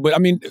social. But I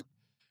mean,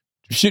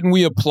 shouldn't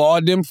we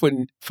applaud them for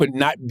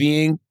not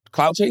being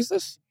clout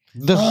chasers?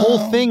 The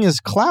whole thing is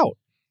clout.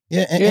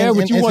 Yeah,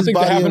 but you want things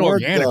to happen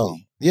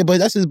organically. Yeah, but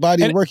that's his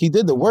body of work. He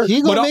did the work. He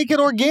gonna make it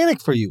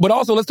organic for you. But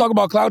also, let's talk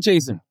about clout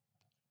chasing.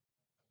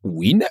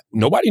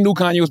 Nobody knew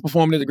Kanye was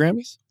performing at the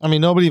Grammys. I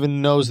mean, nobody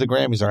even knows the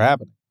Grammys are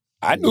happening.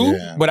 I knew,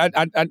 but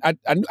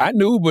I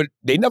knew, but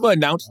they never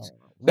announced.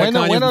 When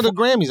are the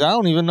Grammys? I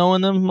don't even know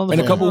when them motherfuckers. In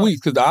a couple weeks,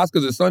 because the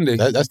Oscars are Sunday.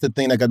 That's the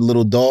thing that got the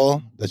little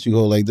doll that you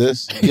go like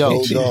this.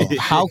 Yo,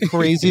 how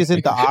crazy is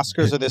it? The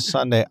Oscars are this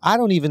Sunday. I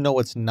don't even know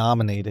what's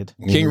nominated.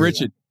 King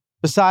Richard.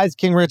 Besides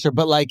King Richard,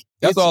 but like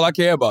that's all I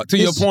care about. To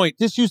your point,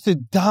 this used to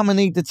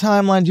dominate the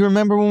timeline. Do you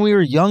remember when we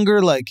were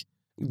younger? Like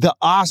the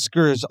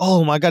Oscars.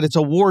 Oh my God, it's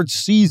awards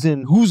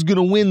season. Who's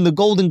gonna win the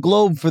Golden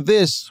Globe for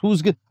this?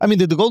 Did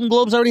the Golden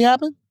Globes already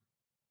happen?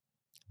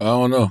 I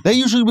don't know. They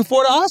usually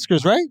before the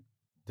Oscars, right?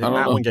 Didn't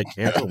that one get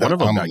canceled? One of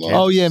them got canceled.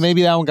 Oh yeah,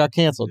 maybe that one got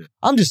canceled.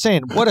 I'm just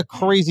saying, what a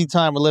crazy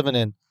time we're living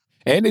in.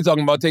 And they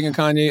talking about taking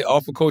Kanye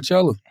off of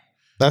Coachella.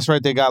 That's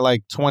right. They got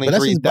like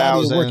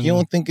 23,000. You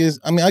don't think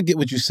I mean, I get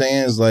what you're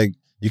saying. Is like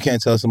you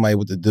can't tell somebody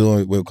what to do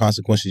and what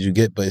consequences you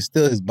get, but it's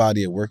still his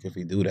body at work if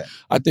he do that.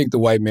 I think the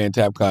white man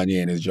tapped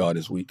Kanye in his jaw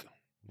this week,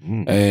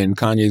 and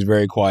Kanye's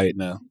very quiet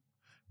now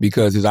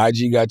because his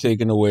IG got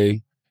taken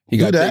away. He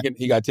got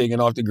taken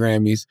off the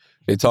Grammys.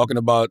 They're talking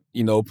about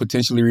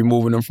potentially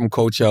removing him from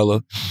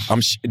Coachella.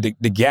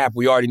 The Gap.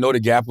 We already know the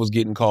Gap was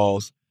getting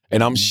calls,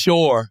 and I'm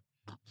sure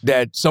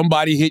that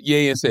somebody hit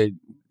Ye and said,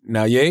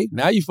 "Now Ye,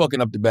 now you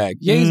fucking up the bag.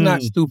 Ye's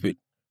not stupid.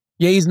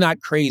 Ye's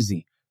not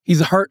crazy.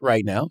 He's hurt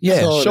right now. Yeah,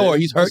 sure,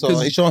 he's hurt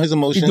because he's showing his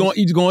emotions.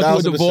 He's going through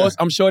a divorce.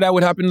 I'm sure that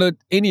would happen to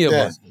any of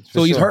us.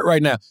 So he's hurt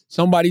right now.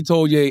 Somebody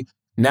told Ye,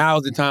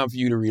 now's the time for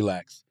you to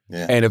relax.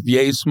 Yeah. And if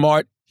Ye's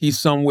smart, he's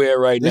somewhere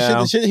right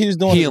now. The shit he was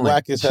doing healing. is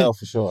whack as hell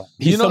for sure.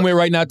 He's somewhere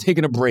right now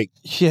taking a break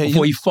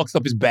before he fucks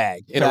up his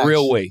bag in a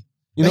real way.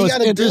 You know, it's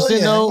interesting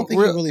though. I don't think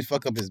he really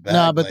fuck up his bag.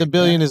 Nah, but the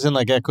billion is in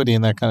like equity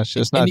and that kind of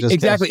shit. It's not just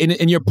exactly.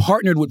 And you're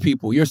partnered with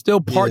people. You're still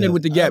partnered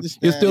with the Gap.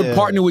 You're still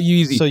partnered with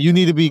Yeezy. So you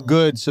need to be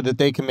good so that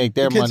they can make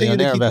their money on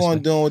their investment.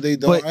 On doing what they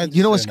doing. But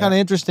you know what's kind of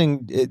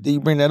interesting? You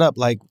bring that up.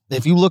 Like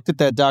if you looked at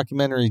that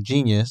documentary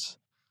Genius,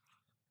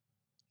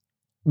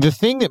 the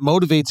thing that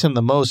motivates him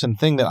the most and the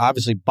thing that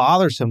obviously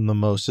bothers him the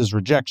most is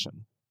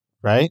rejection,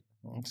 right?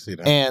 I see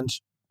that. And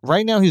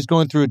right now he's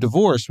going through a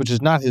divorce, which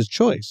is not his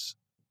choice.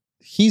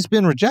 He's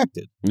been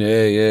rejected by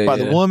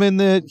the woman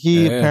that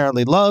he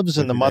apparently loves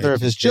and the mother of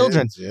his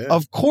children.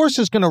 Of course,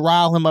 it's going to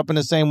rile him up in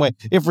the same way.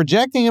 If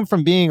rejecting him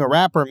from being a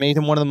rapper made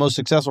him one of the most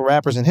successful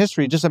rappers in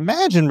history, just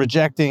imagine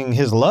rejecting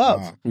his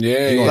love.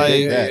 He's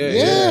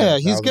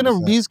gonna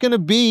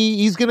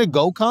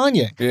go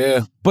Kanye. Yeah,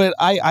 but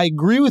I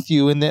agree with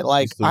you in that,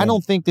 like, I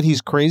don't think that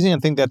he's crazy. I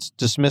think that's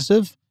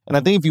dismissive, and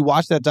I think if you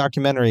watch that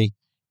documentary,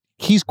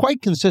 he's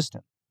quite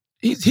consistent.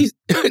 He's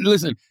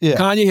listen.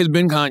 Kanye has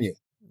been Kanye.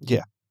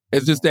 Yeah.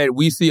 It's just that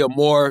we see a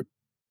more,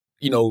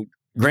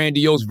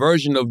 grandiose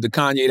version of the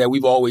Kanye that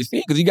we've always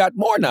seen because he got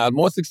more now,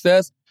 more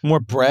success,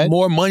 more bread,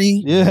 more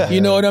money. Yeah.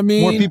 You know what I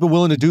mean? More people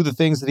willing to do the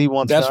things that he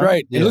wants That's done.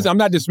 right. Yeah. And listen, I'm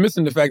not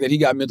dismissing the fact that he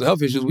got mental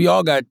health issues. We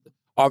all got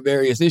our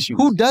various issues.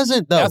 Who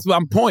doesn't, though? That's my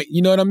point.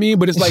 You know what I mean?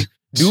 But it's like,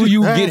 do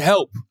you get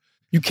help?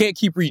 You can't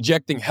keep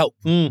rejecting help.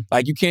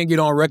 Like, you can't get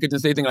on records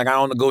and say things like, I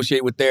don't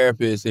negotiate with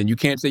therapists, and you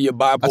can't say you're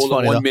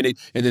bipolar one minute,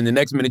 and then the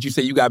next minute you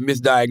say you got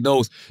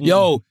misdiagnosed.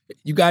 Yo,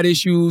 you got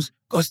issues,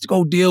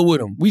 go deal with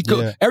them.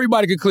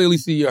 Everybody could clearly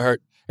see you're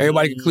hurt.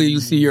 Everybody can clearly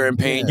see you're in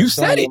pain. You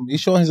said it. You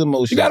showing his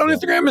emotions. You got on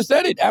Instagram and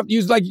said it. After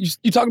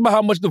you talk about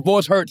how much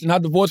divorce hurts and how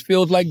divorce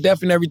feels like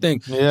death and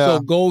everything. Yeah. So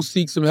go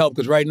seek some help,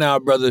 because right now,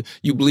 brother,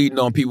 you bleeding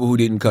on people who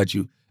didn't cut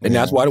you. And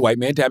that's why the white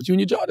man tapped you in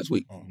your jaw this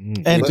week.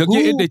 And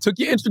they took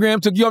your Instagram,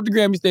 took you off the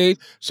Grammy stage.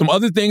 Some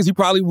other things he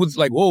probably was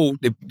like, whoa,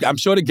 I'm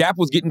sure the Gap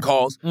was getting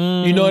calls.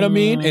 You know what I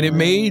mean? And it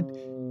made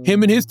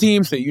him and his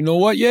team say, you know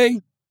what, yay,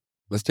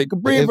 let's take a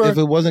breather. If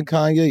it wasn't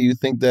Kanye, you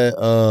think that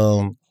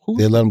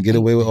they let him get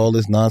away with all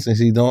this nonsense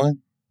he's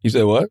doing? You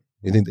said what?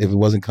 You think if it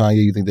wasn't Kanye,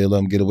 you think they let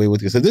him get away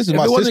with it? So this is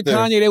my sister. If it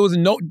wasn't Kanye, there was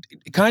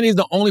Kanye is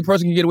the only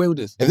person who can get away with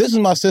this. If this is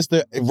my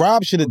sister,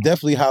 Rob should have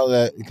definitely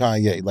hollered at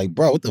Kanye. Like,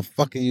 bro, what the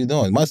fuck are you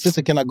doing? My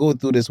sister cannot go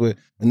through this with,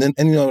 and then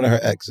any one of her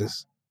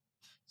exes.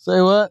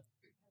 Say what?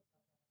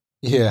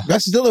 Yeah.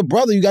 That's still a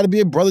brother. You got to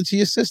be a brother to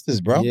your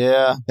sisters, bro. Yeah. You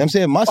know what I'm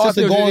saying? My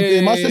sister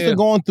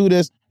going through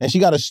this, and she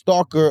got a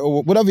stalker,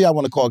 or whatever y'all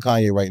want to call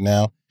Kanye right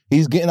now.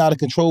 He's getting out of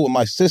control with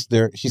my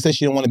sister. She said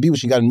she didn't want to be with,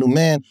 she got a new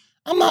man.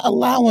 I'm not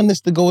allowing this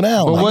to go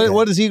down. But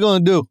what is he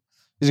going to do?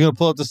 He's going to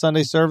pull up the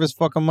Sunday service,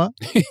 fuck him up?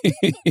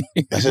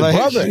 That's his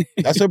brother.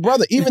 That's her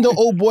brother. Even though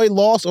old boy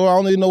lost, or I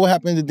don't even know what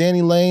happened to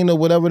Danny Lane, or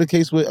whatever the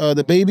case with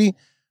the baby,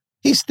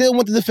 he still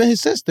went to defend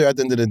his sister at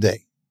the end of the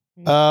day.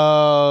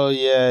 Oh,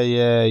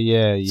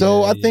 yeah.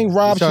 So I think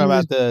Rob talking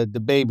about the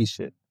baby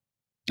shit.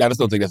 I just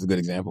don't think that's a good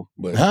example.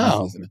 But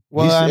how?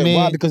 Well,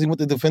 why? Because he went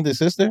to defend his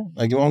sister?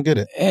 Like, you won't get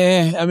it.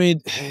 I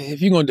mean,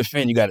 if you're going to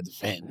defend, you got to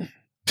defend.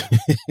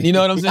 You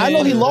know what I'm saying? I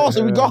know he lost,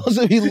 and regardless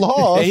if he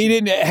lost,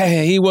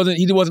 he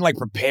wasn't like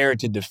prepared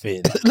to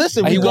defend.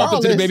 Listen, he walked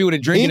up to the baby with a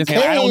drink in his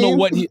hand. I don't know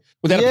what was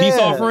that a peace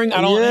offering? I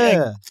don't.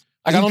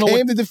 I don't know. He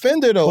came to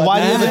defend her though. Well,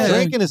 why did he have a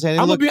drink in his hand?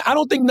 I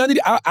don't think none of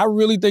I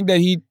really think that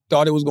he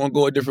thought it was going to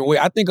go a different way.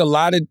 I think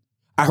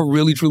I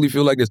really truly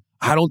feel like this.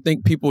 I don't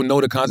think people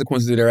know the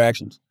consequences of their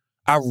actions.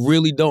 I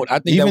really don't. I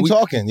think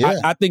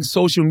I think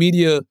social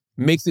media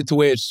makes it to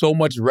where it's so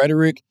much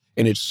rhetoric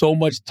and it's so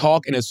much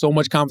talk and it's so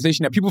much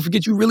conversation that people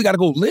forget you really got to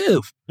go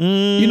live.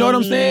 You know what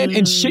I'm saying?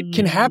 And shit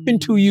can happen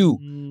to you.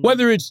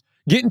 Whether it's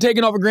getting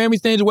taken off a Grammy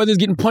stage or whether it's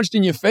getting punched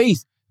in your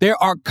face, there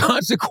are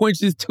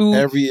consequences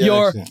to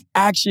your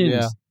actions.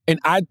 Yeah. And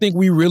I think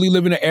we really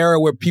live in an era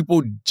where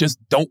people just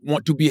don't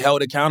want to be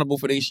held accountable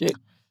for their shit.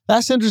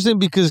 That's interesting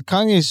because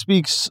Kanye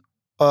speaks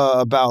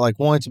about like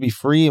wanting to be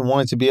free and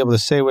wanting to be able to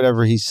say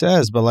whatever he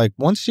says, but like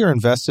once you're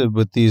invested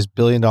with these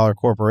billion-dollar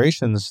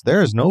corporations,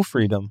 there is no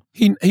freedom.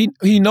 He knows at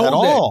that,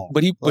 all.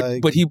 But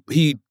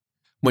he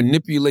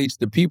manipulates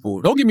the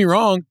people. Don't get me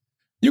wrong,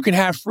 you can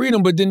have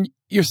freedom, but then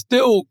you're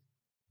still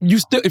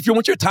if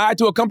you're tied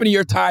to a company,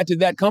 you're tied to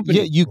that company.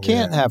 Yeah, you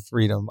can't have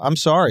freedom. I'm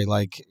sorry,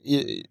 like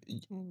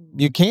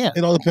you can't.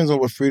 It all depends on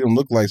what freedom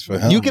looks like for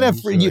him. You can have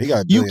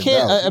freedom. You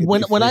can't.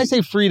 When I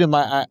say freedom,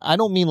 I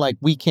don't mean like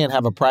we can't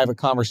have a private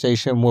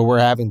conversation where we're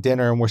having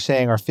dinner and we're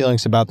saying our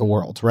feelings about the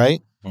world,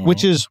 right? Mm-hmm.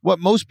 Which is what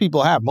most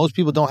people have. Most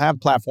people don't have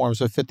platforms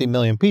with 50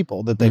 million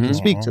people that they can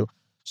speak to.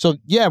 So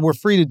yeah, we're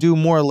free to do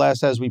more or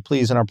less as we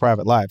please in our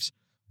private lives.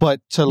 But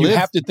you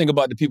have to think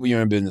about the people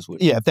you're in business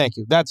with. Yeah, thank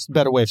you. That's a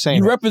better way of saying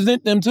it. You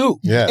represent them too.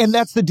 Yeah. And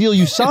that's the deal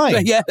you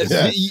signed. Yes.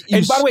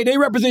 And by the way, they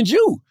represent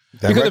you.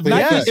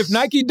 Because if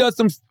Nike does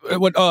some,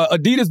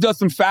 Adidas does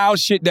some foul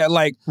shit that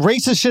like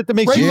racist shit that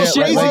makes you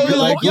crazy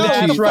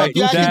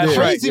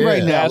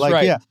right now. That's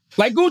right. Yeah.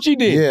 Like Gucci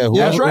did. Yeah,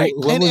 that's right.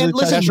 And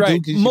listen, that's right.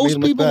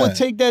 Most people would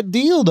take that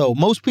deal, though.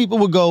 Most people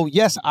would go,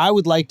 yes, I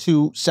would like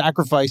to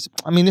sacrifice.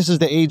 I mean, this is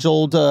the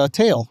age-old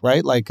tale,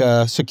 right? Like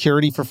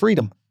security for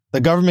freedom. The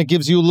government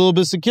gives you a little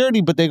bit of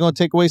security, but they're going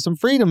to take away some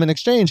freedom in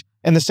exchange.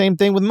 And the same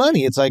thing with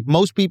money. It's like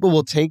most people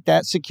will take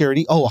that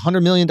security. Oh,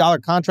 $100 million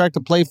contract to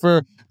play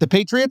for the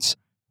Patriots.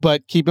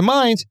 But keep in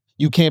mind,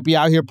 you can't be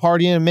out here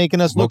partying and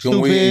making us look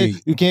stupid.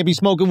 Weed. You can't be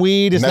smoking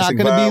weed. It's not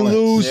going to be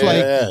loose.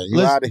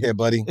 You're out of here,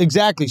 buddy.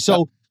 Exactly.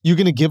 So you're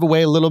going to give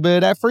away a little bit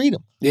of that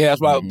freedom. Yeah,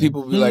 that's why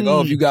people be like,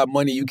 oh, if you got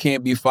money, you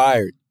can't be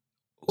fired.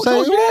 Who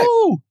told you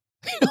that?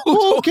 Who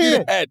told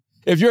you that?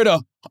 If you're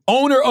the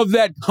owner of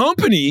that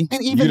company,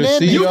 and even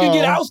then, you can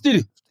get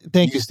ousted.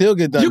 You can still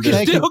get done. You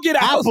can still get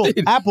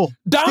ousted. Apple.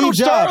 Donald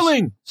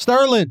Sterling.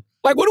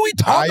 Like, what are we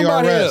talking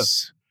about here?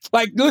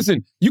 Like,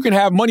 listen, you can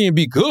have money and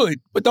be good,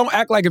 but don't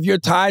act like if you're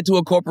tied to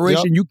a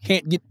corporation, you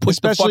can't get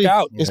pushed the fuck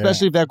out.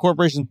 Especially if that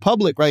corporation's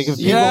public, right? If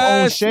people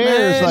own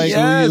shares, like,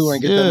 sue you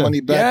and get that money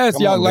back. Yes,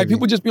 y'all. Like,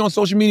 people just be on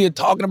social media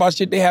talking about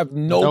shit they have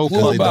no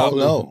clue about. Don't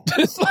know.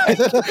 It's like,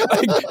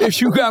 if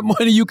you got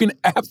money, you can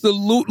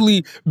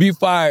absolutely be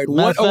fired.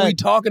 What are we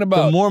talking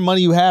about? The more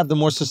money you have, the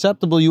more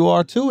susceptible you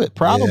are to it.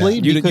 Probably.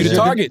 You the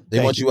target. They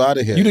want you out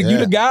of here. You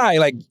the guy.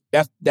 Like,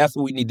 that's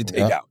what we need to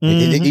take out. They're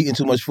eating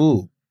too much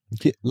food.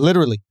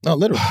 Literally. No,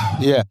 literally.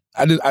 Yeah.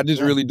 I just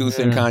really do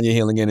think Kanye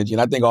healing energy. And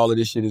I think all of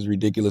this shit is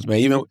ridiculous, man.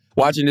 Even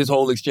watching this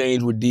whole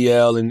exchange with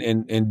DL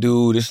and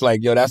Dude, it's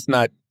like, yo, that's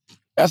not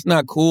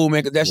cool,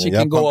 man, because that shit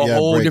can go a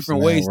whole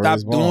different way. Stop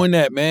doing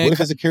that, man. What if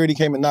the security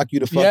came and knocked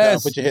you the fuck out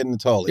and put your head in the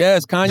toilet?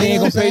 Yes, Kanye ain't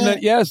gonna pay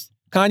nothing. Yes.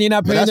 Kanye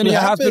not paying none of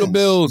your hospital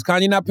bills.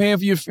 Kanye not paying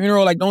for your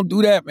funeral. Like, don't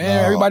do that,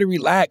 man. Everybody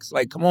relax.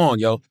 Like, come on,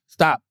 yo.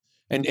 Stop.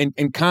 And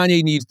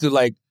Kanye needs to,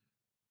 like,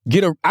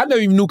 I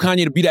never even knew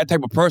Kanye to be that type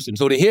of person.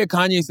 So to hear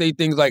Kanye say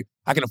things like,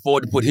 I can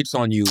afford to put hits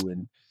on you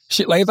and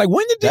shit, like, it's like,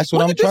 when did this That's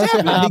what I'm trying to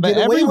say. But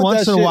every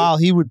once in a while,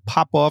 he would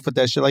pop off with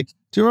that shit. Like,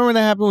 do you remember when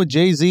that happened with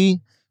Jay-Z?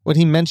 When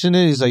he mentioned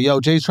it, he's like, yo,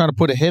 Jay's trying to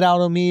put a hit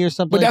out on me or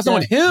something. But that's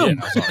on him.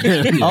 Fuck,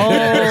 he's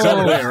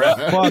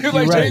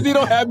like, Jay-Z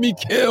don't have me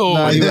killed.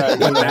 Nah, you're right.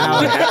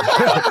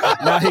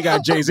 Now he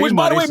got Jay-Z Which,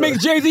 by the way,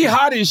 makes Jay-Z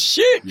hot as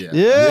shit. Yeah.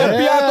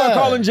 FBI start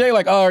calling Jay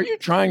like, oh, are you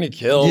trying to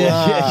kill?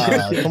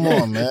 Come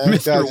on, man.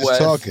 Mr. West.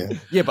 Talking.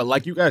 Yeah, but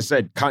like you guys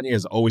said, Kanye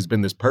has always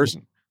been this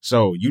person.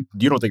 So you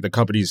don't think the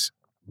companies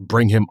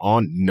bring him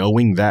on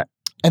knowing that?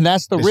 And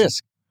that's the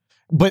risk.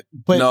 But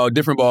no,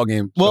 different ball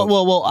game.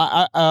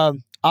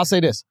 Well, I'll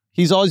say this.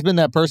 He's always been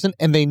that person,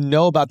 and they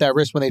know about that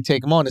risk when they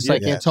take him on. It's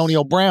like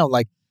Antonio Brown.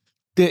 Like,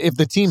 if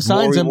the team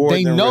signs him,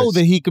 they know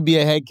that he could be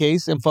a head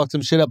case and fuck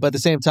some shit up. But at the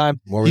same time,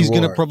 he's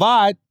going to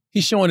provide.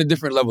 He's showing a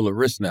different level of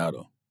risk now,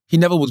 though. He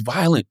never was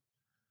violent.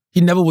 He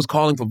never was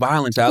calling for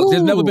violence, Alex.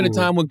 There's never been a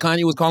time when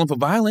Kanye was calling for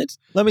violence.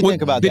 Let me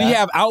think about that. Did he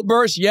have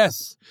outbursts?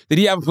 Yes. Did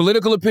he have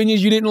political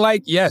opinions you didn't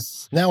like?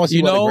 Yes. Now I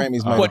see why the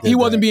Grammys might but he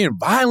wasn't being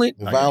violent.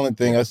 The violent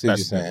thing, I see what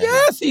you're saying.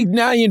 Yes.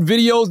 Now he in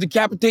videos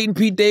decapitating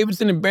Pete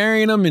Davidson and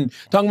burying him and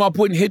talking about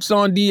putting hits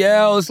on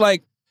DL. It's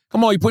like,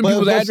 come on, you putting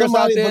people's address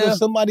out there. But if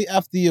somebody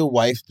after your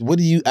wife, what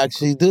do you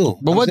actually do?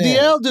 But what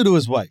DL do to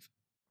his wife?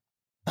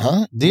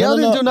 Huh? DL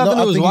didn't do nothing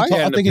to his wife?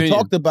 I think he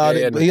talked about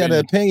it, but he had an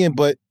opinion.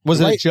 But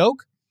was it a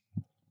joke?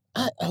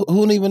 Who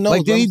don't even know?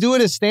 Like, did he do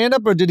it as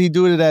stand-up or did he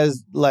do it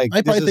as, like,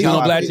 I probably think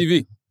on Black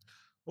TV?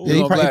 Yeah,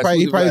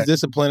 he probably is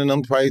disciplining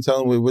them, probably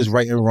telling them it was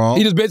right and wrong.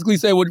 He just basically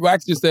said what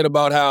Wax just said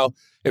about how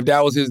if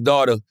that was his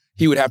daughter,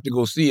 he would have to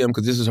go see him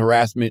because this is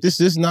harassment. This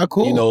is not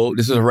cool. You know,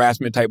 this is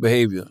harassment type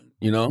behavior,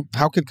 you know?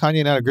 How could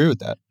Kanye not agree with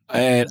that?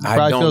 And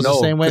I don't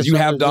know. Because you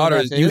have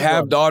daughters. You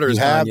have daughters.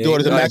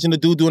 Imagine the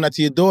dude doing that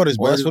to your daughters,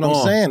 bro. That's what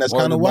I'm saying. That's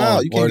kind of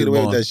wild. You can't get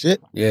away with that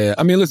shit. Yeah.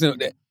 I mean, listen,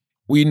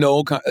 we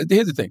know.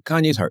 Here's the thing.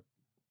 Kanye's hurt.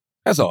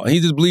 That's all.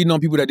 He's just bleeding on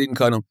people that didn't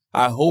cut him.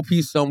 I hope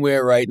he's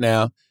somewhere right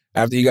now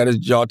after he got his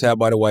jaw tapped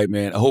by the white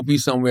man. I hope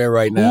he's somewhere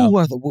right now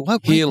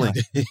healing.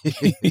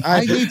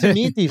 I need to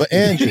meet these. But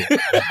Andrew,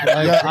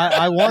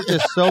 I want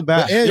this so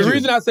bad. The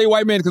reason I say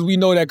white man is because we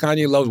know that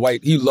Kanye loves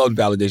he loves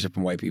validation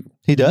from white people.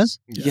 He does?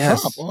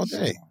 Yes. Trump all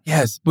day.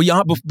 Yes. But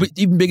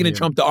even bigger than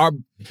Trump,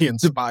 he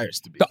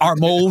inspires to be. The Art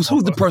Moles,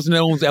 who's the person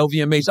that owns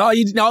LVMH?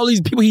 All these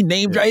people he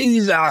named.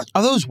 Are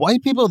those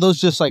white people or are those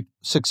just like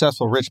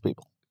successful rich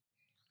people?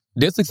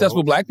 They're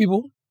successful black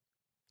people.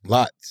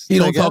 Lots. He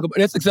don't talk about.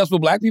 They're successful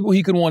black people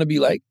he could want to be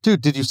like.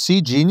 Dude, did you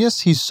see Genius?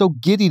 He's so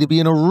giddy to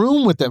be in a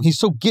room with them. He's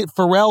so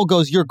Pharrell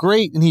goes, "You're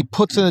great," and he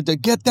puts in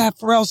it. Get that,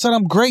 Pharrell said,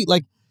 "I'm great."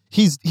 Like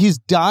he's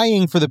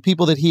dying for the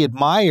people that he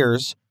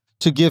admires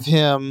to give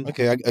him.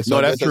 Okay,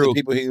 no, that's true. The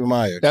people he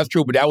admires. That's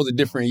true, but that was a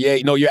different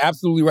yay. No, you're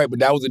absolutely right, but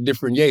that was a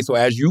different yay. So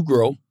as you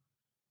grow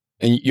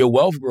and your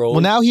wealth grows,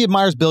 well, now he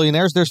admires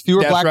billionaires. There's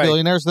fewer black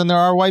billionaires than there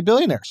are white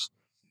billionaires.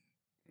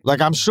 Like,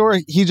 I'm sure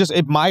he just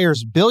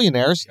admires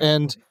billionaires.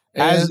 And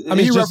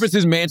he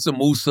references Mansa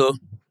Musa,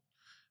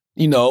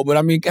 you know, but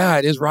I mean,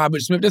 God, there's Robert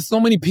Smith. There's so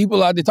many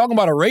people out there talking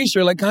about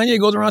erasure. Like, Kanye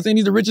goes around saying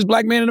he's the richest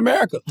black man in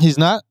America. He's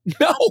not?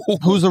 No.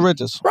 Who's the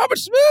richest? Robert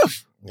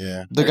Smith.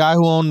 Yeah. The guy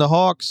who owned the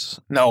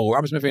Hawks? No,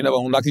 Robert Smith ain't never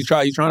owned. Like, he's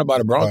trying to buy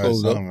the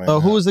Broncos, though.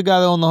 Who was the guy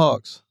that owned the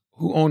Hawks?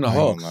 Who owned the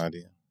Hawks? No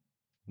idea.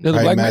 There's a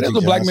black man. There's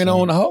a black man that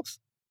owned the Hawks.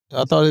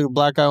 I thought it was a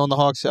black guy on the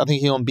Hawks. I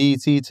think he owned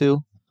BET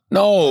too.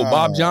 No,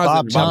 Bob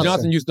Johnson. Bob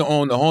Johnson used to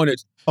own the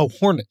Hornets. Oh,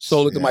 Hornets.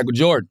 Sold it to Michael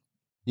Jordan.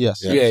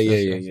 Yes.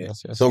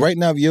 Yes. So right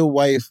now, if your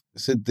wife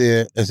sit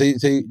there and say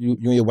you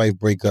and your wife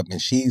break up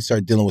and she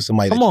start dealing with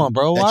somebody. Come on,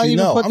 bro. Why you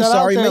know? I'm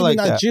sorry, maybe like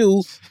not that?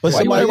 you, but Why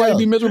somebody everybody else.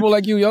 be miserable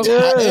like you, yo?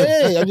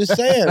 Hey, I'm just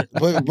saying.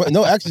 But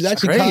no, actually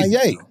Crazy.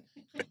 Kanye.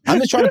 I'm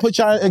just trying to put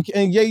y'all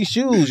in Ye's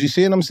shoes. You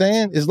see what I'm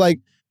saying? It's like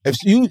if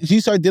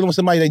you start dealing with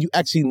somebody that you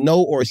actually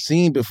know or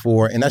seen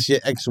before, and that's your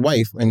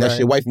ex-wife, and that's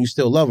your wife, and you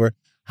still love her,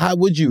 how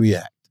would you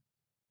react?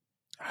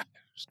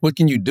 What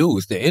can you do?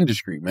 It's the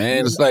industry,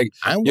 man. It's like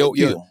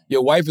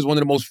your wife is one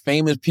of the most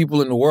famous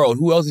people in the world.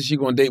 Who else is she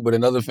going to date but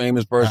another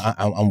famous person?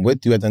 I'm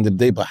with you at the end of the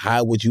day, but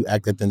how would you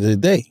act at the end of the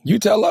day? You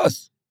tell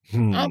us.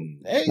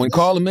 When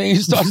Charlamagne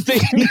starts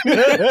thinking,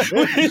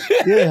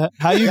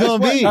 how you gonna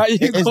be?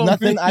 It's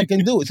nothing I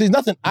can do. There's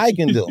nothing I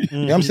can do. You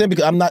know what I'm saying?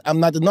 Because I'm not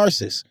the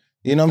narcissist.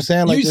 You know what I'm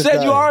saying? Like you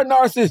said you are a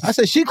narcissist. I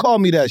said she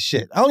called me that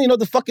shit. I don't even know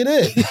what the fuck it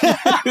is.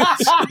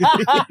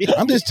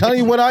 I'm just telling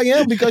you what I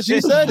am because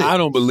she said it. I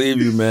don't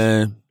believe you,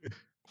 man.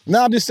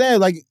 No, I'm just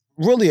saying, like,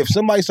 really, if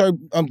somebody started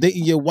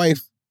dating your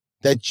wife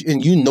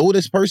and you know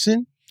this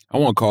person, I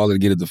want to call her to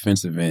get a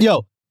defensive end.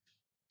 Yo,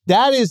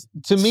 that is,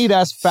 to me,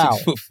 that's foul.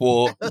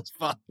 6'4", that's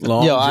fine.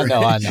 long. Yo, I know.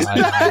 Yo,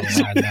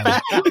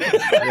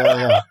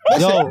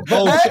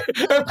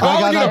 I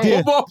got an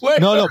idea.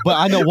 No, but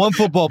I know one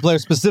football player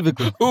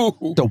specifically.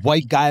 Ooh. The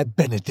white guy,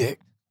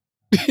 Benedict.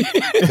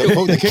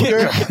 The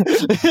kicker.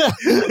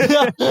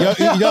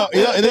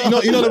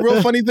 You know the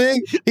real funny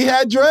thing? He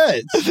had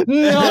dreads.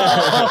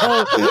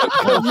 No.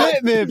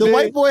 Commitment, the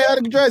white boy had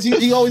a dreads.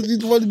 He always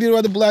wanted to be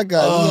around the black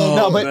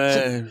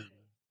guy.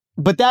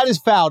 But that is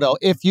foul though.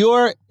 If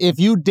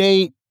you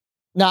date,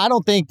 I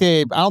don't think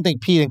Pete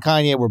and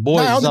Kanye were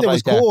boys. I don't think it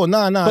was cool.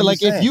 No. But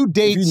like, if you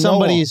date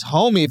somebody's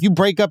homie, if you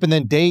break up and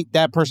then date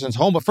that person's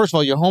home, but first of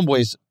all, your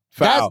homeboy's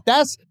foul.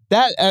 That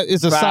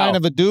is a sign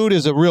of a dude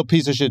is a real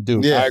piece of shit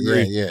dude. Yeah, I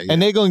agree. Yeah.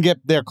 And they're gonna get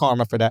their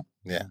karma for that.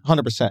 Yeah,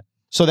 100%.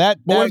 So that.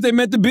 What if they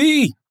meant to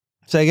be?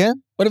 Say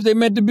again. What if they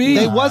meant to be?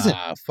 They wasn't.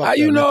 How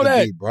you know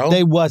that, bro?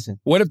 They wasn't.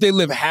 What if they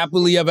live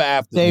happily ever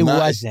after? They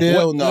wasn't.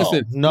 Still no.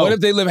 Listen, No. What if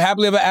they live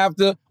happily ever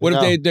after? What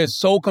if they're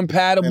so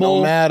compatible? It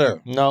don't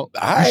matter. No.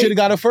 You should have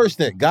got her first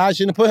then. God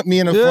shouldn't have put me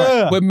in the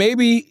front. But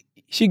maybe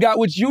she got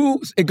with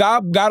you.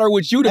 God got her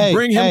with you to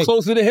bring him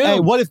closer to him. Hey,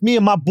 what if me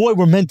and my boy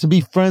were meant to be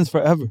friends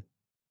forever?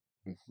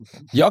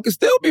 Y'all can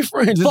still be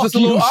friends. It's just a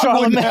little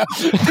awkward now.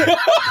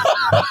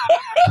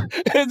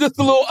 It's just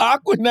a little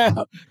awkward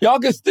now. Y'all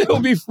can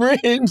still be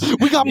friends.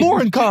 We got more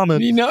in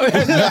common. You know?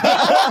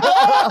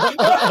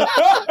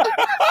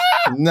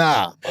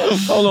 Nah.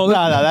 Hold on.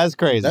 No, that's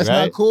crazy. That's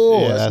right? not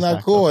cool. Yeah, that's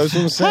not cool. That's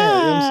what I'm saying. You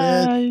know what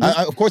I'm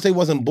saying? Of course, they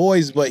wasn't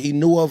boys, but he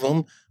knew of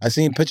them. I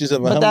seen pictures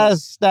of him. But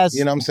that's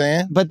you know what I'm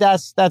saying? But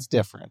that's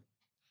different.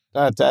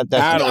 I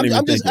don't even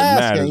I'm think just it asking.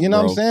 matters, You know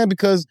bro. what I'm saying?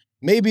 Because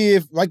maybe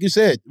if, like you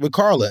said, with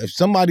Carla, if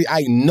somebody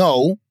I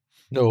know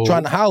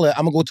trying to holler,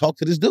 I'm gonna go talk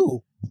to this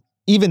dude.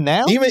 Even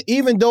now?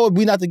 Even though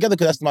we're not together,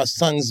 because that's my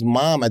son's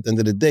mom at the end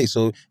of the day.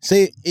 So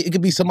say it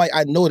could be somebody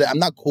I know that I'm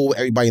not cool with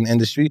everybody in the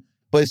industry,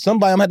 but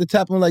somebody I'm gonna have to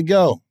tap him like,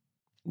 yo,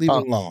 leave it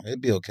alone.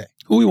 It'd be okay.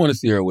 Who you want to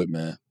see her with,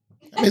 man?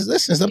 I mean,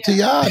 listen, it's up to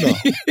y'all though.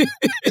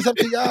 It's up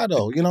to y'all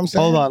though. You know what I'm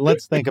saying? Hold on,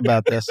 let's think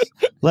about this.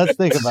 Who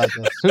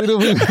do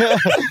we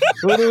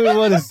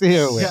want to see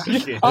her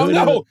with? Oh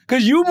no,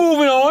 because you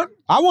moving on.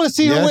 I want to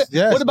see her with.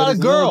 What about a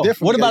girl?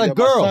 What about a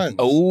girl?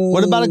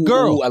 What about a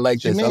girl? I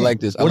like this. I like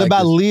this. What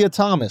about Lia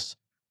Thomas?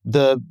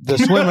 The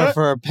swimmer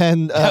for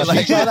Penn. I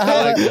like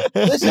this.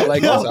 Listen, I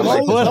like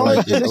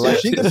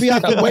this. She could be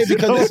out the way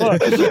because listen, at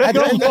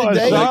the end of the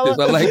day, I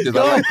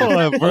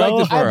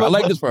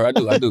like this for her. I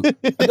do.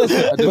 But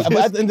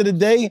at the end of the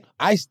day,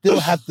 that's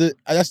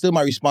still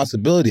my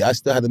responsibility. I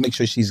still have to make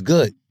sure she's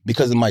good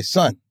because of my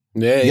son.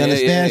 Yeah, you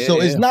understand?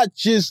 So it's not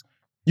just.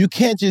 You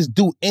can't just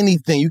do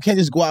anything. You can't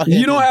just go out here.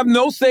 You don't have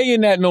no say in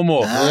that no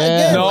more.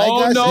 Yeah,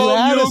 no, you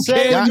don't.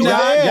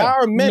 Y'all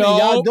are men and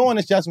y'all doing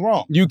this just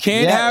wrong. You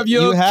can't have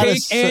your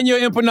cake and your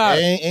empanada.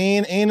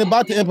 Ain't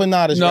about the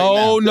empanadas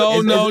no, right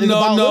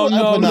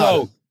now.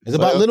 No. It's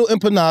about little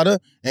empanada,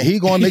 and he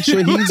gonna make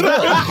sure he's good.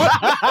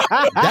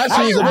 That's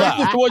what he's about.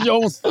 Racist towards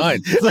your own son.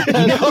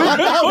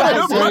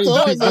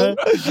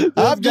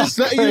 I'm just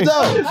letting you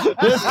know.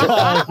 This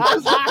guy.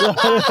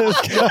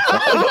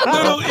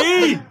 Little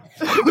E.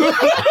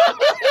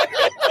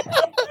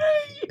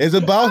 It's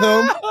about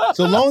him.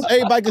 So long as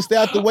everybody can stay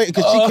out the way,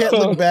 because she can't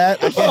look bad.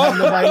 I can't have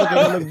nobody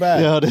look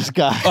bad. Yo, this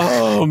guy.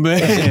 Oh, man.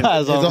 This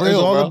guy's unreal, it's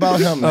all bro. about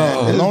him,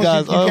 man. As long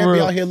as you can't be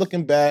out here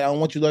looking bad, I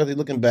don't want you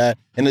looking bad.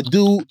 And the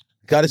dude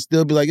got to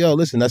still be like, yo,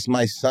 listen, that's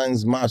my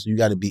son's mom, so you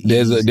got to be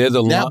easy. There's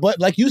a now, lot. but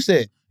like you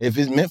said, if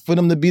it's meant for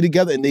them to be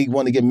together and they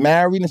want to get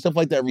married and stuff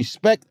like that,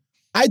 respect,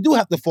 I do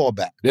have to fall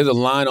back. There's a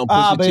line on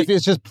Pusha T. But if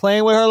it's just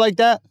playing with her like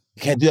that? I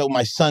can't do that with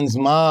my son's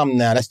mom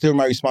now. That's still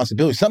my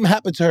responsibility. Something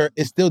happened to her,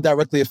 it still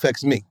directly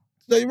affects me.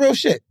 the real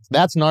shit.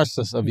 That's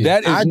narcissist of you.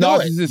 That is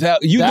narcissist hell.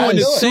 You doing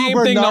the same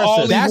thing to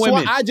all these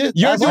women.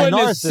 You're doing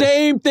the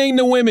same thing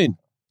to women.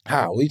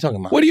 How? What are you talking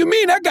about? What do you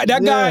mean? That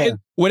guy,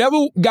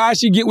 whatever guy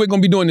she get with,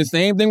 gonna be doing the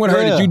same thing with her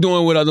that you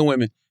doing with other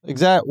women.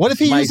 Exactly. What if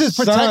he uses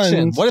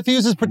protection? What if he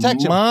uses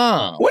protection?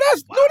 Mom. What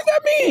does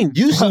that mean?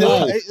 You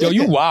still, yo,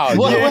 you wild.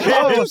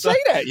 Why would you say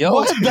that,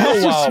 yo?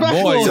 That's wild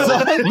boy.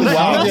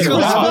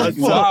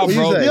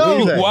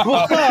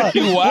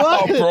 You wild, bro. You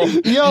wild, bro.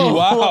 You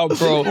wild,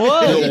 bro.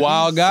 You a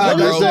wild guy,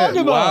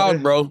 bro.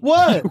 Wild, bro.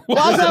 What?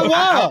 Why's that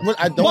wild?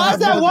 Why's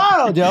that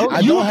wild, yo?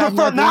 You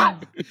prefer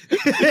not.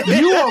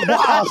 You are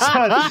wild,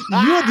 son.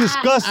 You're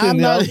disgusting,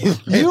 yo.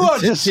 You are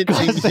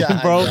disgusting,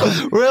 bro.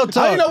 Real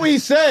talk. I didn't know what he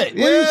said. What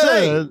did you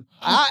say?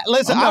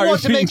 Listen, I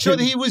want to make sure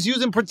that he was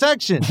using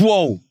protection.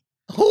 Whoa.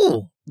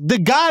 Who? The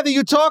guy that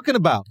you're talking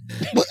about.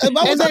 And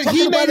then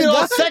he made it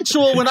all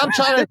sexual when I'm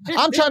trying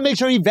to make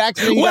sure he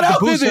vaccinated. What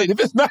else is it? If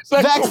it's not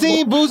sexual.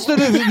 Vaccine boosted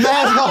his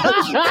mask on.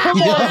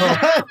 Come on.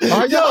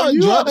 Are y'all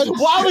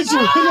why would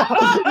you?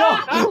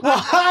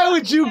 Why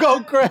would you go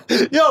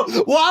crazy? Yo,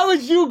 why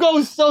would you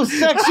go so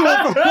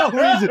sexual for no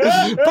reason?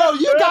 Bro,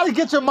 you got to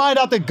get your mind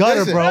out the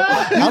gutter, bro.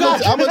 I'm going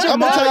to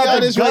tell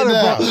y'all this right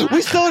now. Bro.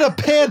 We still in a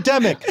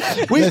pandemic.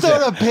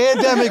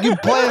 You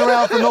playing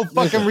around for no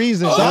fucking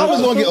reason. So I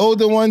was going to get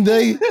older one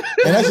day.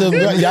 And that's y'all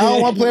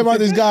don't want to play around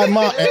with this guy's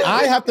mom. And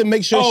I have to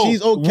make sure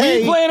she's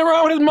okay. We playing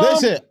around with his mom?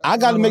 Listen, I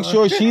got to make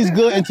sure she's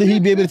good until he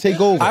be able to take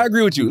over. I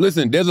agree with you.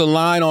 Listen, there's a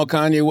line on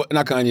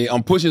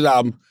on Push's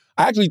album.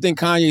 I actually think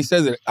Kanye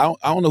says it. I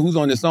don't know who's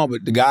on this song,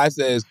 but the guy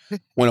says,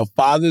 when a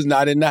father's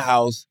not in the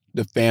house,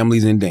 the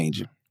family's in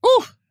danger.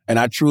 Oof. And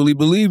I truly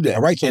believe that.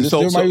 All right, so this is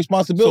everybody's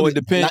responsibility. So it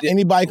depends. Not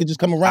anybody could just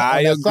come around.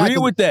 I agree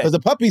with that. Because the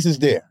puppies is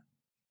there.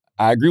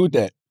 I agree with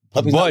that.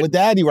 Puppy's not with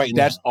daddy right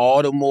now. That's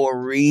all the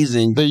more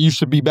reason that you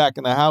should be back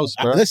in the house,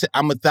 bro. Listen,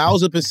 I'm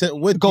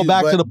 1,000% with you. Go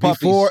back to the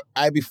puppies.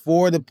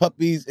 Before the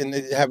puppies and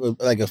they have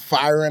a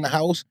fire in the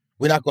house,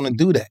 we're not going to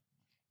do that.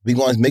 We're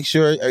going to make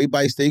sure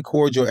everybody stay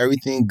cordial,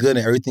 everything good,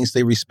 and everything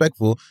stay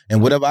respectful.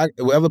 And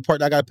whatever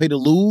part I got to pay to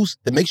lose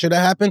to make sure that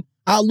happen,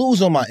 I'll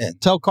lose on my end.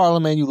 Tell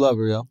Charlamagne you love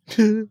her, yo.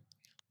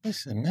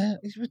 Listen, man,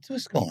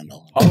 what's going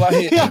on? All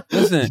I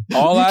hear,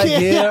 all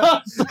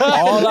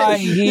I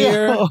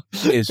hear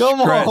is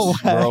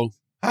stress, bro.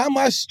 How am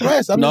I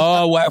stressed?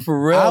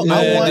 For real,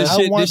 man.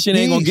 This shit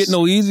ain't gonna get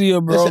no easier,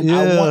 bro. Listen,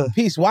 I want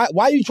peace. Why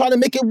are you trying to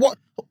make it work?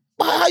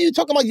 Why are you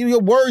talking about your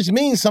words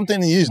mean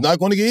something and it's not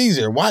going to get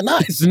easier? Why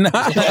not? It's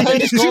not.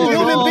 It's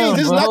human beings.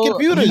 It's not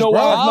computers. You know why?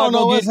 I don't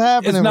know what's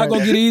happening. It's not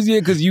gonna get easier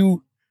because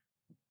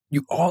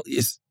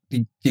it's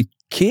the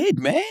kid,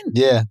 man.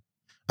 Yeah.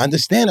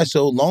 Understand that.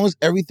 So long as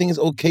everything is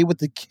okay with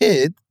the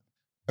kid,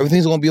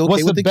 everything's going to be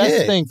okay with the kid. What's the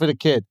best thing for the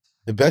kid?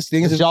 The best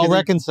thing is y'all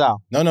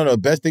reconcile. No. The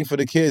best thing for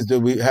the kids is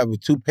that we have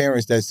two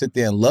parents that sit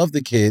there and love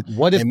the kid.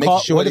 What if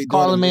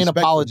Charlamagne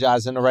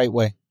apologized in the right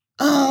way?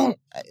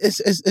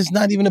 It's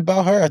not even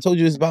about her. I told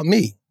you it's about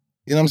me.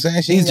 You know what I'm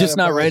saying? He's just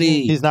not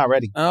ready. He's not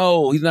ready.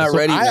 Oh, he's not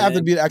ready. I have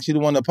to be actually the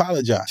one to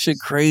apologize.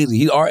 Shit crazy.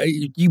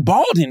 You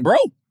balding, bro.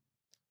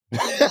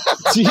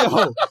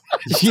 Yo,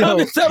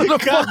 settle the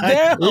fuck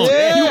down.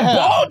 Yeah. You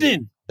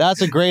balding.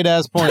 That's a great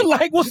ass point.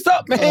 Like, what's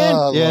up,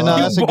 man?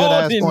 That's a good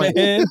ass point.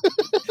 Man.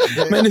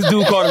 Man, this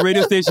dude called a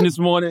radio station this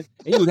morning.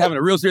 And he was having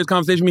a real serious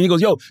conversation with me. He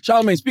goes, yo,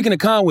 Charlamagne, speaking of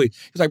Conway.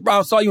 He's like, bro,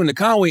 I saw you in the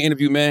Conway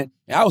interview, man.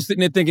 And I was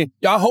sitting there thinking,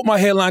 yo, I hope my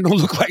hairline don't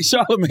look like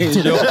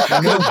Charlamagne's, yo.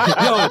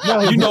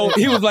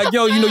 He was like,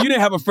 yo, you didn't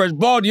have a fresh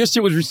bald. Your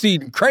shit was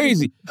receding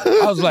crazy.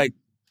 I was like,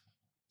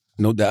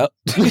 no doubt.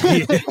 What are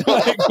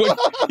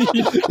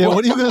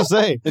you going to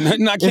say?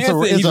 And I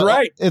can't say he's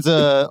right. It's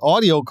an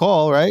audio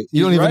call, right?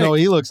 You don't even know what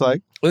he looks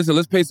like. Listen,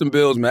 let's pay some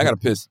bills, man. I got to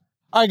piss.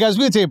 All right, guys,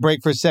 we're going to take a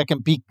break for a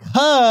second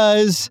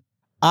because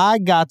I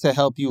got to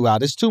help you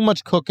out. It's too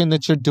much cooking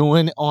that you're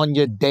doing on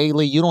your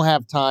daily. You don't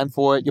have time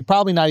for it. You're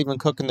probably not even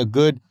cooking the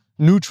good,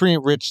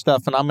 nutrient-rich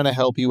stuff, and I'm going to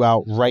help you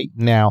out right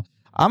now.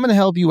 I'm going to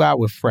help you out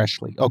with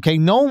Freshly, okay?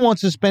 No one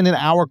wants to spend an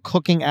hour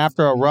cooking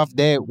after a rough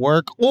day at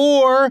work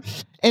or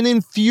an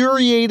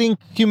infuriating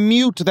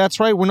commute. That's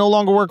right. We're no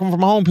longer working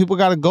from home. People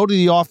got to go to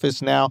the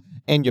office now,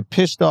 and you're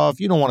pissed off.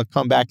 You don't want to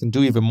come back and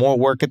do even more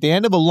work. At the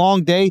end of a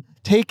long day,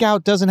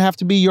 takeout doesn't have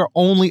to be your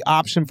only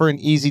option for an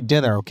easy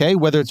dinner, okay?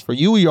 Whether it's for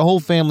you or your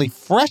whole family,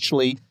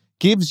 Freshly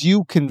gives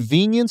you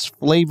convenience,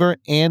 flavor,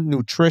 and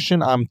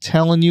nutrition. I'm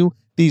telling you,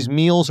 these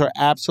meals are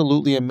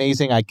absolutely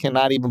amazing. I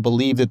cannot even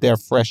believe that they're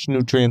fresh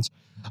nutrients.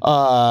 They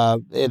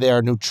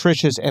are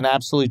nutritious and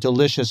absolutely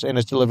delicious, and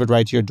it's delivered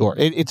right to your door.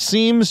 It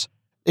seems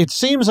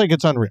like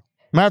it's unreal.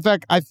 Matter of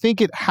fact, I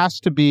think it has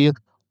to be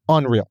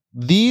unreal.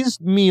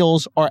 These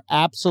meals are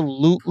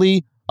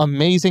absolutely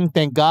amazing.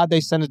 Thank God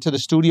they sent it to the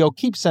studio.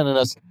 Keep sending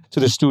us to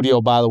the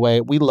studio, by the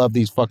way. We love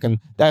these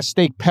that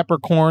steak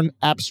peppercorn,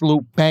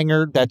 absolute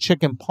banger. That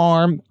chicken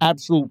parm,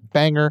 absolute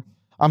banger.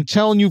 I'm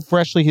telling you,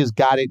 Freshly has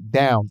got it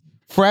down.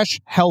 Fresh,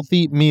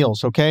 healthy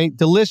meals, okay?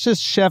 Delicious,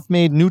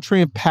 chef-made,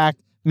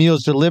 nutrient-packed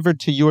meals delivered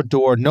to your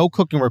door. No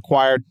cooking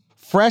required.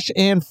 Fresh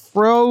and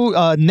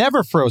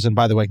never frozen,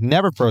 by the way.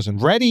 Never frozen.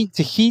 Ready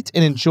to heat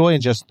and enjoy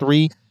in just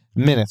 3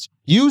 minutes.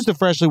 Use the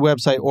Freshly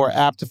website or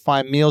app to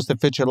find meals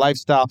that fit your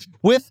lifestyle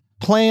with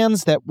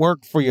plans that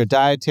work for your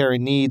dietary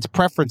needs,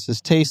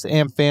 preferences, taste,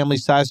 and family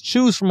size.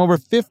 Choose from over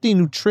 50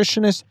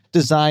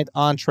 nutritionist-designed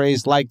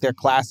entrees like their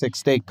classic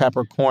steak,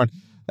 peppercorn.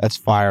 That's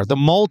fire. The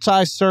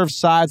multi-serve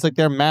sides like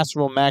their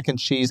Masserole mac and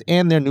cheese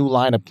and their new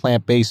line of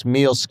plant-based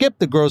meals. Skip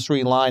the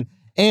grocery line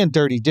and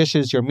dirty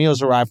dishes. Your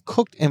meals arrive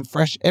cooked and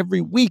fresh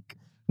every week.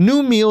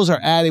 New meals are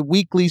added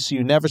weekly, so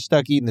you're never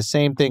stuck eating the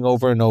same thing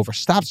over and over.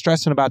 Stop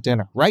stressing about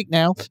dinner. Right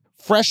now,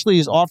 Freshly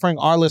is offering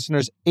our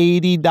listeners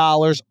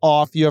 $80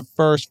 off your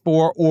first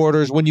 4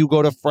 orders when you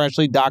go to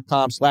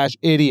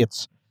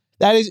freshly.com/idiots.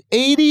 That is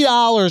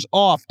 $80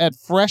 off at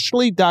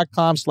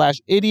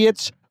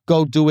freshly.com/idiots.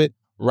 Go do it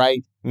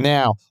right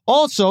now.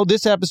 Also,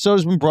 this episode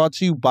has been brought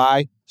to you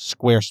by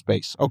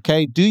Squarespace,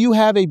 okay? Do you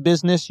have a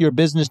business? Your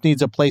business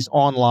needs a place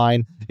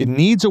online. It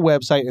needs a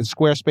website, and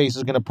Squarespace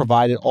is going to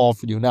provide it all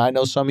for you. Now, I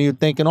know some of you are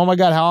thinking, oh my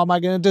God, how am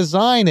I going to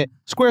design it?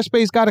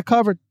 Squarespace got it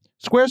covered.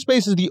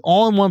 Squarespace is the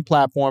all-in-one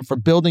platform for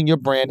building your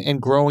brand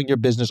and growing your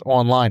business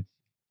online.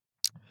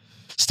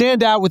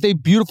 Stand out with a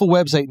beautiful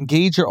website,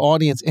 engage your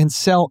audience, and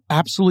sell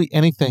absolutely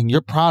anything.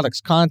 Your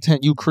products,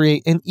 content you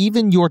create, and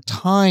even your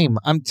time.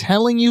 I'm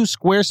telling you,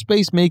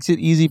 Squarespace makes it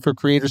easy for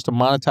creators to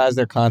monetize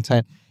their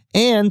content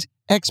and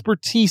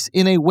expertise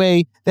in a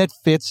way that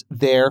fits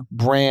their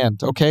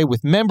brand, okay?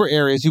 With member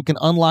areas, you can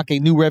unlock a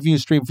new revenue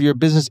stream for your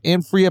business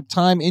and free up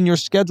time in your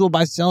schedule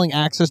by selling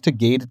access to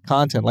gated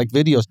content like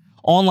videos,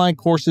 online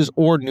courses,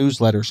 or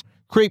newsletters.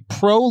 Create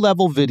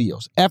pro-level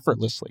videos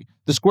effortlessly.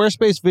 The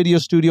Squarespace Video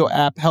Studio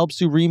app helps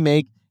you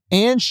remake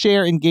and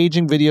share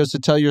engaging videos to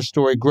tell your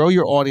story, grow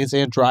your audience,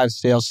 and drive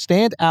sales.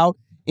 Stand out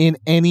in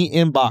any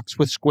inbox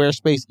with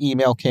Squarespace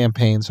email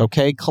campaigns,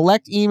 okay?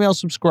 Collect email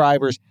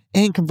subscribers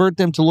and convert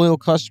them to loyal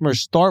customers.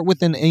 Start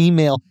with an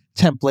email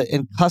template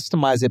and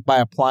customize it by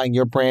applying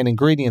your brand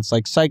ingredients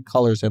like site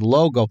colors and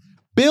logo.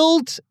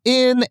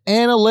 Built-in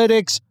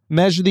analytics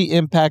measure the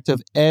impact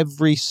of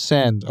every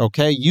send,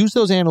 okay? Use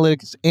those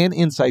analytics and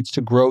insights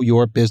to grow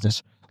your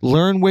business.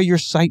 Learn where your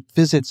site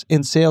visits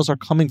and sales are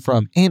coming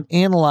from and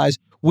analyze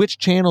which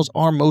channels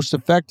are most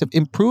effective.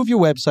 Improve your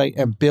website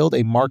and build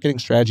a marketing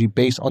strategy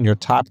based on your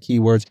top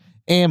keywords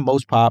and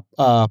most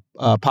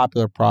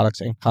popular products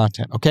and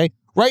content, okay?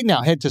 Right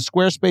now, head to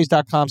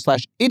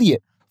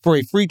squarespace.com/idiot for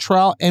a free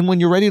trial. And when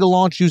you're ready to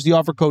launch, use the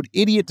offer code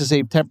IDIOT to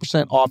save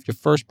 10% off your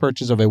first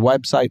purchase of a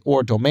website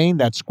or domain.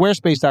 That's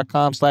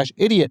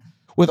squarespace.com/idiot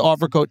with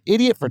offer code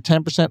IDIOT for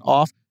 10%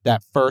 off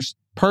that first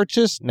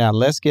purchase. Now,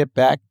 let's get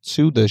back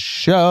to the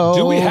show.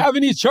 Do we have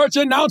any church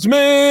announcements?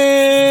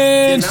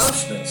 The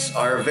announcements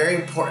are a very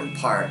important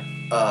part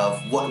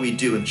of what we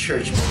do in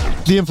church.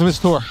 The infamous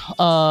tour.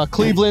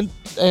 Cleveland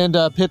and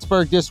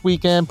Pittsburgh this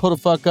weekend. Put a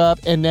fuck up.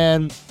 And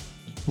then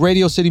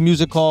Radio City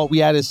Music Hall, we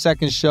had his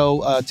second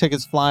show.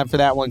 Tickets flying for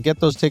that one. Get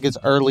those tickets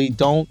early.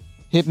 Don't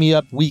hit me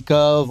up week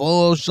of,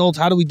 oh, Schultz,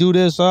 how do we do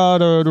this?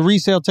 The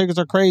resale tickets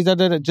are crazy.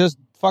 Just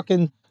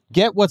fucking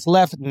get what's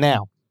left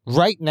now.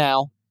 Right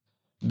now,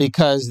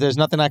 because there's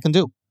nothing I can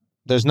do.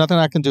 There's nothing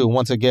I can do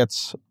once it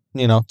gets,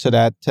 to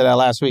that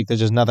last week. There's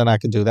just nothing I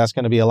can do. That's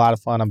going to be a lot of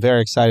fun. I'm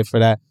very excited for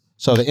that.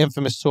 So the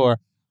infamous tour,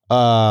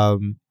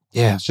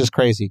 it's just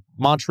crazy.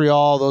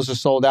 Montreal, those are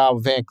sold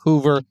out.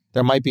 Vancouver,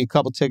 there might be a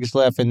couple tickets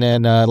left. And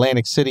then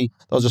Atlantic City,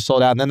 those are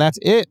sold out. And then that's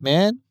it,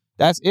 man.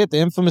 That's it. The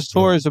infamous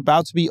tour is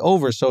about to be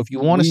over. So if you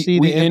want to see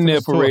the infamous in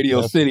there for tour,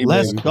 Radio City,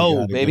 let's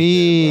go,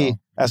 baby.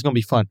 That's going to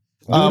be fun.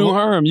 Doodle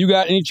Herm, you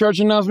got any church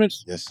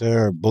announcements? Yes,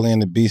 sir. Bully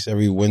and the Beast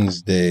every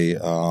Wednesday.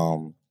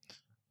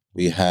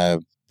 We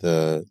have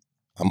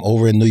I'm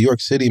over in New York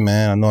City,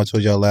 man. I know I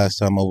told y'all last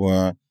time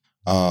over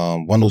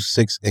on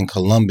 106 in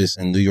Columbus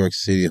in New York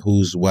City.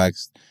 Who's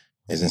Waxed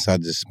is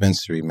inside the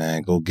dispensary,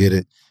 man. Go get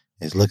it.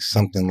 It looks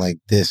something like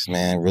this,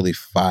 man. Really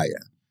fire.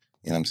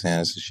 You know what I'm saying?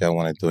 That's the shit I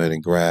want to go ahead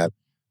and grab.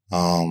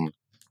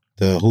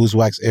 The Who's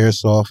Wax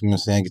Airsoft, you know what I'm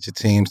saying? Get your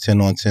teams 10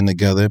 on 10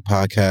 together.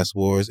 Podcast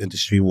wars,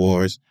 industry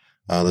wars.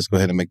 Let's go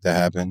ahead and make that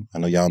happen. I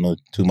know y'all know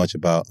too much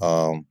about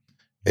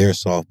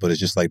airsoft, but it's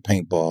just like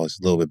paintball. It's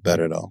a little bit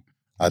better, though.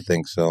 I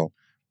think so.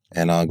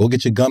 And go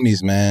get your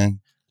gummies,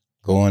 man.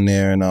 Go in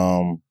there and,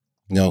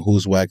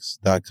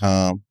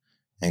 who'swax.com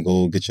and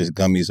go get your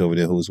gummies over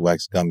there. Who's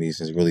Wax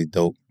Gummies is really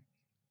dope.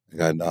 I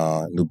got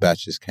new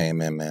batches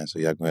came in, man. So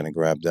y'all go ahead and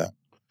grab that.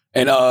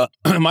 And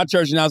my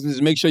church announcement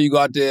is make sure you go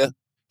out there,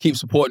 keep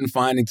supporting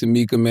Finding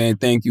Tamika, man.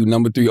 Thank you.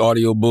 Number 3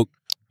 audiobook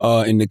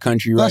in the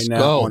country right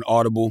now on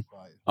Audible.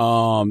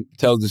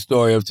 Tells the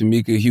story of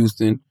Tamika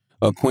Houston,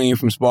 a queen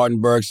from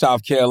Spartanburg,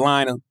 South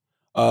Carolina,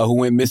 who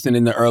went missing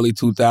in the early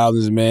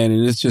 2000s, man.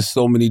 And it's just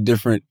so many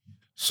different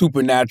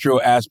supernatural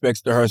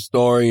aspects to her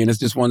story. And it's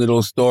just one of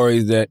those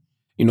stories that,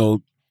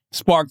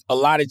 sparked a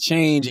lot of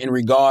change in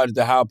regards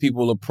to how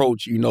people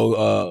approach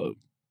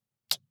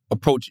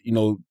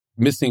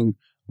missing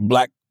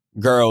Black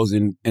girls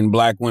and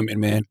Black women,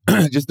 man.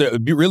 Just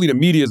really the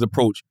media's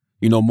approach,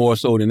 more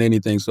so than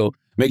anything. So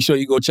make sure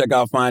you go check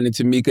out Finding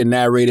Tamika,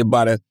 narrated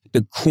by the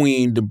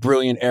queen, the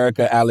brilliant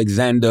Erica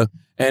Alexander.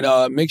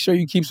 And make sure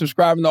you keep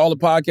subscribing to all the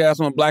podcasts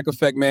on Black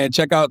Effect, man.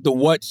 Check out The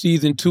What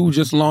Season 2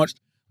 just launched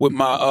with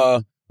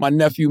my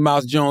nephew,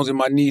 Mouse Jones, and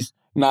my niece,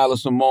 Nyla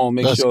Simone.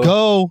 Let's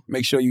go.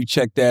 Make sure you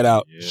check that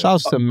out. Yeah.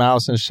 Shouts to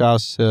Mouse and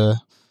shouts to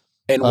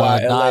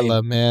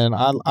Nyla, man.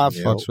 I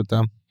fucks with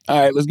them. All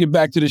right, let's get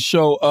back to the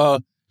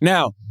show.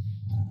 Now,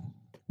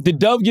 did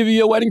Dove give you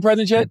your wedding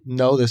present yet?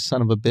 No, this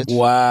son of a bitch.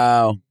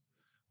 Wow.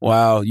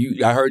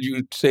 I heard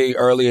you say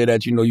earlier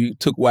that, you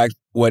took Wax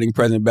wedding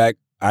present back.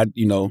 I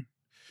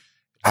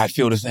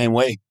feel the same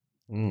way.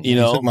 You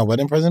took my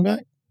wedding present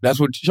back? That's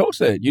what Joe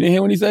said. You didn't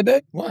hear when he said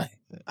that? Why?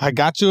 I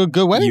got you a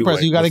good wedding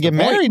present. You got to get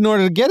married in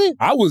order to get it.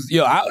 I was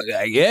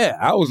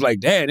like,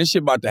 damn, this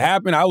shit about to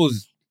happen.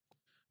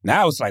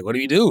 Now it's like, what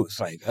do you do? It's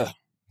like,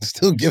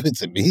 still give it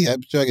to me.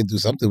 I'm sure I can do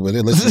something with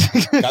it.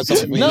 Listen, got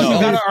something you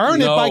got to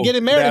earn it by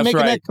getting married and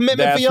making that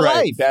commitment for your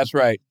life. That's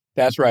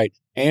right.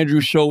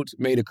 Andrew Schultz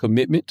made a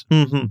commitment.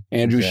 Mm-hmm.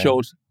 Andrew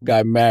Schultz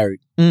got married.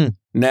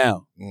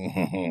 Now,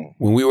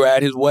 when we were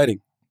at his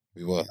wedding,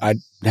 I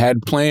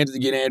had plans to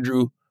get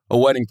Andrew a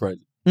wedding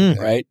present,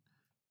 right?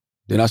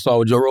 Then I saw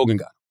what Joe Rogan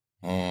got.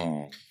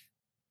 And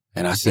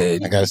I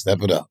said, I got to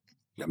step it up.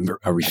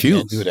 I refuse. I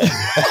can't do that.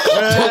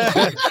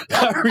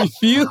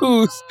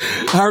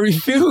 I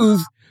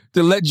refuse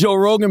to let Joe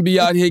Rogan be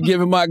out here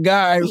giving my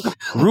guy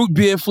root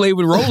beer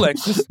flavored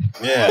Rolexes.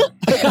 Yeah.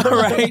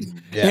 Right?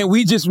 Yeah. And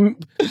we just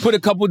put a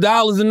couple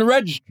dollars in the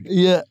registry.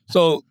 Yeah.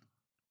 So,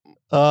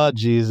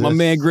 Jesus. My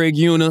man Greg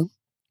Una.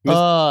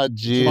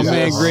 Jesus. My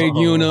man Greg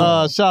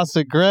Una. Shouts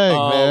to Greg,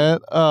 man.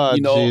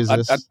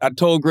 Jesus. I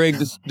told Greg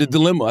the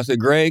dilemma. I said,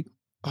 Greg,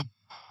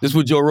 this is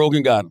what Joe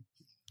Rogan got him.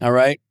 All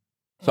right?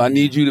 So I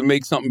need you to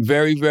make something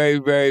very, very,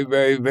 very,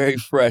 very, very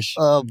fresh.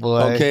 Oh,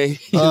 boy. Okay?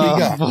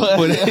 Oh,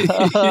 boy.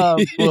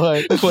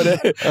 For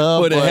the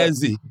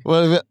hezzy.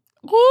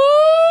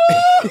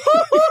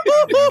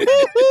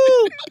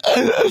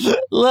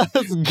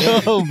 Let's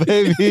go,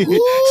 baby.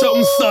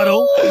 Something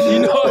subtle. You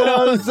know what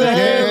I'm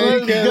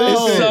saying? Let's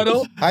go. It's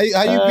subtle. How you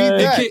beat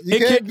that? You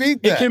can't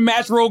beat that. It can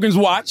match Rogan's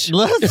watch.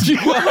 Let's go.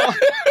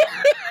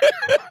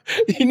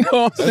 You know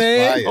what I'm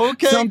saying? Fire.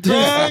 Okay,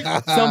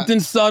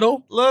 something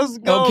subtle. Let's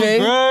go, okay?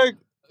 Greg.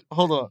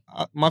 Hold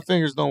on. My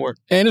fingers don't work.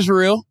 And it's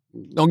real.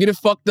 Don't get it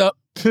fucked up.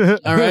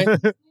 All right?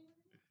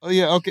 Oh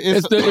yeah, okay.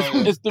 It's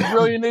the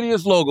Brilliant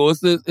Idiots logo.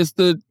 It's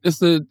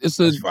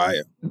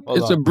fire.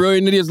 A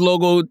Brilliant Idiots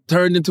logo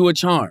turned into a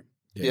charm.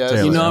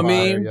 Yeah, you know what I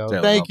mean?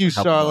 Thank you,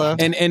 Charla.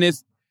 And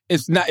it's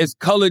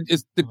colored.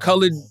 It's the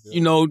colored,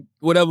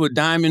 whatever,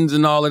 diamonds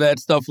and all of that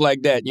stuff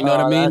like that. You know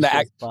what I mean?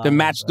 To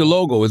match the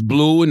logo. It's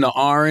blue and the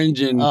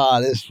orange and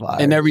this fire,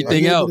 and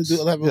everything else. You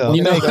know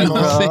what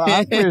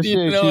I'm saying?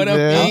 You know what I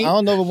mean? I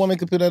don't know if a woman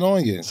can put that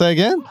on you. Say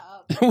again?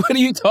 What are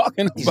you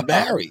talking about? He's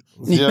married.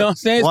 You know what I'm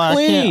saying? It's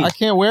clean. I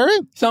can't wear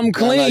it? Something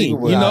clean,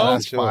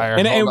 That's fire.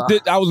 And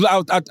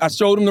I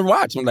showed him the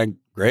watch. I'm like,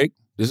 Greg,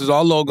 this is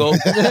our logo.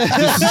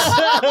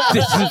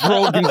 This is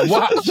Rogan's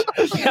watch.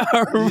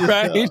 All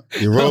right.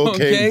 Your road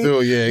came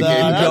through,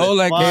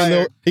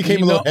 he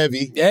came a little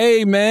heavy.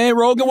 Hey, man,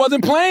 Rogan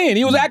wasn't playing.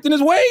 He was acting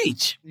his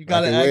wage. You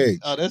got to act.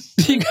 Oh, this.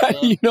 I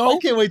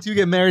can't wait till you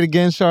get married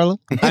again, Charla.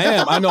 I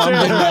am. I know.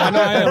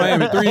 I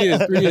am. In 3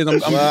 years. 3 years.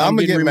 I'm going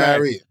to get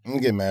married. I'm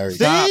going to get married.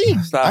 Stop.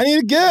 I need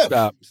a gift.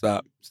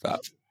 Stop.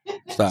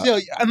 Yo,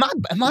 am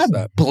I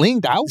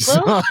blinged out,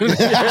 bro?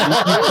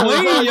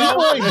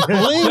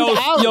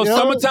 Yo,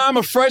 summertime,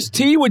 a fresh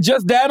tee with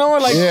just that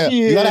on, like,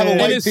 you gotta have a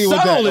white tee with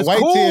that. It's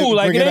cool,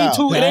 like it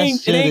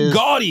ain't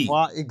gaudy.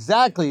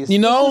 Exactly. You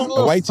know,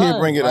 a white tee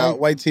bring it out.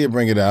 White tee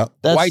bring it out.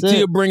 White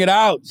tee bring it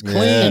out. It's clean.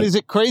 And is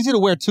it crazy to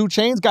wear 2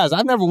 chains, guys?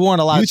 I've never worn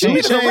a lot of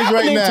chains. 2 chains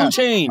right now. 2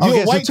 chains.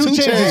 Okay, white 2 chains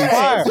is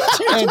fire.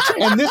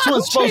 And this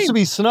one's supposed to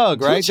be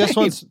snug, right?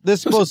 This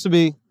is supposed to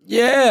be.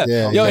 Yeah.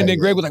 And then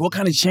Greg was like, what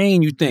kind of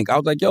chain you think? I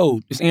was like,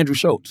 yo, it's Andrew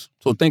Schultz.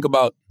 So think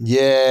about,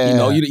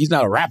 he's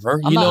not a rapper.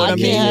 You know what I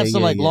mean? I can't have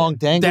some long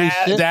dangly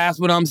shit.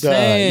 That's what I'm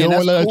saying. You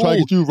don't let her try to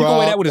get you, Rob. You go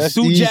wear that with a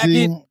suit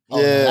jacket.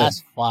 Yeah.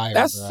 That's fire.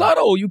 That's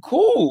subtle. You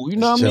cool. You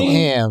know what I mean?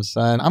 Damn,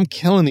 son. I'm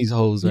killing these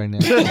hoes right now.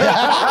 These hoes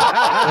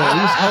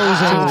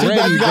ain't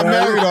ready, You got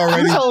married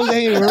already. These hoes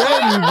ain't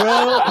ready,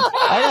 bro.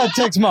 I got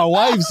to text my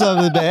wife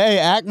something today. Hey,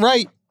 act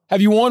right.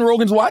 Have you worn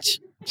Rogan's watch?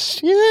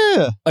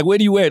 Yeah. Like, where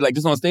do you wear it? Like,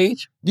 just on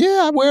stage?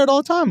 Yeah, I wear it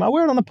all the time. I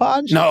wear it on the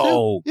pod.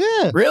 No.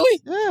 Yeah. Really?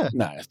 Yeah.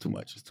 Nah, that's too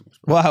much. It's too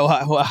much, bro.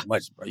 Why? Too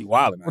much, bro. You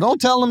wilding. Well, don't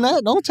tell him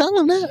that.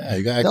 Yeah,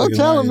 you gotta don't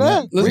tell him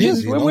that.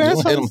 We're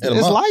wearing something.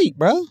 It's light,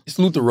 bro.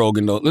 Salute to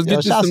Rogan, though. Let's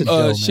get to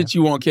some shit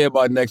you won't care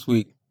about next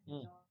week.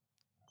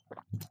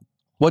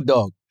 What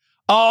dog?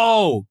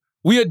 Oh,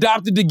 we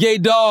adopted the gay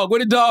dog. Where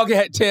the dog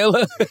at,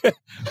 Taylor?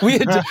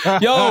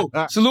 Yo,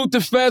 salute to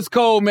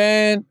Fesco,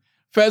 man.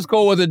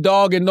 Fesco was a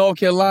dog in North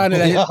Carolina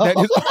that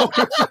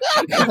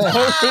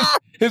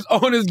his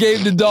owners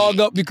gave the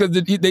dog up because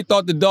they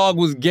thought the dog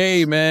was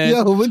gay, man.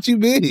 Yo, what you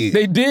mean?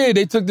 They did.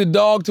 They took the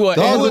dog to an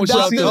animal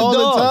shelter. All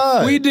the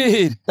time. We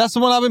did. That's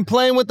the one I've been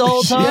playing with the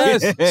whole time?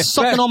 Yes.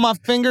 Sucking on my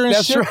finger and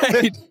shit. That's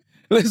right.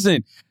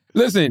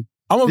 Listen.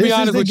 I'm gonna be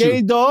honest with you.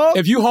 Gay dog?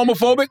 If you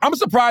homophobic, I'm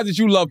surprised that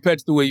you love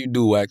pets the way you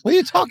do, Wax. What are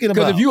you talking about?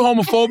 Because if you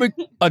homophobic,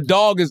 a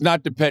dog is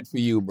not the pet for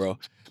you, bro.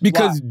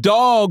 Because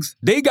dogs,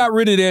 they got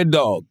rid of their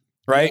dog,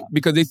 right? Yeah.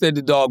 Because they said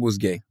the dog was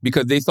gay.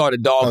 Because they saw the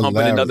dog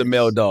humping another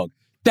male dog.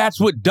 That's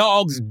what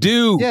dogs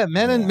do. Yeah,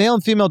 male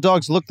and female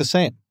dogs look the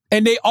same.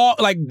 And they all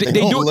like they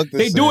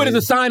do it as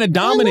a sign of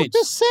dominance.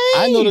 The same.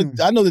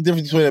 I know the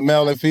difference between a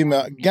male and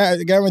female.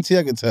 Guarantee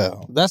I can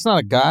tell. That's not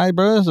a guy,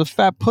 bro. That's a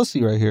fat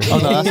pussy right here. Oh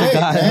no, that's a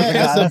guy.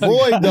 That's a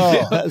boy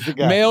dog. That's a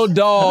guy. Male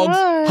dogs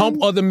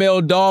hump other male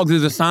dogs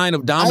is a sign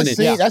of dominance.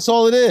 That's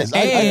all it is.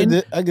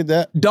 And I get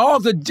that.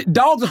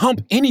 Dogs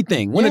hump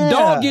anything. When a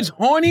dog gets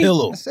horny,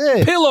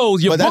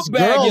 pillows, your book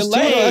bag, your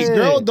legs. That's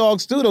girl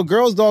dogs too. Though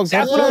girls dogs.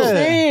 That's what I'm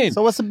saying.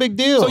 So what's the big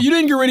deal? So you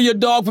didn't get rid of your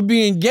dog for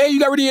being gay. You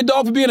got rid of your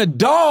dog for being a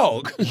dog.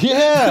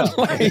 Yeah.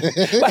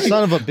 like,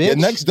 son of a bitch. Your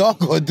next dog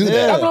gonna do that.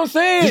 That's what I'm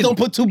saying. Just don't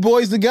put two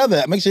boys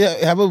together. Make sure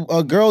you have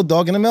a girl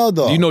dog and a male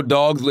dog. Do you know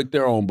dogs lick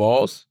their own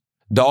balls?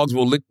 Dogs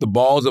will lick the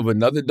balls of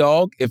another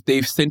dog if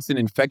they've sensed an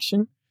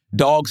infection.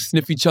 Dogs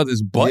sniff each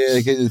other's butts. Yeah,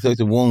 they can take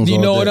the wounds. Do you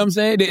know what I'm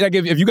saying? Like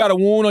if you got a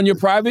wound on your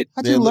private,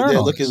 how'd you learn? They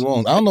lick his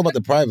wounds. I don't know about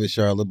the private,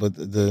 Charlotte, but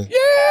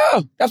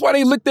yeah, that's why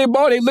they lick their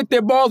balls. They lick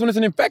their balls when it's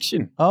an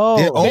infection.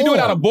 Oh, they do it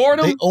out of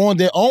boredom. They own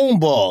their own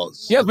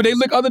balls. Yes, but they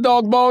lick other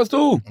dogs' balls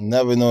too.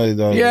 Never know they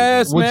don't.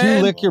 Yes, would man.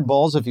 you lick your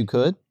balls if you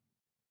could?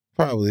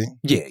 Probably.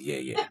 Yeah.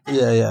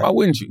 Why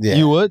wouldn't you? Yeah.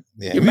 You would?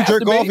 Yeah. If you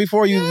jerk off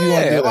before you want to do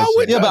that.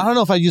 Yeah, but I don't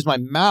know if I use my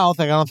mouth.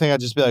 Like, I don't think I'd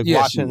just be like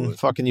watching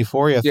fucking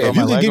Euphoria. Yeah, if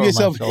you could give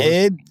yourself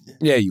head.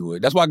 Yeah, you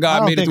would. That's why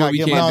God made it to where we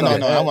can't do that.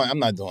 No, I'm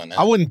not doing that.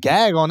 I wouldn't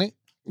gag on it.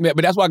 Yeah,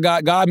 but that's why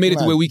God made it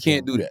to where we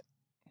can't do that.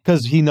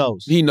 Because he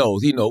knows. He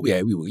knows.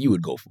 Yeah, you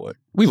would go for it.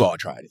 We've all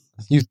tried it.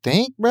 You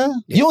think, bro?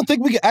 Yeah. You don't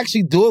think we could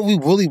actually do it if we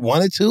really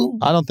wanted to?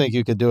 I don't think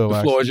you could do it.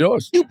 The floor is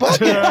yours. You bucket.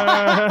 The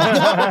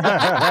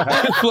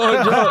floor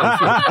is yours.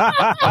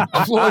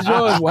 The floor is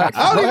yours, Wax.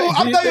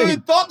 I not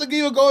even thought to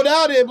even go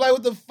down there. Like,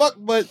 what the fuck?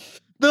 But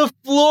the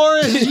floor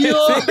is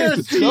yours.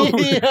 The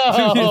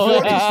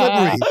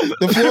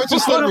floor is too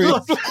slippery.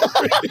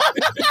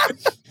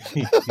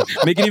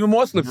 Make it even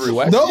more slippery,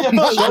 Wax. No,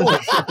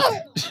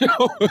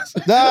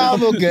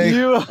 I'm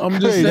okay. I'm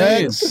just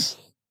saying.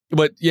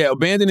 But yeah,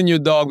 abandoning your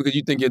dog because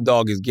you think your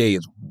dog is gay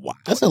is wild.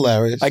 That's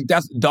hilarious. Like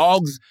that's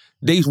dogs.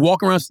 They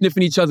walk around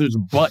sniffing each other's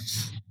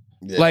butts.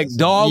 Yeah, like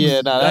dogs.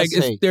 Yeah,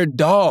 they're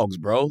dogs,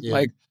 bro. Yeah.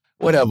 Like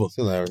whatever. It's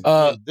hilarious.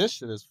 This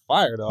shit is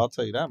fire, though. I'll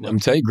tell you that much. I'm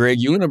telling you, Greg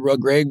Una, bro.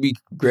 Greg be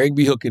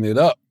hooking it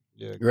up.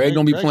 Yeah, Greg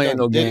don't be playing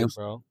no games,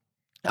 bro.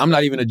 I'm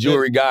not even a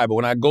jewelry guy, but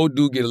when I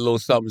do get a little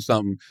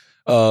something,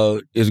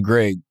 it's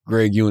Greg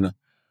Una.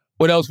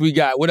 What else we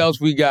got?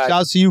 Shout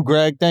out to you,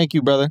 Greg. Thank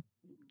you, brother.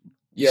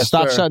 Yes,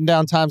 Stop shutting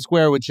down Times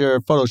Square with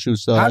your photo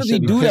shoots, though. How does he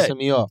do that?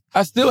 Me off.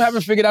 I still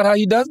haven't figured out how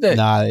he does that.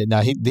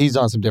 Nah, he's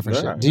on some different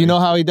shit. Do you know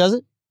how he does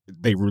it?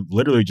 They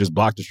literally just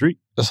block the street.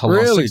 That's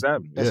hilarious.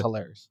 Really? That's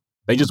hilarious.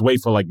 They just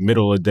wait for like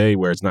middle of the day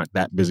where it's not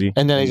that busy.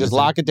 And then they just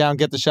lock it down,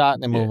 get the shot,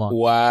 and then move on.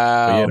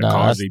 Wow. The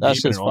cars,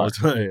 that's just all the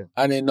time.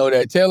 I didn't know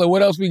that. Taylor,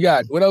 what else we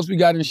got? What else we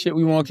got in shit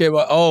we won't care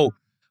about? Oh,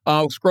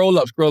 scroll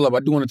up. I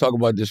do want to talk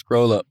about this.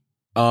 Scroll up.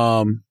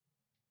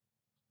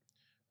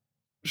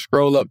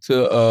 Scroll up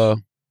to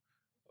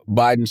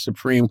Biden's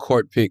Supreme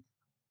Court pick.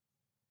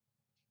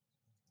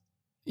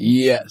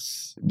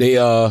 Yes.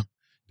 They're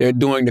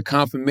doing the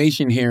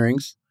confirmation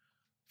hearings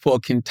for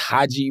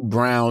Ketanji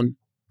Brown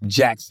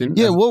Jackson.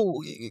 Yeah, well,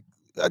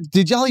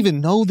 did y'all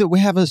even know that we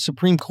have a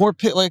Supreme Court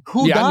pick? Like,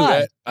 who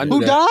died? I knew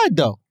who died,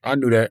 though? I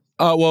knew that.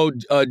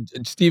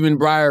 Stephen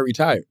Breyer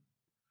retired.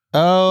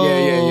 Oh.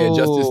 Yeah.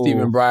 Justice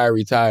Stephen Breyer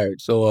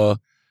retired. So,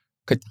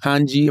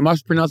 Ketanji, am I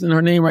pronouncing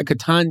her name right?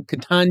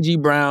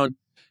 Ketanji Brown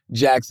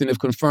Jackson, if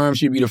confirmed,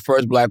 she'd be the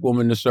first black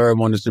woman to serve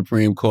on the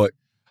Supreme Court.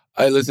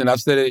 Hey, listen,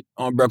 I've said it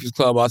on Breakfast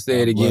Club. I'll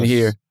say it again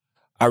here.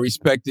 I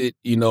respect it.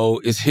 You know,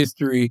 it's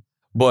history,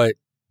 but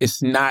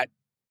it's not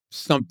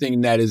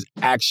something that is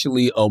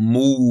actually a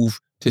move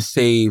to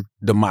save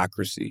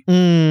democracy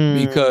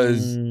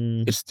because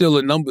it's still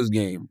a numbers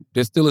game.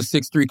 There's still a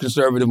 6-3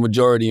 conservative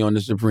majority on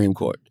the Supreme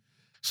Court.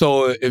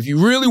 So if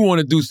you really want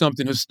to do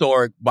something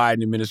historic,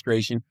 Biden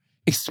administration,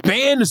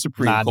 expand the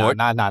Supreme Court.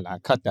 Nah.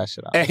 Cut that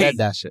shit out. Cut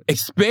that shit.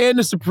 Expand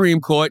the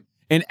Supreme Court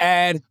and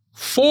add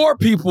 4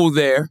 people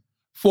there,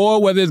 4,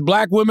 whether it's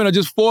black women or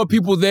just 4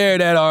 people there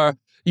that are,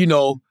 you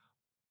know,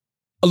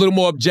 a little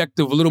more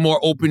objective, a little more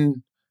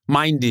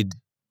open-minded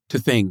to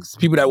things.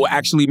 People that will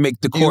actually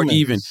make the court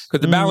even.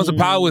 Because the balance of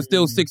power is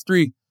still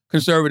 6-3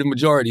 conservative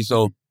majority.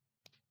 So,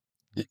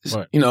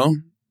 you know,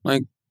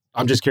 like...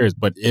 I'm just curious,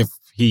 but if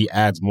he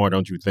adds more,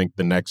 don't you think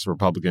the next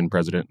Republican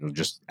president will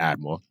just add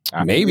more?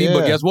 Maybe,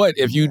 but guess what?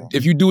 If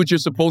you do what you're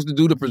supposed to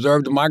do to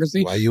preserve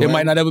democracy, there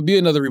might not ever be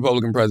another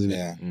Republican president.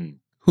 Yeah.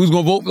 Who's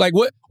going to vote? Like,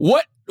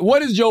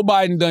 what has Joe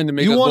Biden done to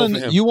make us vote for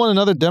him? You want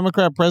another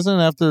Democrat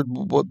president after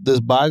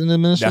this Biden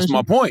administration? That's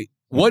my point.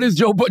 What is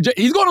Joe Biden?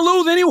 He's going to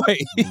lose anyway.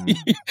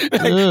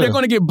 They're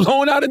going to get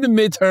blown out in the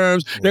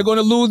midterms. They're going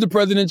to lose the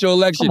presidential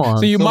election.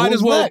 So you might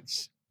as well...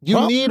 Next?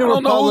 You need a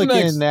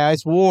Republican now.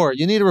 It's war.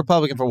 You need a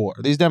Republican for war.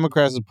 These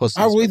Democrats are pussies.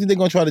 I really think they're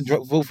going to try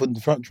to vote for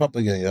Trump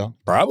again, yo.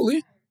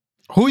 Probably.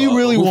 Who you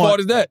really want? Whose fault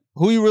is that?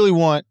 Who you really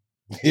want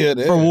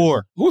for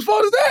war? Whose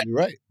fault is that? You're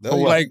right.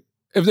 Like,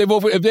 if they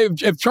vote for,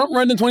 if Trump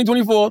runs in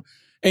 2024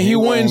 and he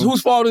wins,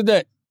 whose fault is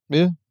that?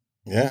 Yeah.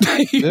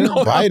 You know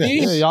what I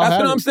mean? That's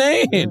what I'm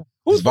saying. Yeah.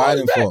 Whose fault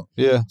is that?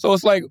 Yeah. So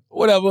it's like,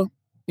 whatever.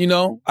 You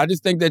know, I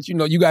just think that,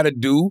 you got to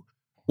do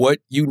what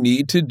you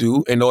need to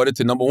do in order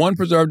to, number one,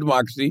 preserve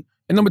democracy,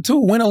 and number two,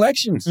 win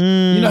elections.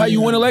 You know how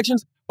you win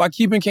elections? By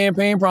keeping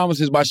campaign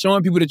promises, by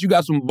showing people that you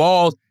got some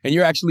balls and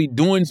you're actually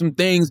doing some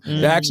things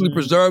that actually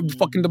preserve the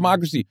fucking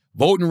democracy.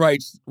 Voting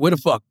rights, where the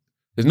fuck?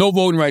 There's no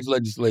voting rights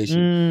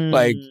legislation.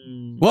 Like,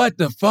 what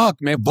the fuck,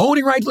 man?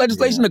 Voting rights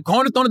legislation, the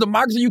cornerstone of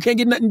democracy, you can't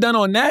get nothing done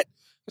on that?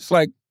 It's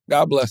like,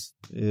 God bless.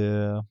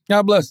 Yeah.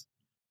 God bless.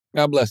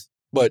 God bless.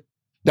 But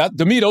that,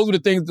 to me,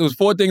 those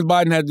 4 things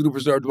Biden had to do to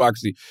preserve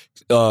democracy.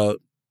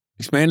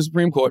 Expand the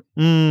Supreme Court.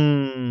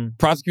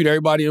 Prosecute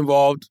everybody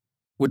involved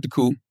with the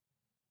coup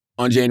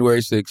on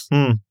January 6th.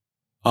 And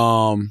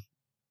I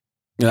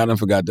done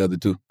forgot the other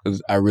 2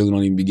 because I really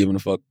don't even be giving a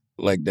fuck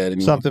like that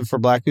anymore. Something for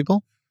black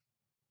people?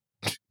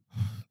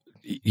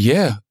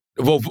 Yeah.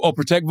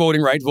 Protect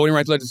voting rights. Voting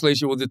rights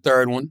legislation was the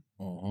 3rd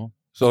one.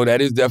 So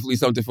that is definitely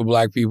something for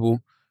black people.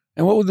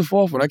 And what was the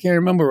 4th one? I can't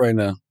remember right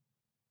now.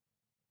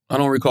 I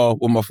don't recall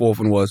what my 4th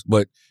one was,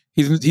 but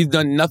he's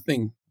done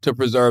nothing to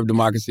preserve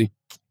democracy.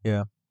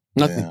 Yeah.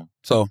 Nothing. Yeah.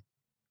 So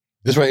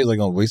this right here is like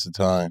a waste of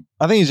time.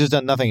 I think he's just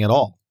done nothing at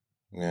all.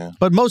 Yeah.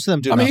 But most of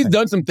them do nothing. He's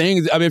done some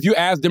things. I mean, if you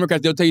ask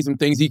Democrats, they'll tell you some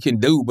things he can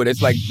do, but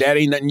it's like, that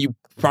ain't nothing you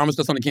promised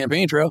us on the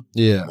campaign trail.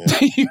 Yeah.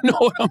 You know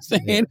what I'm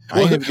saying? Yeah. I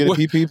ain't even get a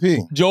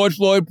PPP. George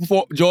Floyd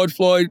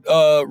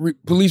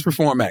Police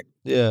Reform Act.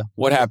 Yeah.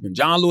 What happened?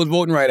 John Lewis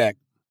Voting Rights Act.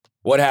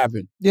 What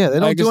happened? Yeah, they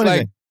don't do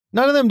anything.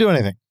 None of them do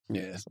anything.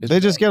 Yeah, they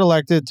just get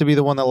elected to be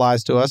the one that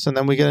lies to us, and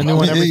then we get a new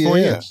one every 4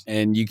 years.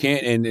 And you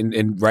can't.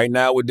 And right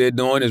now, what they're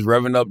doing is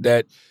revving up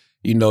that,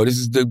 this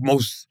is the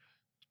most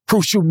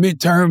crucial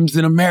midterms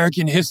in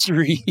American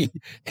history,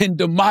 and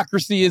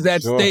democracy is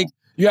at stake.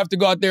 You have to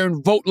go out there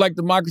and vote like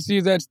democracy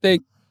is at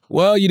stake.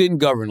 Well, you didn't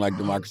govern like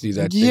democracy is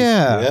at stake.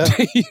 Yeah.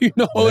 You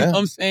know what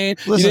I'm saying?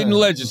 Listen, you didn't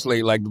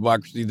legislate like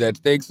democracy is at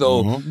stake.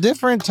 So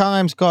different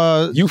times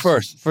cause you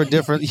first for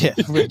different. Yeah.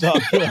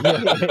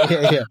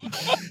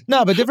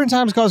 No, but different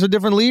times cause for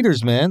different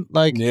leaders, man.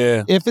 Like,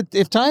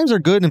 if times are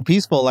good and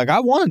peaceful, like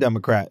I want a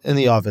Democrat in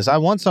the office. I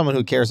want someone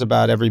who cares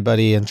about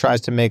everybody and tries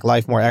to make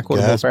life more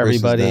equitable for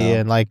everybody.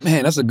 And like,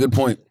 man, that's a good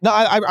point. No,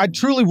 I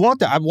truly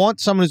want that. I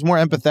want someone who's more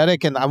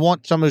empathetic, and I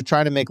want someone who's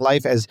trying to make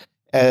life as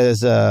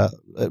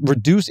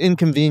reduce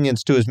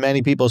inconvenience to as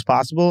many people as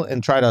possible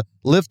and try to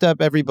lift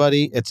up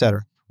everybody,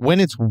 etc. When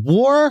it's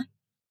war,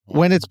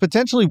 when it's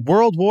potentially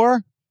world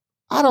war,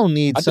 I don't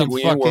need some think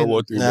we fucking. In World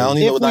War III, I don't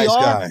need no nice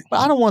guy. But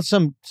I don't want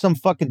some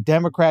fucking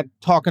Democrat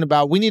talking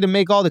about we need to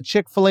make all the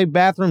Chick-fil-A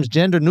bathrooms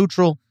gender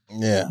neutral.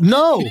 Yeah.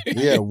 No.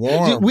 Yeah,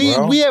 war.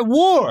 We at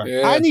war.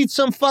 Yeah. I need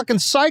some fucking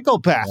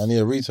psychopath I need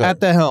a retard at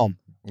the helm.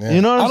 Yeah.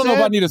 You know what I'm I don't saying?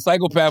 know if I need a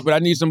psychopath, but I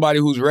need somebody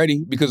who's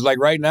ready, because like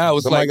right now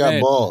it's Somebody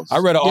got balls. I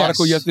read an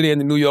article yesterday in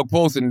the New York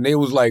Post, and they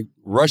was like,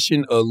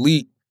 Russian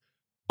elite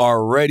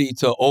are ready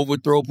to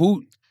overthrow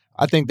Putin.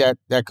 I think that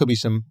could be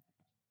some.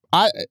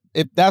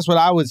 If that's what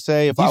I would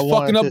say. If he's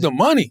fucking up the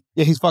money.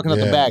 Yeah, he's fucking up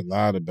the bag.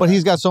 But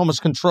he's got so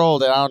much control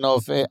that I don't know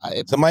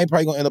if somebody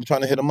probably gonna end up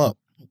trying to hit him up.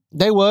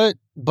 They would,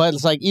 but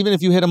it's like even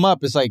if you hit him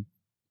up, it's like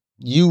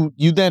you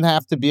then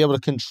have to be able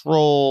to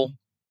control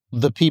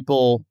the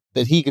people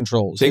that he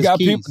controls. They got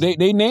people.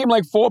 They name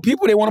like 4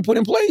 people they want to put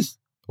in place.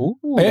 Ooh.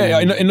 Yeah,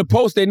 in the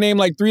Post they name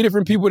like 3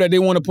 different people that they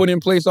want to put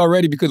in place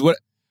already, because what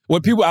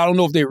people, I don't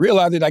know if they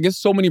realize it, I guess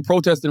so many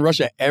protests in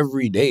Russia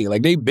every day.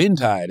 Like they've been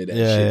tired of that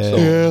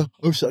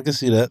shit. So I can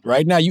see that.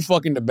 Right now you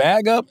fucking the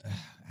bag up.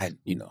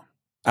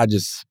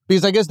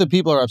 Because I guess the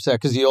people are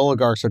upset because the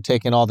oligarchs are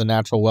taking all the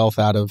natural wealth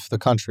out of the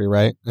country,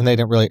 right? And they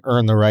didn't really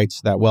earn the rights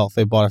to that wealth.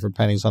 They bought it for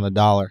pennies on the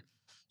dollar.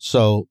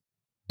 So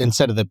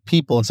instead of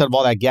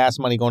all that gas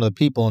money going to the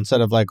people,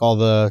 instead of like all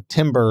the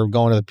timber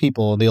going to the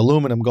people, the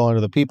aluminum going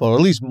to the people, or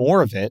at least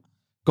more of it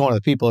going to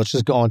the people, it's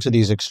just going to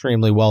these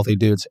extremely wealthy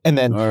dudes. And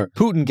then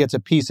Putin gets a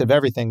piece of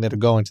everything that are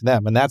going to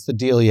them. And that's the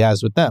deal he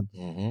has with them.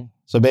 Mm-hmm.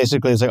 So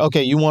basically it's like,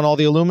 okay, you want all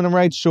the aluminum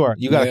rights? Sure.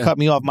 You got to cut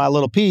me off my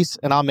little piece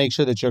and I'll make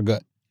sure that you're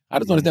good. I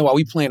just don't understand why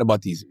we playing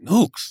about these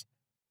nukes.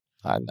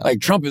 I know. Like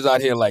Trump is out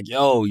here like,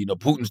 yo,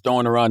 Putin's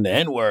throwing around the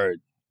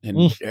N-word.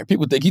 And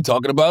people think he's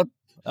talking about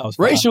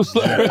racial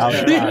slurs.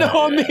 You know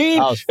what I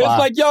mean? It's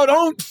like, yo,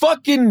 don't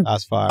fucking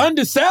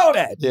undersell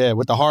that. Yeah,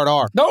 with the hard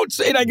R. Don't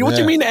say that. What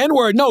you mean the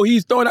N-word? No,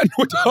 he's throwing out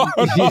with the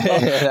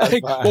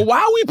hard R. Well,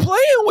 why are we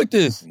playing with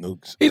this?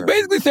 Nukes. He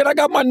basically said, I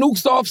got my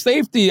nukes off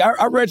safety.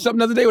 I read something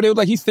the other day where they was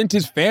like, he sent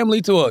his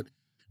family to an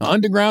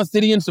underground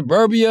city in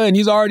suburbia and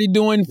he's already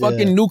doing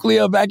fucking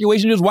nuclear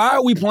evacuation. Just why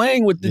are we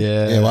playing with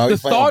the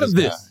thought of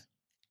this?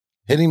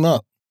 Hit him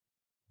up.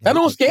 That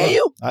don't scare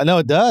you? I know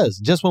it does.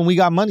 Just when we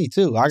got money,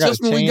 too. I got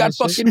Just when we got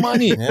fucking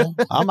money. Yeah.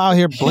 I'm out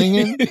here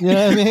blinging. You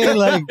know what I mean?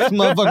 Like, this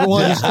motherfucker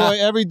want to destroy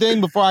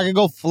everything before I can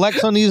go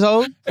flex on these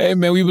hoes. Hey,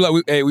 man, we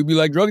be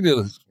like drug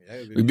dealers.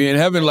 We be in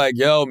heaven like,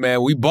 yo,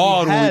 man, we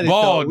balled when we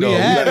balled, though. We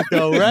had it,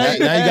 though, right?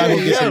 Now you gotta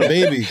go get some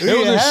babies. It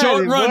was a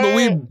short run, but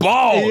we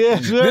balled. Yeah,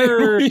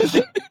 sure.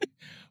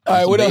 All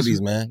right, what else?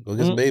 Babies, man. Go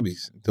get some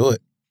babies. Do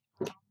it.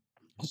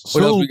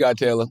 What else we got,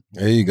 Taylor?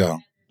 There you go.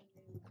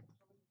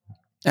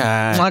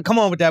 Come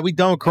on with that. We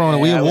done with Corona.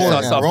 We in war.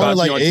 I saw Corona Fauci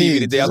like on TV AIDS.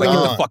 today. I was like,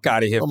 get the fuck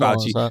out of here,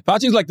 Fauci.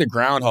 Fauci's like the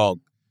groundhog.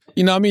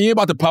 You know what I mean? You're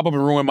about to pop up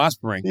and ruin my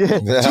spring. Yeah.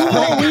 2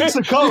 more weeks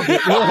of COVID.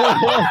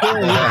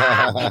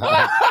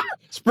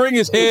 Spring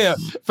is here,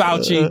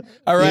 Fauci.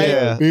 All right?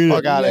 Yeah.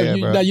 Fuck out of here,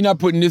 bro. Now you're not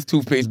putting this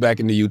toothpaste back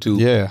into YouTube.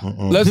 Yeah.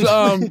 Let's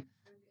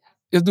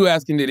do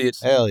Asking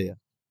Idiots. Hell yeah.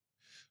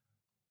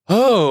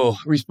 Oh,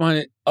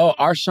 responded. Oh,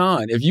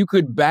 Arshawn, if you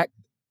could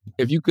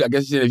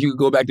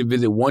go back to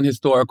visit one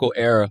historical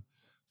era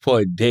for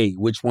a day,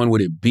 which one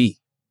would it be?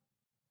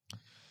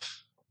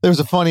 There was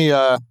a funny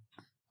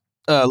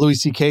Louis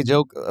C.K.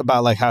 joke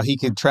about like how he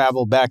could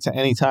travel back to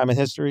any time in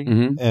history,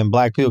 and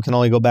black people can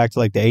only go back to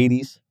like the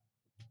 80s.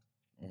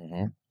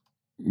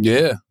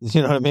 Yeah,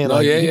 you know what I mean? No,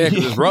 like, yeah,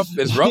 because it's rough.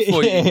 It's rough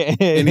for you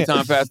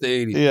anytime past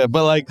the 80s. Yeah,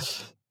 but like,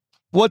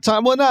 what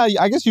time? Well, nah,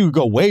 I guess you could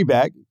go way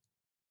back.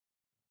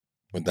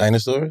 With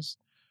dinosaurs?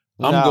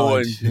 I'm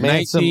going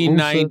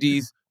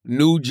 1990s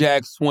New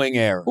Jack Swing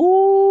era.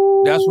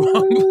 Ooh. That's where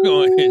I'm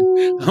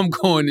going. I'm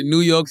going to New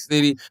York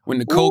City when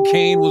the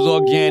cocaine was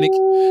organic,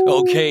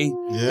 okay,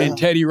 and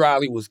Teddy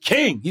Riley was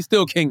king. He's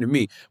still king to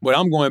me, but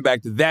I'm going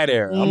back to that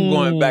era. I'm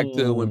going back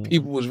to when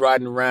people was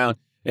riding around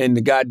in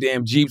the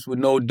goddamn Jeeps with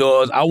no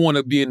doors. I want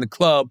to be in the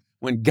club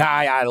when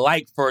Guy I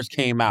Like first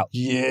came out.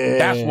 Yeah.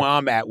 That's where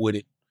I'm at with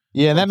it.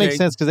 Yeah, and that makes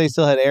sense because they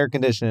still had air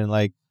conditioning.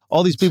 Like,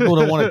 all these people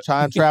that want to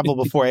time travel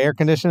before air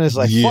conditioning is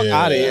like, fuck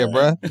out of here,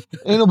 bro.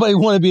 Ain't nobody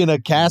want to be in a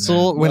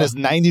castle when it's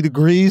 90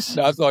 degrees.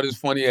 I saw this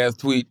funny ass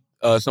tweet.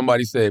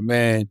 Somebody said,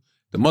 man,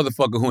 the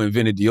motherfucker who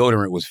invented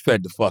deodorant was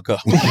fed the fuck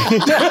up.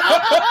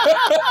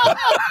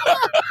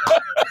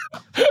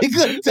 He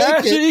couldn't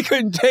take it. He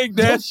couldn't take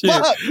that shit.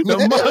 Fuck, the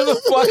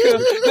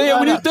motherfucker. Damn,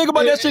 when you think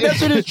about that shit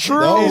is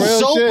true. No, it's real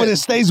soap, shit. but it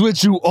stays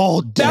with you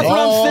all day. That's what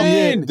I'm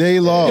saying. Day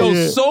long.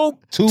 Yo, soap,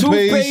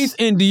 toothpaste,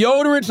 and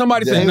deodorant.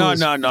 Somebody said, no.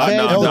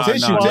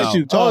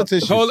 Toilet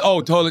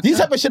tissue. Toilet. These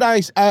type of shit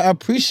I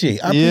appreciate.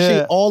 I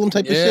appreciate all them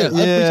type of shit. I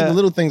appreciate the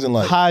little things in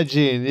life.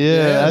 Hygiene.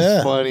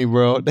 That's funny,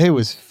 bro. They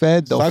was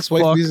fed the Socks,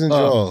 fuck white and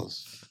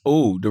drawers.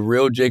 Oh, the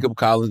real Jacob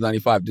Collins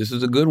 95. This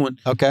is a good one.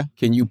 Okay.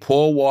 Can you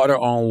pour water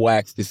on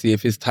wax to see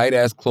if his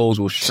tight-ass clothes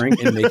will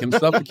shrink and make him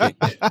suffocate?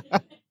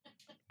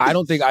 I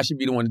don't think I should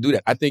be the one to do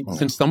that. I think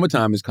since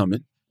summertime is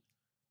coming,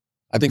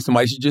 I think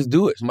somebody should just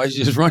do it. Somebody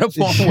should just run up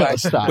on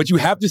wax. Stop. But you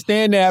have to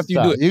stand there after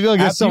you do it. You're going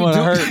to get someone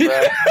hurt, bro.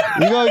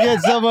 You're going to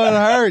get someone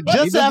hurt.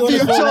 Just after you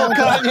told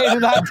Kanye to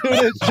not do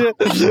this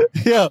shit.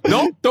 Yeah.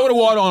 Don't throw the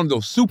water on him,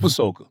 though. Super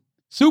soaker.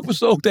 Super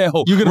soak that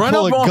hoe. You're going to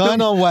pull a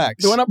gun on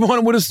wax. Run up on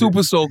him with a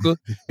super soaker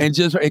and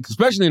just,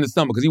 especially in the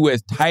summer, because he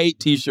wears tight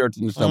T-shirts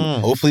in the summer.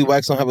 Hopefully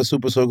wax don't have a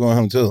super soaker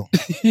on him, too.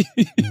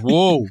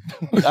 Whoa.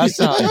 That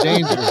sounds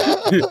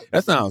dangerous.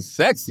 That sounds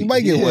sexy. You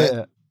might get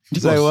wet.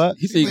 Say what?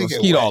 He said you're going to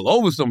skeet all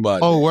over somebody.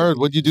 Oh, word.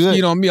 What'd you do that?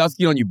 Skeet on me, I'll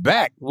skeet on your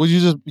back.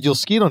 You'll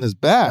skeet on his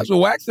back. That's what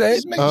wax said.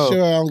 Just make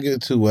sure I don't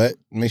get too wet.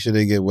 Make sure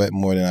they get wet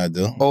more than I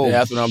do. Oh, yeah,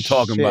 that's what I'm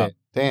talking about.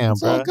 Damn,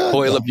 bro.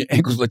 Oil up your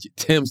ankles, let your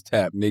Timbs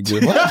tap, nigga.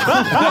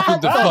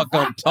 What the fuck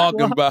I'm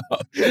talking about?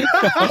 What the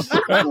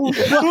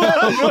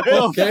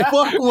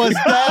fuck was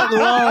that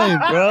line,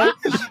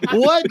 bro?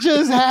 What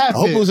just happened? I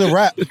hope it was a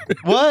rap.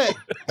 What?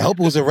 I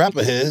hope it was a rap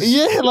of his.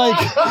 Yeah, like,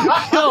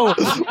 yo,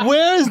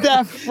 where is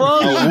that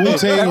from? A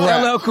Wu-Tang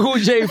rap. LL Cool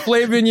J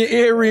Flavor in Your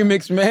Ear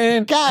remix,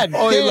 man. God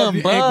Oil damn, up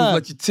your bro. ankles,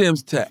 let your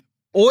Timbs tap.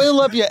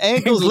 Oil up your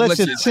ankles, let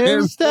your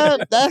Timbs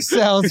tap? That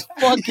sounds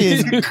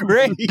fucking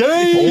great.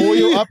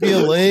 Oil up your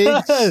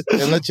legs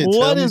and let your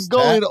What Timbs is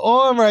going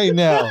on right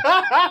now?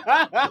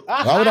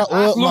 Why would I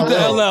oil up my Salute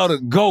the legs? LL,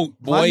 the GOAT,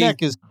 boy. My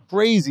neck is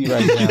crazy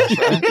right now,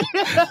 son.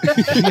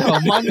 Yo,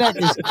 my neck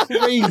is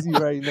crazy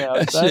right now.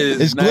 That son. shit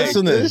is It's nice.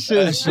 glistening. This shit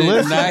That is shit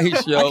glistening.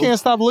 nice, yo. I can't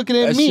stop looking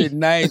at That me. shit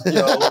nice,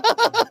 yo.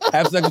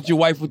 Have sex with your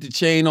wife with the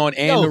chain on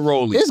and Yo, the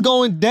rollie. It's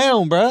going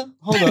down, bro.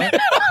 Hold on.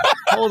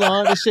 Hold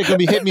on. This shit gonna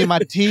be hitting me in my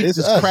teeth. It's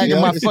It's us, cracking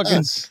yo. my It's fucking...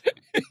 us.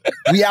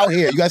 We out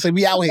here. You gotta say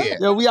we out here.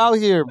 Yo, we out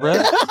here,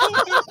 bro.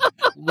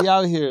 We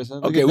out here,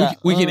 son. Look Okay, at that.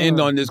 we can end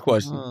on this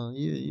question.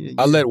 Yeah.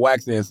 I'll let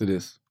Wax answer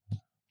this.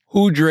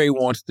 Who Dre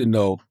wants to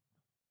know,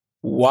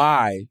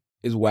 why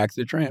is Wax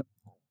a tramp?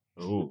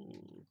 Ooh.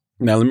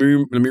 Now let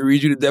me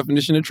read you the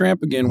definition of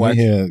tramp again, Wax.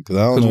 Yeah, because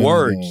I don't Because know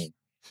words.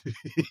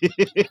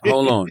 anything.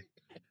 Hold on.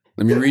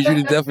 Let me read you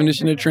the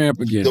definition of tramp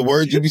again. The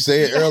word you be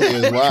saying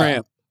earlier is why.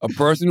 Tramp. A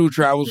person who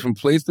travels from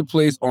place to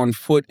place on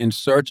foot in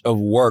search of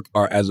work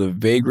or as a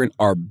vagrant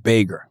or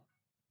beggar.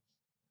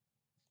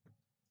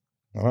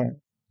 All right.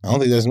 I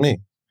don't think that's me.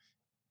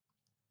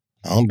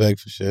 I don't beg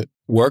for shit.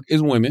 Work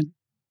is women.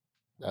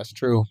 That's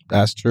true.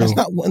 That's true. That's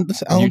not one.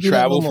 You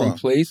travel from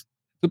place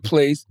to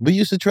place. We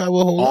used to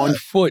travel a whole lot. On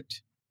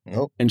foot.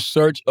 Nope. In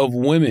search of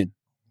women.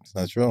 That's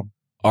not true.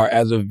 Or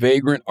as a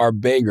vagrant or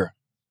beggar.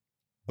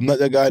 I'm not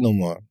that guy no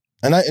more.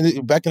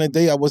 And back in the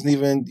day, I wasn't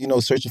even,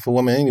 searching for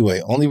women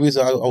anyway. Only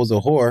reason I was a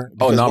whore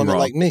because women wrong.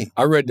 like me.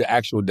 I read the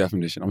actual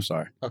definition. I'm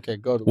sorry. Okay,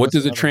 go to what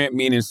does a tramp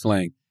mean in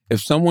slang?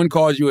 If someone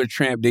calls you a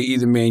tramp, they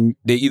either mean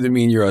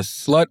you're a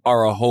slut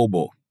or a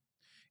hobo.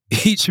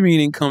 Each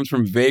meaning comes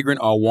from vagrant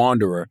or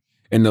wanderer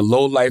and the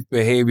low-life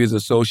behaviors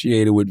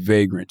associated with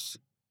vagrants.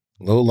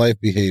 Low-life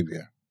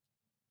behavior.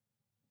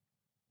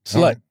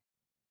 Slut.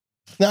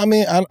 No, I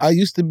mean, I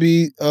used to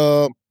be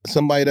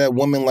somebody that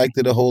women liked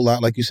it a whole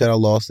lot. Like you said, I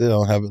lost it. I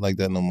don't have it like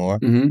that no more.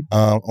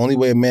 Mm-hmm. Only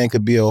way a man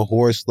could be a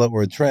whore, slut,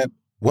 or a tramp,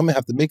 women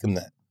have to make him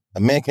that. A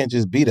man can't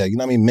just be that. You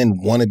know what I mean? Men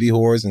want to be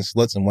whores and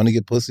sluts and want to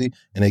get pussy,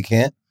 and they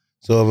can't.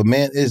 So if a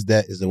man is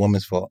that, it's the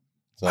woman's fault.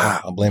 So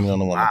I'm blaming it on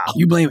the woman. Wow.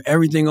 You blame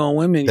everything on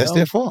women. That's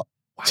their fault.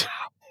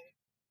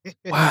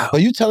 Wow. Are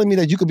you telling me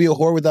that you could be a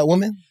whore without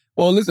women?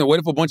 Well, listen, what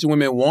if a bunch of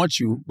women want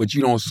you, but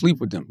you don't sleep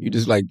with them? You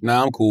just like,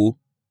 nah, I'm cool.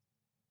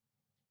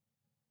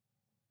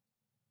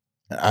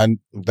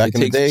 Back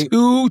in the day,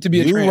 two to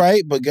be a tramp. You're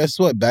right, but guess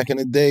what? Back in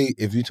the day,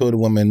 if you told a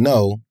woman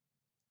no,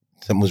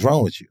 something was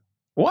wrong with you.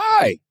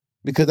 Why?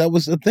 Because that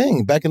was the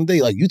thing. Back in the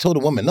day, like you told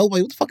a woman, no,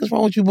 what the fuck is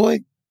wrong with you,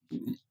 boy?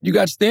 You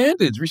got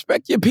standards.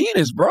 Respect your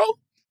penis, bro.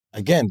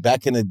 Again,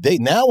 back in the day,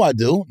 now I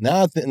do.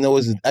 Now I think there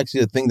was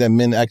actually a thing that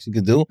men actually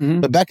could do.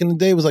 Mm-hmm. But back in the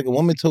day, it was like a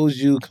woman told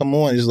you, come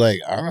on. It's like,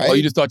 all right. Oh,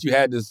 you just thought you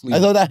had to sleep? I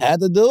thought I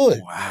had to do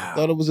it. Wow. I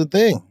thought it was a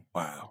thing.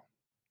 Wow.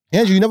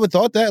 Andrew, you never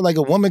thought that? Like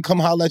a woman come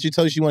holler at you,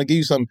 tell you she want to give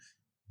you something.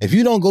 If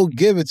you don't go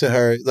give it to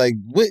her, like,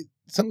 what?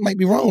 Something might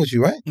be wrong with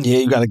you, right? Yeah,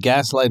 you got to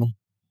gaslight him.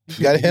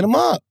 You got to hit him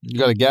up. You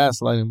got to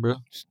gaslight him, bro.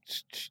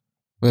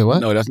 Wait,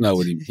 what? No, that's not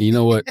what he means. You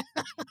know what?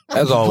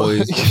 As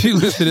always, if you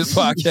listen to this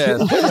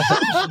podcast,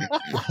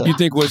 you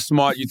think we're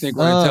smart, you think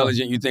we're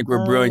intelligent, you think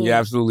we're brilliant, you're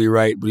absolutely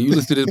right. But if you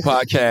listen to this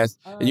podcast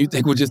and you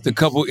think we're just a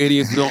couple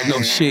idiots who don't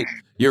know shit,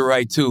 you're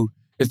right, too.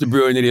 It's the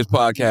Brilliant Idiots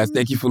Podcast.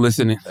 Thank you for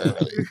listening.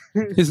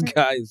 This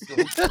guy is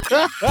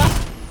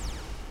so...